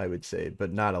 I would say,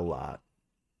 but not a lot.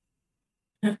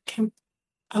 Okay.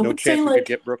 No would chance say, we could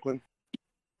get Brooklyn?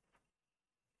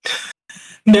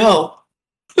 No.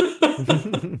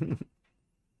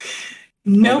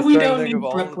 No, I'm we just trying to don't think need of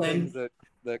all the Brooklyn. things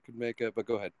that could make it, but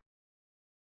go ahead.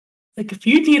 Like, if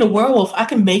you need a werewolf, I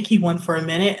can make you one for a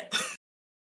minute.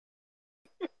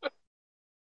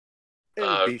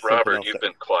 Robert, you've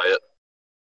been quiet.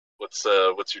 What's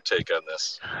your take on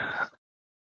this?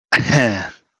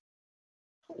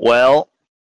 Well,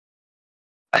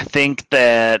 I think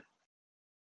that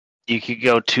you could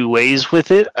go two ways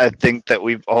with it. I think that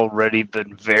we've already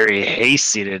been very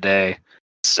hasty today.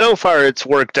 So far, it's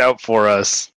worked out for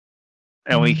us,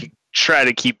 and we could try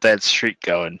to keep that streak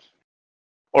going.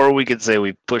 Or we could say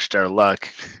we pushed our luck.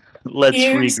 Let's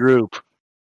regroup.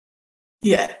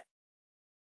 Yeah.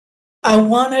 I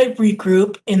want to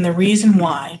regroup, and the reason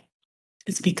why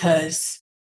is because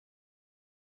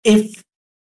if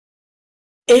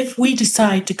we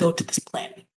decide to go to this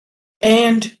planet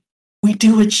and we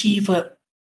do achieve what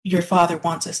your father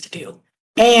wants us to do,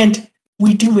 and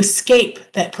we do escape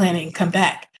that planet and come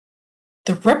back,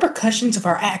 the repercussions of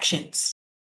our actions,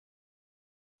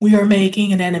 we are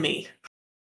making an enemy.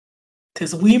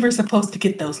 Because we were supposed to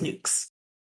get those nukes.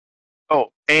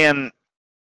 Oh, and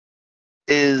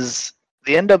is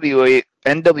the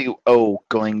NWO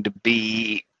going to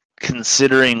be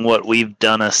considering what we've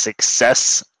done a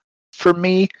success for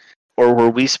me? Or were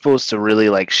we supposed to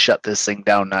really shut this thing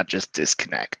down, not just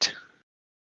disconnect?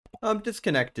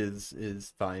 Disconnect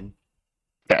is fine.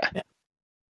 Yeah.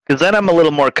 Because then I'm a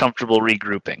little more comfortable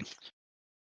regrouping.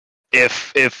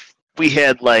 If we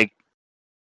had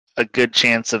a good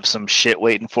chance of some shit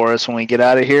waiting for us when we get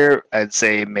out of here, I'd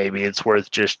say maybe it's worth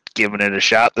just giving it a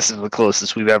shot. This is the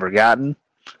closest we've ever gotten.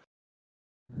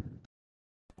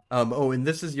 And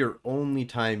this is your only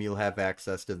time you'll have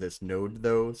access to this node,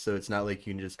 though, so it's not like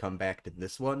you can just come back to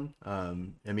this one.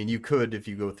 I mean, you could if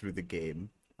you go through the game,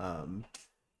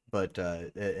 but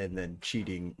and then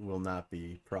cheating will not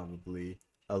be probably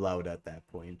allowed at that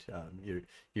point.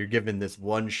 You're given this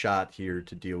one shot here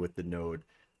to deal with the node,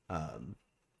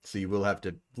 so you will have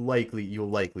to you'll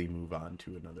likely move on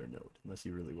to another node unless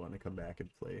you really want to come back and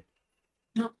play.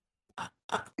 No.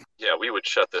 Yeah, we would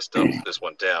shut this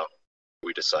one down.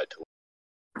 We decide to.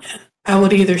 I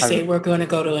would either say we're going to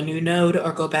go to a new node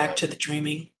or go back to the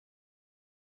dreaming.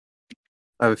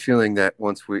 I have a feeling that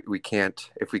once we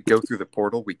can't, if we go through the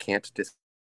portal, we can't disconnect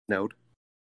node.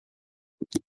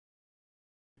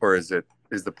 Or is the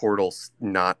portal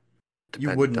not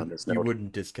dependent on this node? You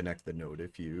wouldn't disconnect the node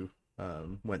if you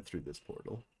went through this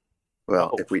portal.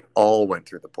 Well, if we all went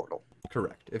through the portal.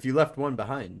 Correct. If you left one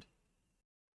behind.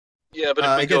 Yeah, but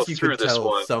if we go through this one, I guess you could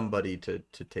tell somebody to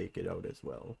take it out as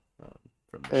well.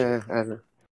 From the ship. I don't know.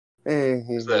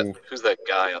 Who's that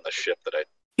guy on the ship that I?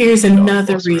 Here's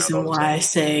another reason why I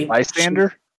say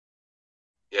bystander.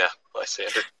 Yeah,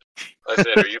 Lysander.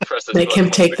 Lysander, you press this Make button.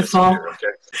 him take the fall.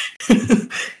 Okay.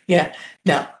 Yeah.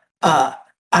 No.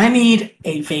 I need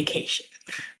a vacation.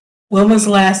 When was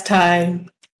the last time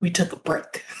we took a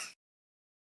break?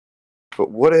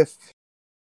 But what if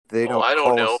they Well, don't I don't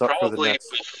call know. us up for the Probably next?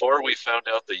 before we found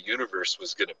out the universe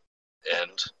was going to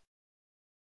end.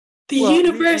 The Well,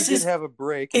 universe we did have a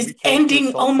break. and we is chose to ending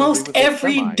assault somebody almost with a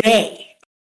every semi. day.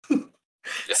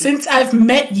 Since I've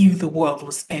met you, the world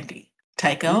was ending.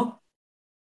 Tycho,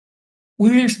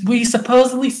 we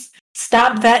supposedly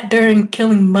stopped that during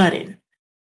killing Muddin.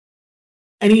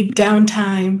 I need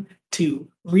downtime to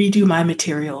redo my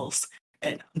materials,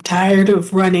 and I'm tired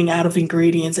of running out of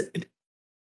ingredients.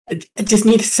 I just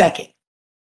need a second.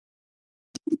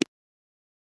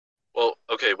 Well,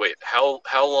 okay, wait. How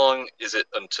long is it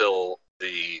until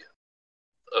the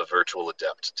virtual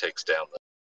adept takes down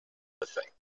the thing?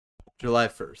 July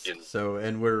 1st. So,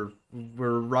 and we're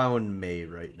around May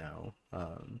right now.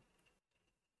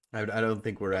 I don't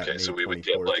think we're at May so we 24th would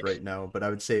get, like, right now, but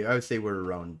I would say we're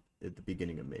around at the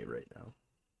beginning of May right now.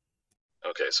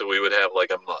 Okay, so we would have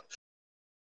like a month.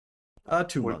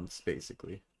 2 months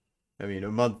basically. I mean,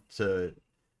 a month to,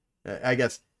 I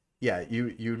guess, yeah.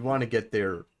 You'd want to get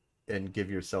there and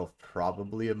give yourself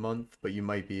probably a month, but you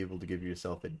might be able to give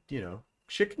yourself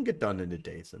shit can get done in a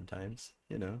day sometimes.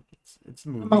 It's a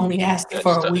movie. I'm only asking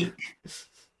for a week.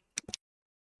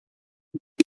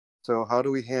 So how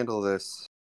do we handle this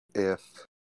if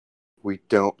we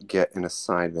don't get an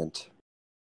assignment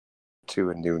to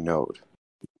a new node?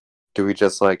 Do we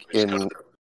just in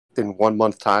 1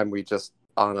 month time, we just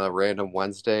on a random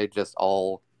Wednesday just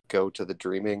all go to the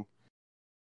Dreaming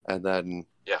and then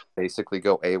basically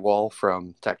go AWOL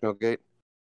from Technogate?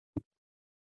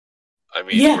 I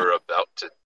mean, we're about to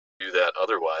do that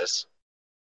otherwise.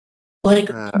 Like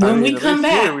when we come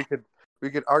back, we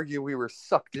could argue we were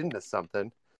sucked into something.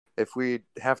 If we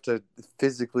have to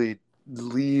physically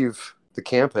leave the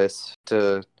campus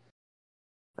and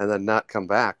then not come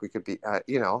back, we could be,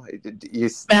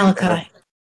 Malachi,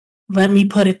 let me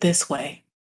put it this way.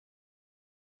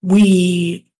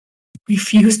 We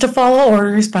refused to follow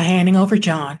orders by handing over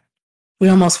John. We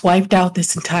almost wiped out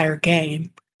this entire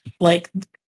game.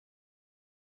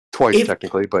 Twice,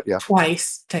 technically, but yeah.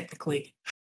 Twice, technically.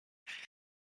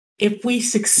 If we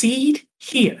succeed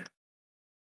here,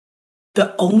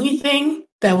 the only thing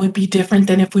that would be different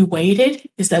than if we waited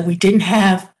is that we didn't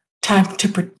have time to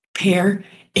prepare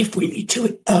if we need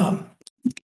to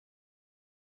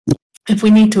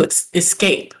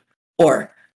escape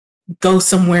or go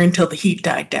somewhere until the heat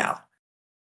died down.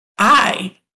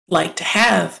 I like to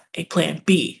have a plan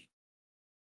B.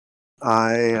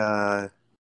 Because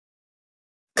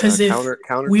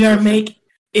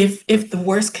if the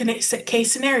worst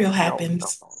case scenario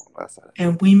happens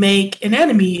and we make an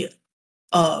enemy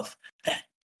of that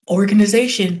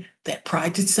organization that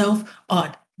prides itself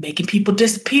on making people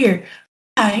disappear,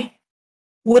 I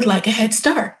would like a head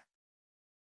start.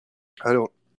 I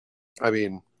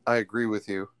agree with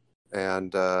you,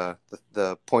 and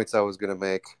the points I was going to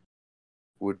make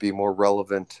would be more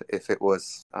relevant if it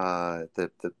was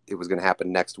it was going to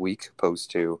happen next week, opposed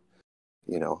to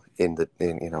in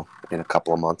a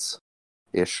couple of months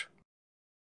ish.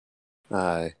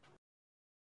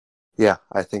 Yeah,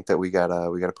 I think that we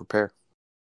gotta prepare.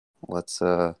 Let's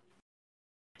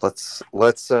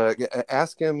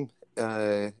ask him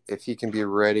if he can be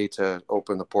ready to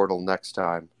open the portal next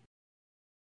time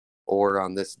or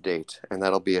on this date, and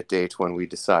that'll be a date when we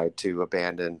decide to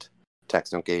abandon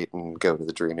Technogate and go to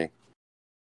the Dreaming.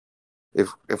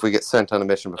 If we get sent on a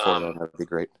mission before that would be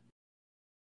great.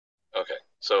 Okay,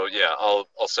 so yeah, I'll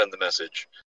send the message.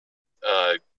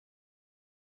 The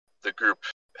group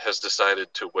has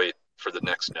decided to wait for the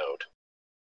next node.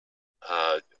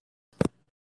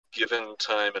 Given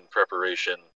time and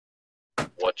preparation,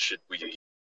 what should we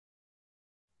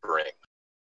bring?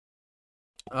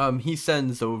 He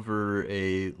sends over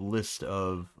a list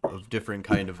of different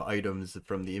kind of items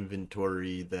from the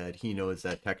inventory that he knows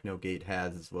that Technogate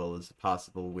has, as well as a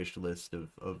possible wish list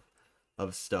of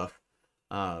stuff.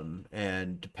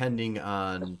 And depending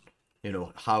on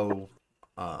how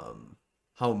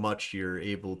much you're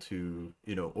able to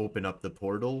open up the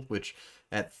portal, which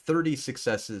at 30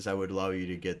 successes I would allow you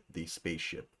to get the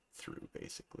spaceship through,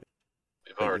 basically.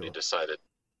 We've already decided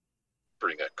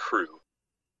bring a crew.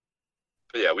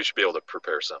 But yeah, we should be able to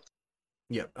prepare something.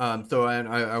 Yeah. So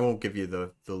I won't give you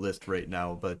the list right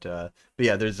now, but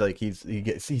yeah, there's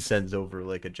he sends over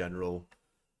like a general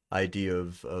idea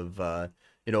of a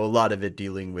lot of it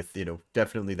dealing with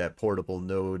definitely that portable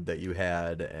node that you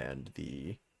had, and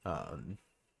the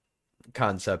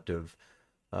concept of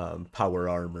power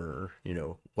armor,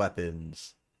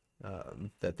 weapons,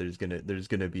 that there's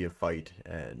gonna be a fight,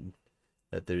 and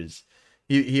that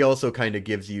he also kind of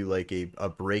gives you like a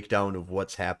breakdown of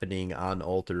what's happening on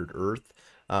Altered Earth.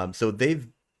 So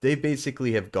they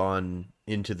basically have gone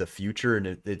into the future, and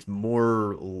it's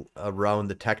more around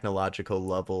the technological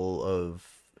level of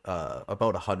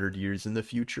about 100 years in the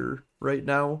future right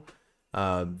now.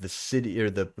 The city or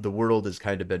the world has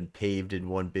kind of been paved in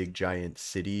one big giant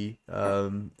city,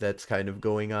 that's kind of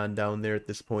going on down there at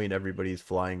this point. Everybody's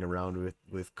flying around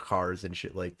with cars and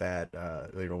shit like that,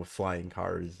 with flying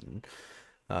cars and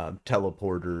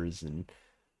teleporters, and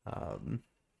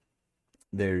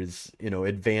there's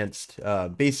advanced,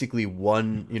 basically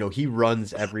one, he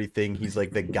runs everything. He's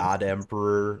like the god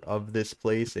emperor of this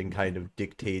place and kind of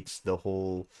dictates the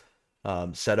whole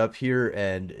setup here,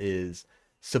 and is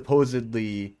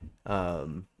supposedly,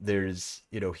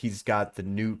 he's got the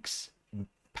nukes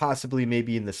possibly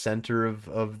maybe in the center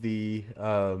of the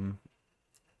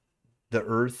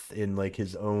earth, in like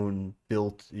his own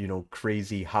built,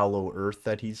 crazy hollow earth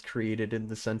that he's created in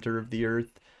the center of the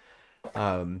earth.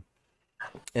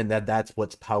 And that's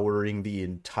what's powering the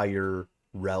entire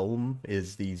realm,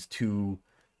 is these two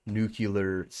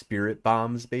nuclear spirit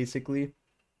bombs, basically,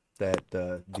 that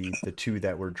the two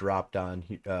that were dropped on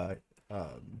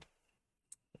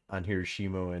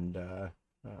Hiroshima and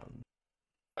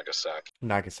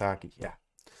Nagasaki, yeah.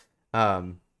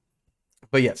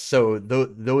 But yes, so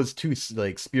those two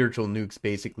like spiritual nukes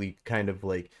basically kind of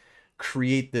like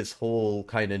create this whole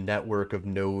kind of network of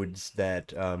nodes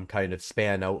that kind of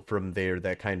span out from there,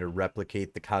 that kind of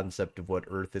replicate the concept of what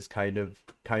Earth is kind of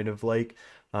like.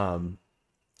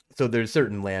 So there's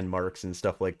certain landmarks and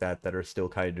stuff like that that are still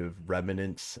kind of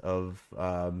remnants of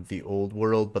the old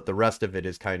world, but the rest of it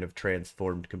is kind of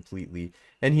transformed completely,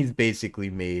 and he's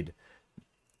basically made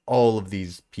all of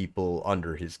these people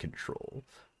under his control.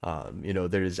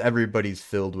 Everybody's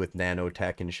filled with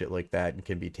nanotech and shit like that and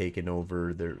can be taken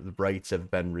over. The rights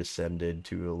have been rescinded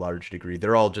to a large degree.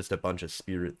 They're all just a bunch of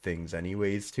spirit things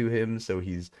anyways to him, so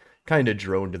he's kind of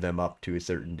droned them up to a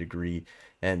certain degree.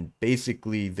 And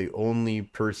basically the only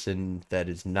person that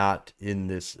is not in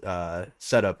this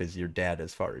setup is your dad,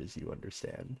 as far as you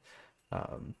understand.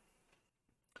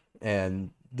 And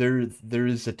there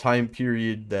is a time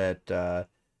period that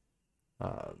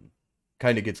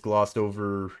kind of gets glossed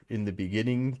over in the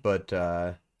beginning, but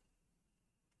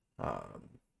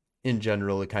in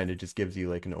general, it kind of just gives you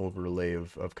like an overlay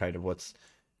of kind of what's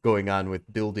going on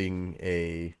with building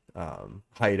a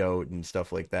hideout and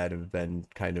stuff like that, and then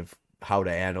kind of how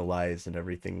to analyze and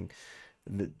everything.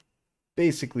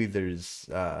 Basically, there's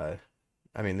not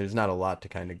a lot to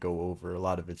kind of go over. A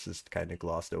lot of it's just kind of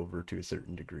glossed over to a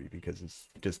certain degree, because it's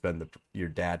just been your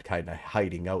dad kind of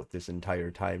hiding out this entire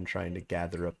time, trying to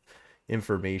gather up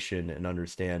information and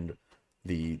understand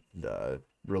the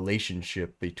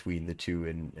relationship between the two,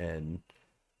 and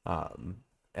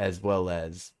as well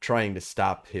as trying to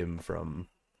stop him from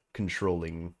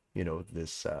controlling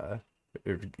this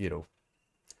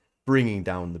bringing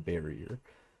down the barrier.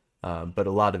 But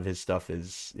a lot of his stuff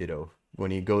is,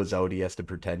 when he goes out, he has to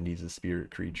pretend he's a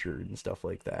spirit creature and stuff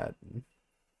like that,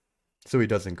 so he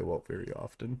doesn't go out very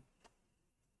often.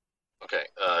 Okay,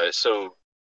 so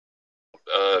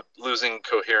losing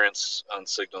coherence on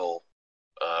signal,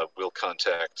 we'll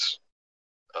contact,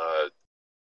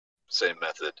 same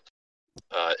method.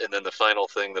 And then the final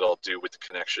thing that I'll do with the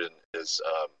connection is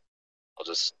I'll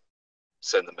just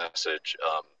send the message,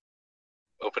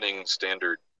 opening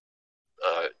standard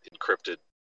encrypted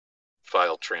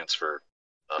file transfer,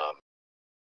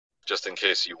 just in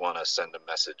case you want to send a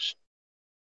message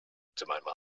to my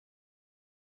mom.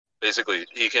 Basically,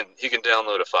 he can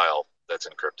download a file that's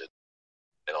encrypted.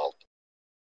 And I'll...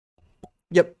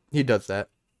 Yep, he does that.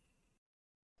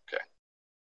 Okay.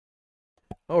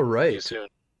 All right. See you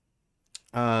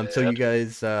soon. So you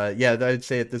guys, I'd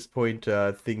say at this point,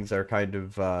 things are kind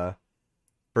of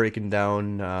breaking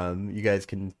down. You guys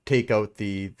can take out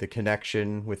the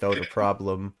connection without a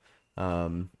problem,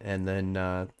 and then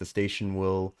the station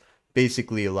will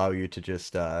basically allow you to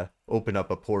just open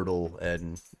up a portal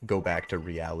and go back to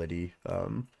reality,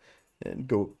 and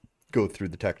go through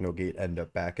the Technogate, end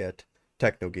up back at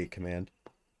Technogate Command.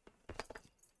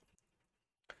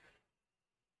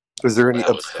 Is there any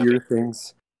obscure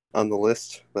things on the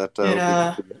list that did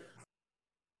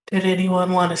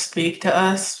anyone want to speak to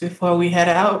us before we head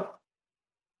out?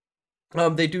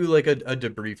 They do like a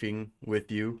debriefing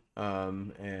with you,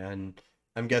 and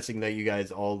I'm guessing that you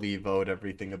guys all leave out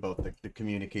everything about the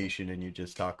communication, and you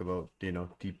just talk about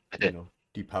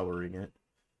depowering it.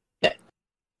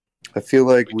 I feel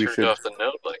like we turned should off the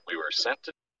node like we were sent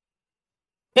to.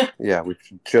 Yeah, we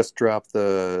should just drop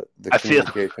the I feel-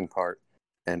 communication part.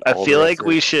 And I all feel the like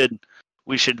rest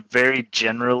we should very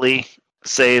generally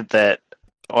say that.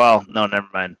 Well, no, never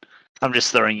mind. I'm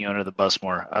just throwing you under the bus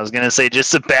more. I was gonna say,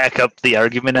 just to back up the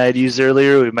argument I'd used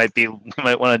earlier, we might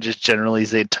want to just generally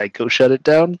say Tycho shut it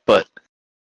down, but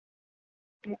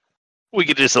we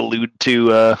could just allude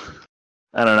to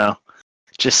I don't know,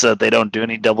 just so they don't do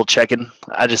any double checking.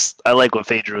 I like what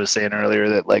Phaedra was saying earlier,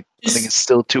 that like I think it's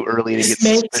still too early to get Just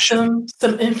make suspicion.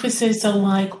 some emphasis on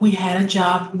like we had a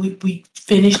job, we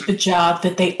finished the job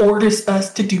that they ordered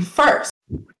us to do first,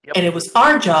 Yep. and it was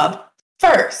our job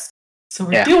first. So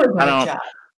we're Yeah, doing I our don't- job.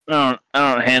 I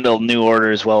don't handle new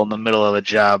orders well in the middle of a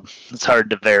job. It's hard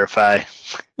to verify.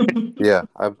 Yeah,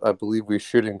 I believe we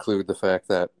should include the fact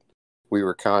that we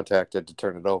were contacted to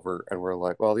turn it over, and we're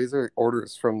like, well, these are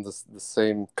orders from the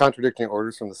same, contradicting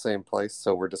orders from the same place,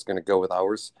 so we're just going to go with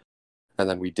ours. And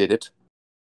then we did it.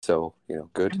 So,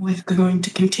 good. We're going to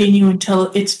continue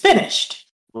until it's finished.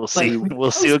 We'll see. Like,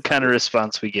 We'll see what kind of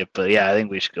response we get, but yeah, I think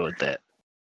we should go with that.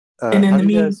 And in how the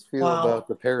do you guys feel meanwhile- about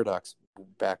the Paradox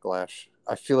backlash?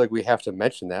 I feel like we have to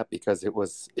mention that because it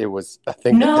was a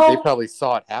thing that No. they probably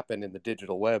saw it happen in the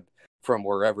digital web from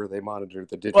wherever they monitored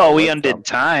the digital Well, we web undid from.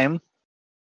 time.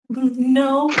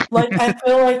 No, like I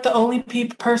feel like the only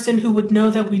person who would know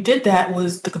that we did that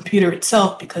was the computer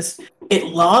itself because it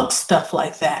logs stuff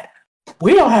like that.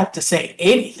 We don't have to say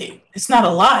anything. It's not a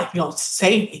lie if you don't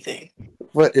say anything.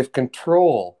 But if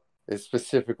Control is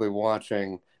specifically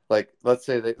watching, like, let's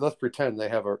pretend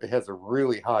it has a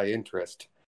really high interest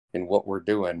in what we're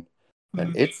doing,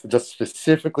 and it's just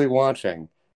specifically watching,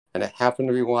 and it happened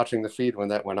to be watching the feed when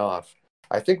that went off.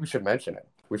 I think we should mention it.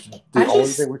 The only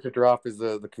thing we should drop is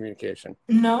the communication.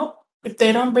 No, if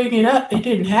they don't bring it up, it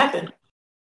didn't happen.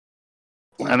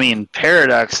 I mean,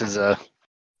 Paradox is a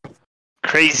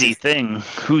crazy thing.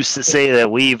 Who's to say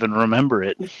that we even remember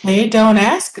it? They don't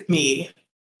ask me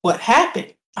what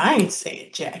happened. I ain't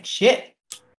saying jack shit.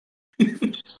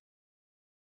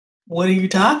 What are you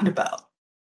talking about?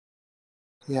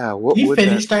 Yeah, what We would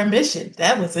finished our mission.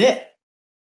 That was it.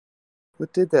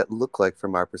 what did that look like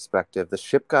from our perspective? The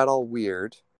ship got all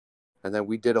weird, and then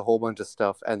we did a whole bunch of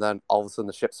stuff, and then all of a sudden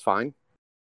the ship's fine.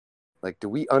 Like, do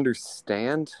we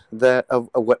understand that of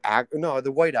what act? No,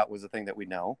 the whiteout was a thing that we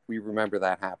know. We remember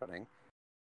that happening.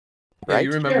 Yeah, Right?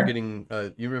 you remember Sure. getting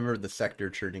you remember the sector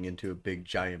turning into a big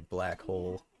giant black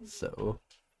hole. So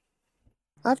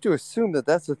I have to assume that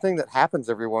that's the thing that happens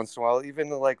every once in a while, even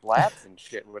in, like, labs and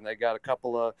shit, when they got a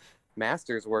couple of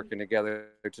masters working together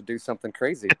to do something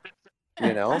crazy.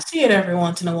 You know? I see it every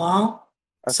once in a while.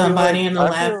 I feel Somebody like- in the I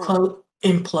lab feel-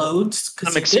 implodes. 'cause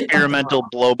Some they did something experimental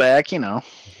wrong. blowback, you know.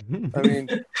 I mean,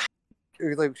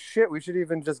 like, shit, we should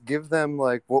even just give them,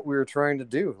 like, what we were trying to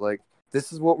do. Like,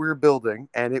 this is what we were building,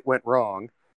 and it went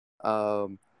wrong.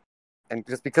 And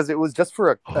just because it was just for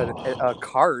a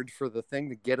card for the thing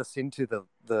to get us into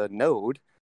the node,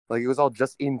 like, it was all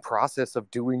just in process of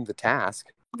doing the task.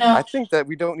 No, I think that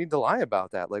we don't need to lie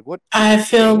about that. Like, what? I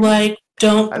feel like I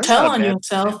don't don't tell know, on man.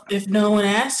 yourself if no one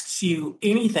asks you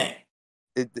anything.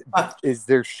 Is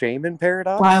there shame in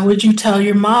Paradox? Why would you tell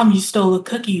your mom you stole a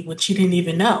cookie when she didn't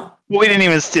even know? We didn't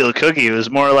even steal a cookie. It was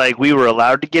more like we were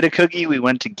allowed to get a cookie. We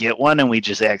went to get one, and we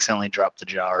just accidentally dropped the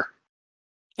jar.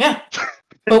 Yeah,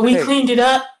 but we Hey. cleaned it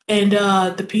up, and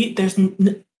there's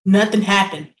nothing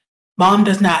happened. Mom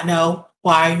does not know.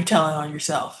 Why are you telling on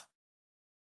yourself?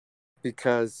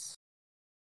 Because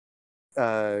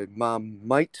mom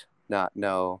might not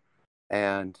know,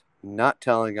 and not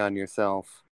telling on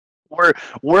yourself.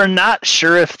 We're not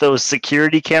sure if those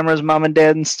security cameras mom and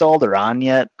dad installed are on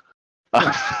yet.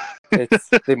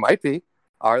 They might be.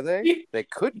 Are they? They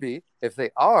could be. If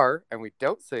they are, and we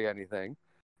don't say anything.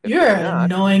 If You're they're an not,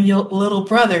 annoying little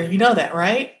brother. You know that,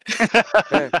 right?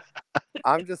 hey,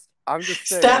 I'm just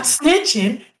saying. Stop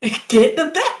snitching and get the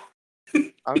back.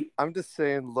 I'm just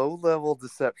saying. Low-level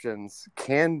deceptions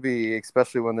can be,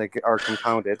 especially when they are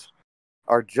compounded,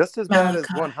 are just as bad as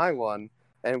one high one.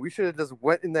 And we should have just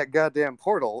went in that goddamn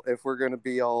portal if we're gonna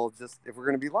be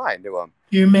lying to them.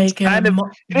 You're making Kind of-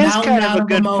 it is kind of a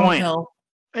good point.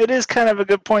 It is kind of a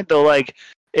good point, though. Like,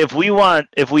 if we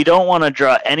don't want to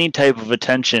draw any type of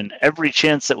attention, every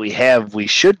chance that we have, we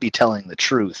should be telling the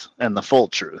truth and the full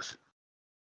truth.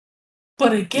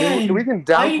 But again, we can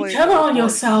why you downplay tell on it.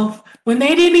 yourself when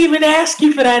they didn't even ask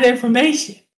you for that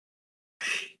information?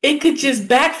 It could just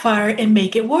backfire and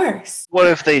make it worse. What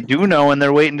if they do know and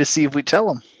they're waiting to see if we tell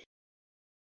them?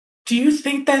 Do you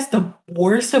think that's the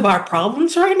worst of our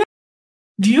problems right now?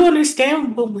 Do you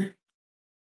understand what we're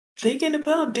thinking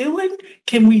about doing?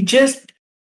 Can we just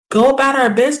go about our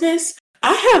business?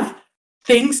 I have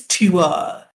things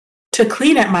to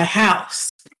clean at my house.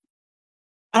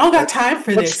 I don't got time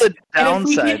for What's this. the And if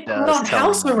we downside get to put us on telling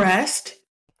house them? arrest,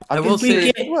 I I'm will if we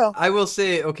say, get Well, I will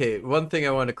say, okay, one thing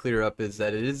I want to clear up is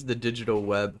that it is the digital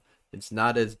web. It's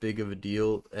not as big of a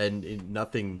deal, and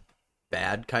nothing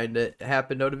bad kind of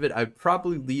happened out of it. I'd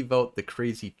probably leave out the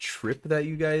crazy trip that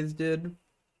you guys did.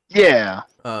 Yeah.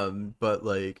 But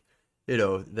like,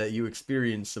 that you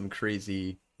experienced some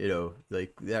crazy,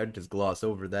 like I'd just gloss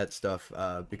over that stuff,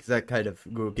 because that kind of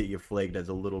will get you flagged as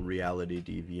a little reality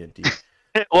deviant.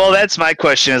 Well, that's my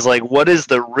question. Is like, what is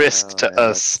the risk to yeah,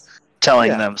 us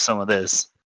telling yeah. them some of this?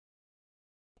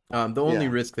 The only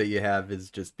Yeah. risk that you have is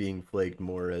just being flagged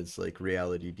more as like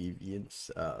reality deviants.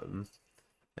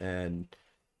 And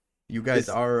you guys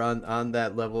are on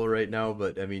that level right now,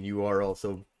 but I mean, you are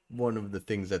also one of the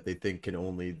things that they think can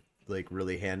only like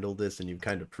really handle this, and you've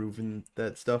kind of proven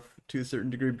that stuff to a certain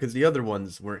degree, because the other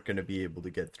ones weren't going to be able to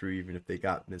get through even if they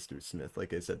got Mr. Smith.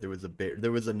 Like I said,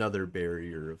 there was another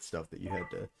barrier of stuff that you had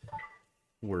to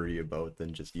worry about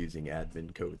than just using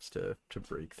admin codes to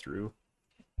break through.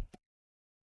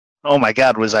 Oh my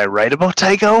God, was I right about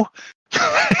Tycho?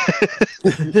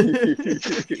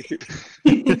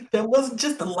 that wasn't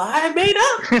just a lie I made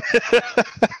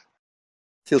up.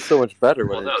 Feels so much better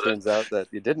when Well, no, it turns out that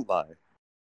you didn't lie.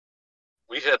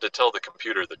 We had to tell the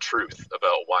computer the truth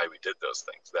about why we did those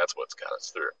things. That's what's got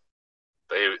us through.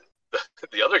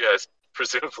 The other guys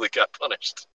presumably got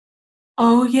punished.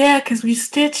 Oh yeah, because we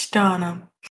stitched on them.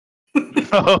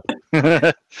 Oh.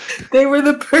 They were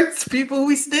the first people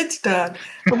we stitched on.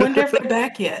 I wonder if they're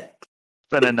back yet.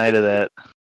 Been a night of that.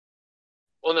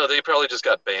 Well, no, they probably just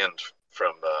got banned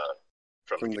from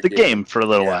The game for a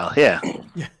little while, yeah.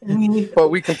 I mean, But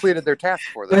we completed their task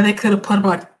for or them. they could have put them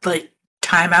on like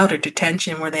timeout or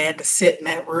detention where they had to sit in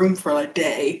that room for a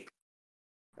day.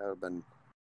 That would have been.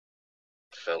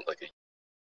 felt like a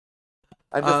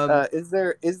I just is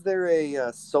there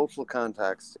a social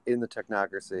context in the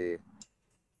technocracy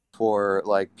for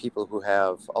like people who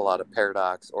have a lot of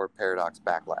paradox or paradox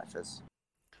backlashes?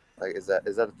 Like, is that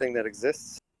a thing that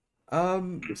exists?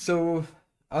 So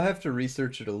I'll have to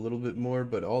research it a little bit more,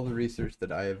 but all the research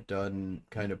that I have done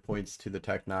kind of points to the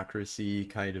technocracy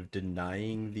kind of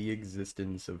denying the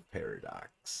existence of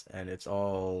paradox, and it's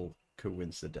all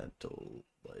coincidental,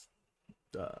 like,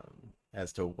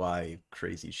 as to why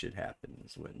crazy shit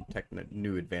happens when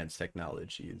new advanced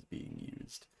technology is being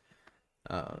used.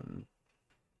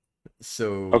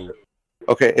 So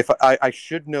Okay, if I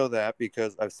should know that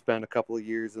because I've spent a couple of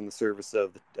years in the service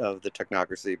of the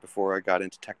technocracy before I got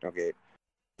into Technogate.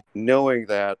 Knowing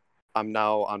that, I'm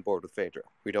now on board with Phaedra.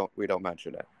 We don't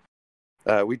mention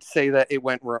it. We'd say that it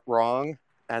went wrong,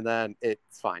 and then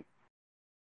it's fine.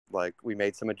 Like, we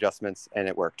made some adjustments, and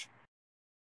it worked.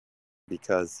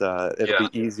 Because it'll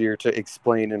be easier to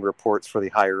explain in reports for the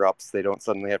higher-ups. They don't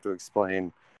suddenly have to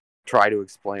try to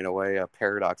explain away a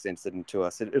paradox incident to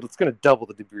us. It's going to double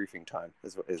the debriefing time.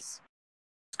 Is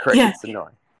crazy. Yeah. It's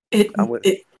annoying.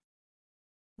 It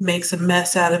makes a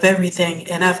mess out of everything,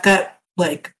 and I've got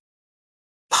like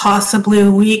possibly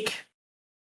a week.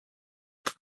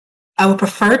 I would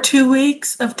prefer 2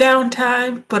 weeks of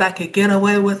downtime, but I could get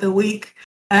away with a week.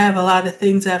 I have a lot of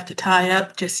things I have to tie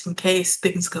up just in case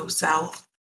things go south.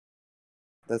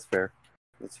 That's fair.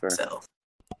 So,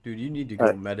 dude, you need to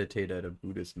go meditate at a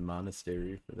Buddhist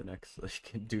monastery for the next,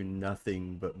 like, do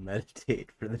nothing but meditate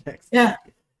for the next. yeah,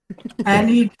 I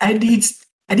need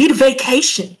a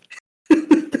vacation.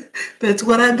 That's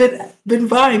what I've been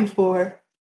vying for.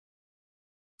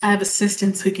 I have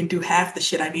assistants who can do half the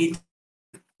shit I need.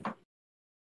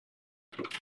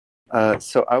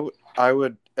 So I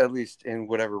would at least in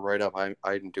whatever write-up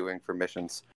I'm doing for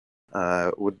missions,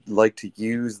 would like to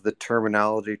use the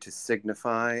terminology to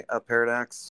signify a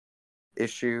paradox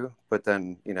issue, but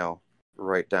then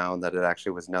write down that it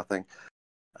actually was nothing.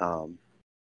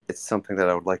 It's something that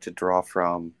I would like to draw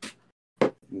from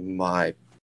my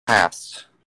past,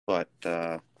 but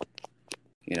I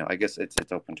guess it's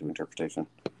open to interpretation.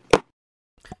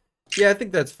 Yeah, I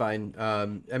think that's fine.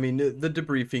 I mean, the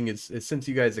debriefing is since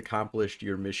you guys accomplished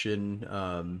your mission,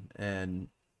 and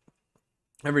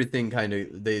everything kind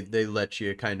of they let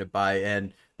you kind of buy,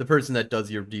 and the person that does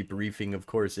your debriefing, of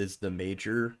course, is the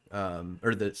major,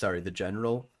 or the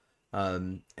general,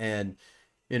 and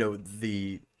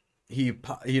he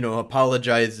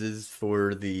apologizes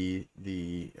for the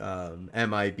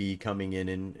MIB coming in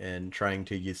and trying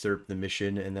to usurp the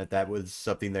mission, and that was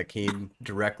something that came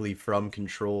directly from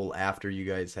Control after you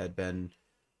guys had been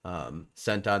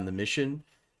sent on the mission,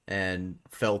 and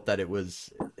felt that it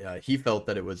was a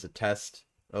test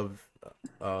of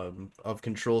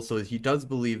Control. So he does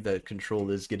believe that Control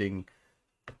is getting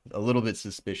a little bit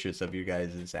suspicious of your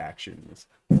guys' actions.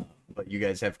 But you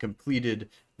guys have completed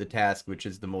the task, which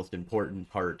is the most important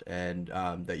part, and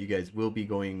that you guys will be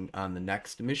going on the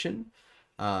next mission.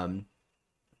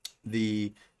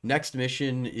 The next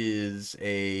mission is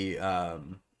the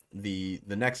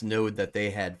next node that they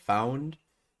had found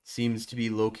seems to be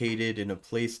located in a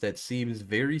place that seems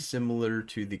very similar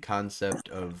to the concept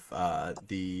of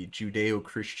the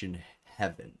Judeo-Christian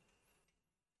heaven.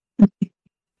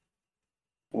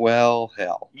 Well,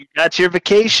 hell. You got your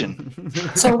vacation.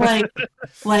 So like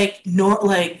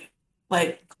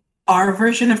our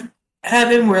version of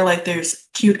heaven, where like there's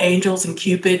cute angels and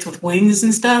cupids with wings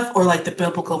and stuff, or like the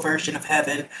biblical version of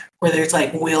heaven where there's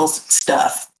like wheels and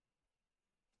stuff.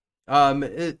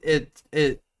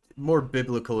 It more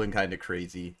biblical and kind of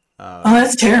crazy. Oh,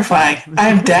 that's terrifying.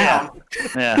 I'm down.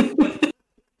 Yeah.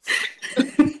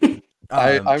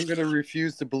 I'm going to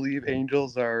refuse to believe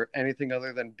angels are anything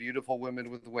other than beautiful women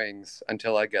with wings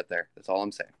until I get there. That's all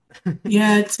I'm saying.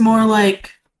 Yeah, it's more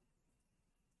like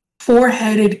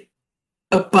four-headed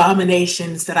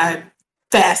abominations that I'm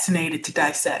fascinated to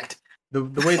dissect. The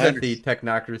way that the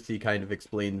technocracy kind of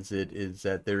explains it is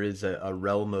that there is a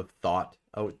realm of thought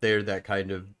out there that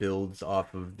kind of builds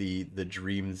off of the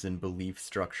dreams and belief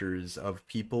structures of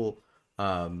people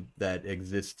that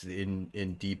exists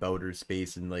in deep outer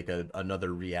space and like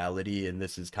another reality, and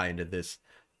this is kind of this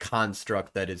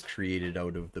construct that is created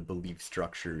out of the belief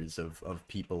structures of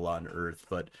people on Earth,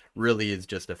 but really is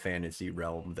just a fantasy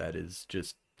realm that is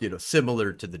just,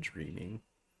 similar to the dreaming.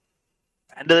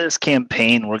 End of this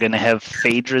campaign, we're gonna have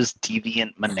Phaedra's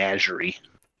Deviant Menagerie.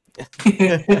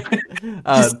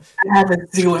 I have a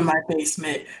zoo in my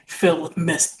basement filled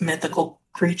with mythical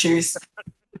creatures.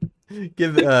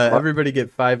 Give everybody get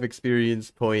 5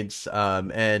 experience points,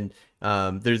 and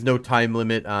there's no time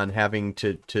limit on having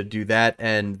to do that,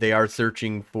 and they are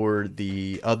searching for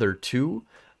the other 2,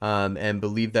 and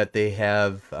believe that they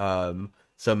have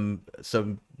some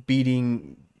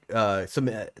beating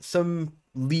some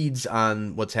leads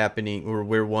on what's happening or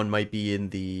where one might be in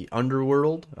the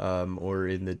underworld, or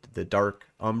in the dark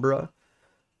Umbra,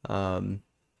 and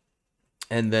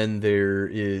then there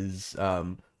is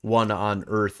one on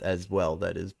Earth as well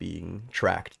that is being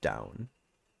tracked down.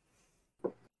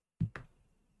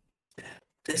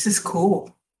 This is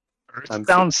cool. Earth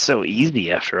sounds so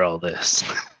easy after all this.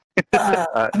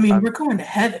 We're going to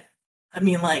heaven. I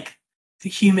mean, like, the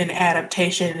human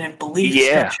adaptation and belief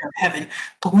structure of heaven.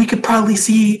 But we could probably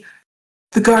see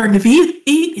the Garden of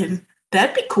Eden.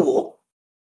 That'd be cool.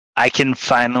 I can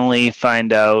finally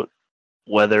find out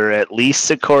whether, at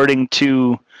least according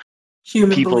to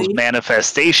human people's belief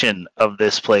manifestation of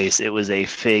this place, it was a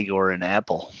fig or an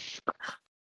apple.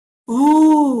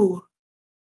 Ooh.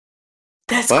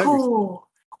 That's cool.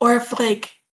 Or if,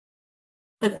 like,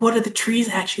 what do the trees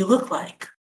actually look like?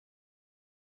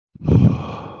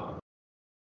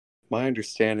 My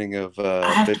understanding of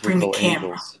I have to bring the biblical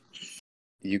camera.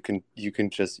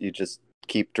 angels, you just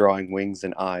keep drawing wings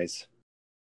and eyes.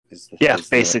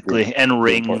 Basically, and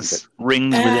rings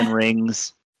within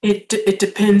rings. It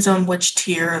depends on which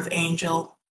tier of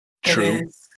angel True. it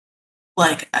is.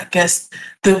 Like, I guess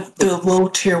the low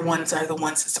tier ones are the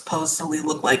ones that supposedly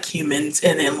look like humans,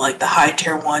 and then like the high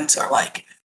tier ones are like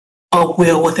a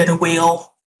wheel within a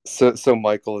wheel. So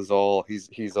Michael is all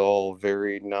he's all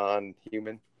very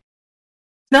non-human.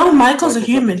 No, Michael's a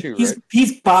human. Too, he's right?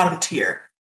 he's bottom tier.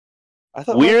 I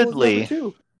thought Weirdly,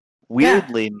 Michael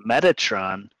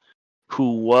Metatron,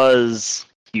 who was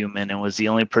human and was the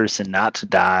only person not to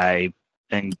die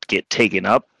and get taken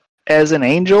up as an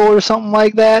angel or something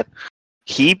like that,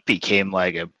 he became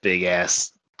like a big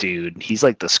ass dude. He's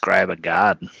like the scribe of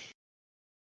God.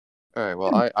 All right.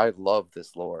 Well, I love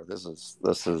this lore. This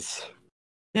is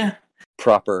Yeah.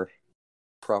 proper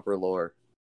lore.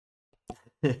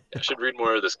 I should read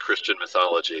more of this Christian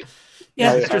mythology.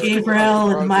 Yeah, I-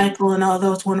 Gabriel and Michael and all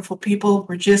those wonderful people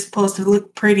were just supposed to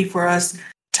look pretty for us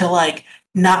to like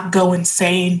not go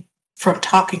insane from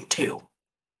talking to.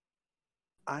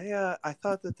 I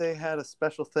thought that they had a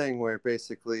special thing where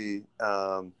basically,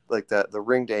 like the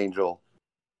ringed angel,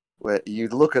 where you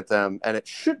look at them and it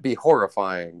should be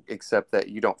horrifying, except that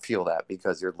you don't feel that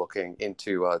because you're looking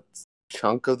into a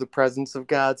chunk of the presence of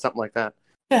God, something like that.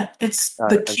 Yeah, it's And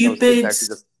the so it's cupids actually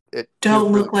just- it don't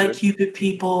feels look really like good. cupid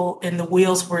people, and the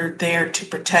wheels were there to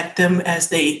protect them as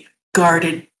they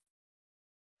guarded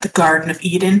the Garden of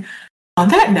Eden. On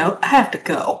that note, I have to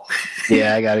go.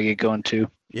 Yeah, I gotta get going too.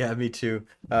 Yeah, me too.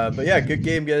 But yeah, good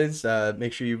game, guys.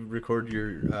 Make sure you record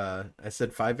your I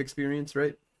said 5 experience,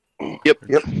 right? Yep.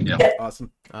 Yep.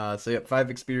 Awesome. So yeah, 5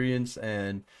 experience,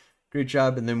 and Great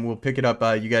job, and then we'll pick it up.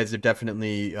 You guys have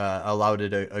definitely allowed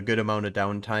it a good amount of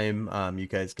downtime. You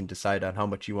guys can decide on how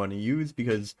much you want to use,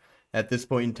 because at this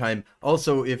point in time,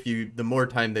 also, the more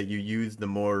time that you use, the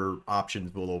more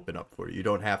options will open up for you. You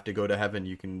don't have to go to heaven.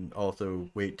 You can also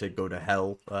wait to go to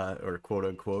hell, or quote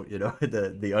unquote,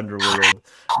 the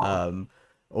underworld.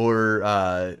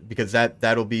 Because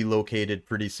that'll be located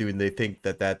pretty soon. They think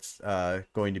that's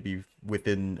going to be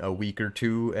within a week or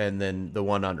two, and then the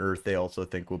one on Earth they also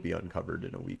think will be uncovered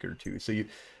in a week or two. So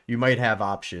you might have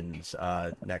options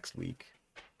next week,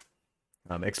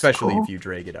 especially if you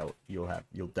drag it out.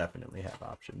 You'll definitely have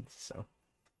options. So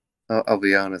I'll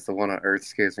be honest, the one on Earth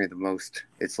scares me the most.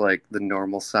 It's like the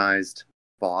normal sized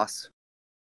boss.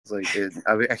 It's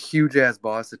like a huge ass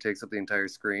boss that takes up the entire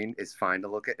screen is fine to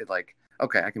look at. It like,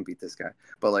 okay, I can beat this guy.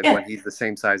 But like when he's the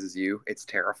same size as you, it's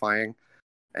terrifying.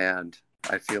 And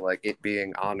I feel like it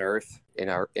being on Earth in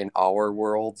our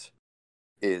world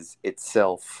is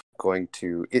itself going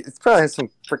to. It probably has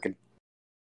some freaking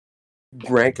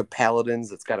rank of paladins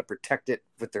that's got to protect it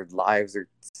with their lives or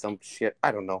some shit.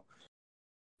 I don't know.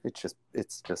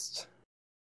 It's just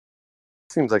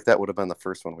seems like that would have been the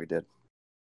first one we did.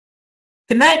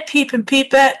 Good night, Peep and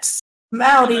Peepettes. I'm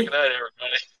outie. Good night,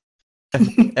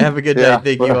 everybody. Have a good night.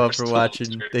 Thank you all for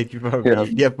watching. Thank you for Yeah.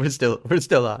 Yep, we're still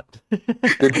on.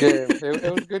 Good game.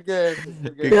 It was a good game.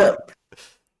 Good Yep.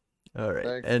 All right,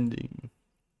 Thanks. ending.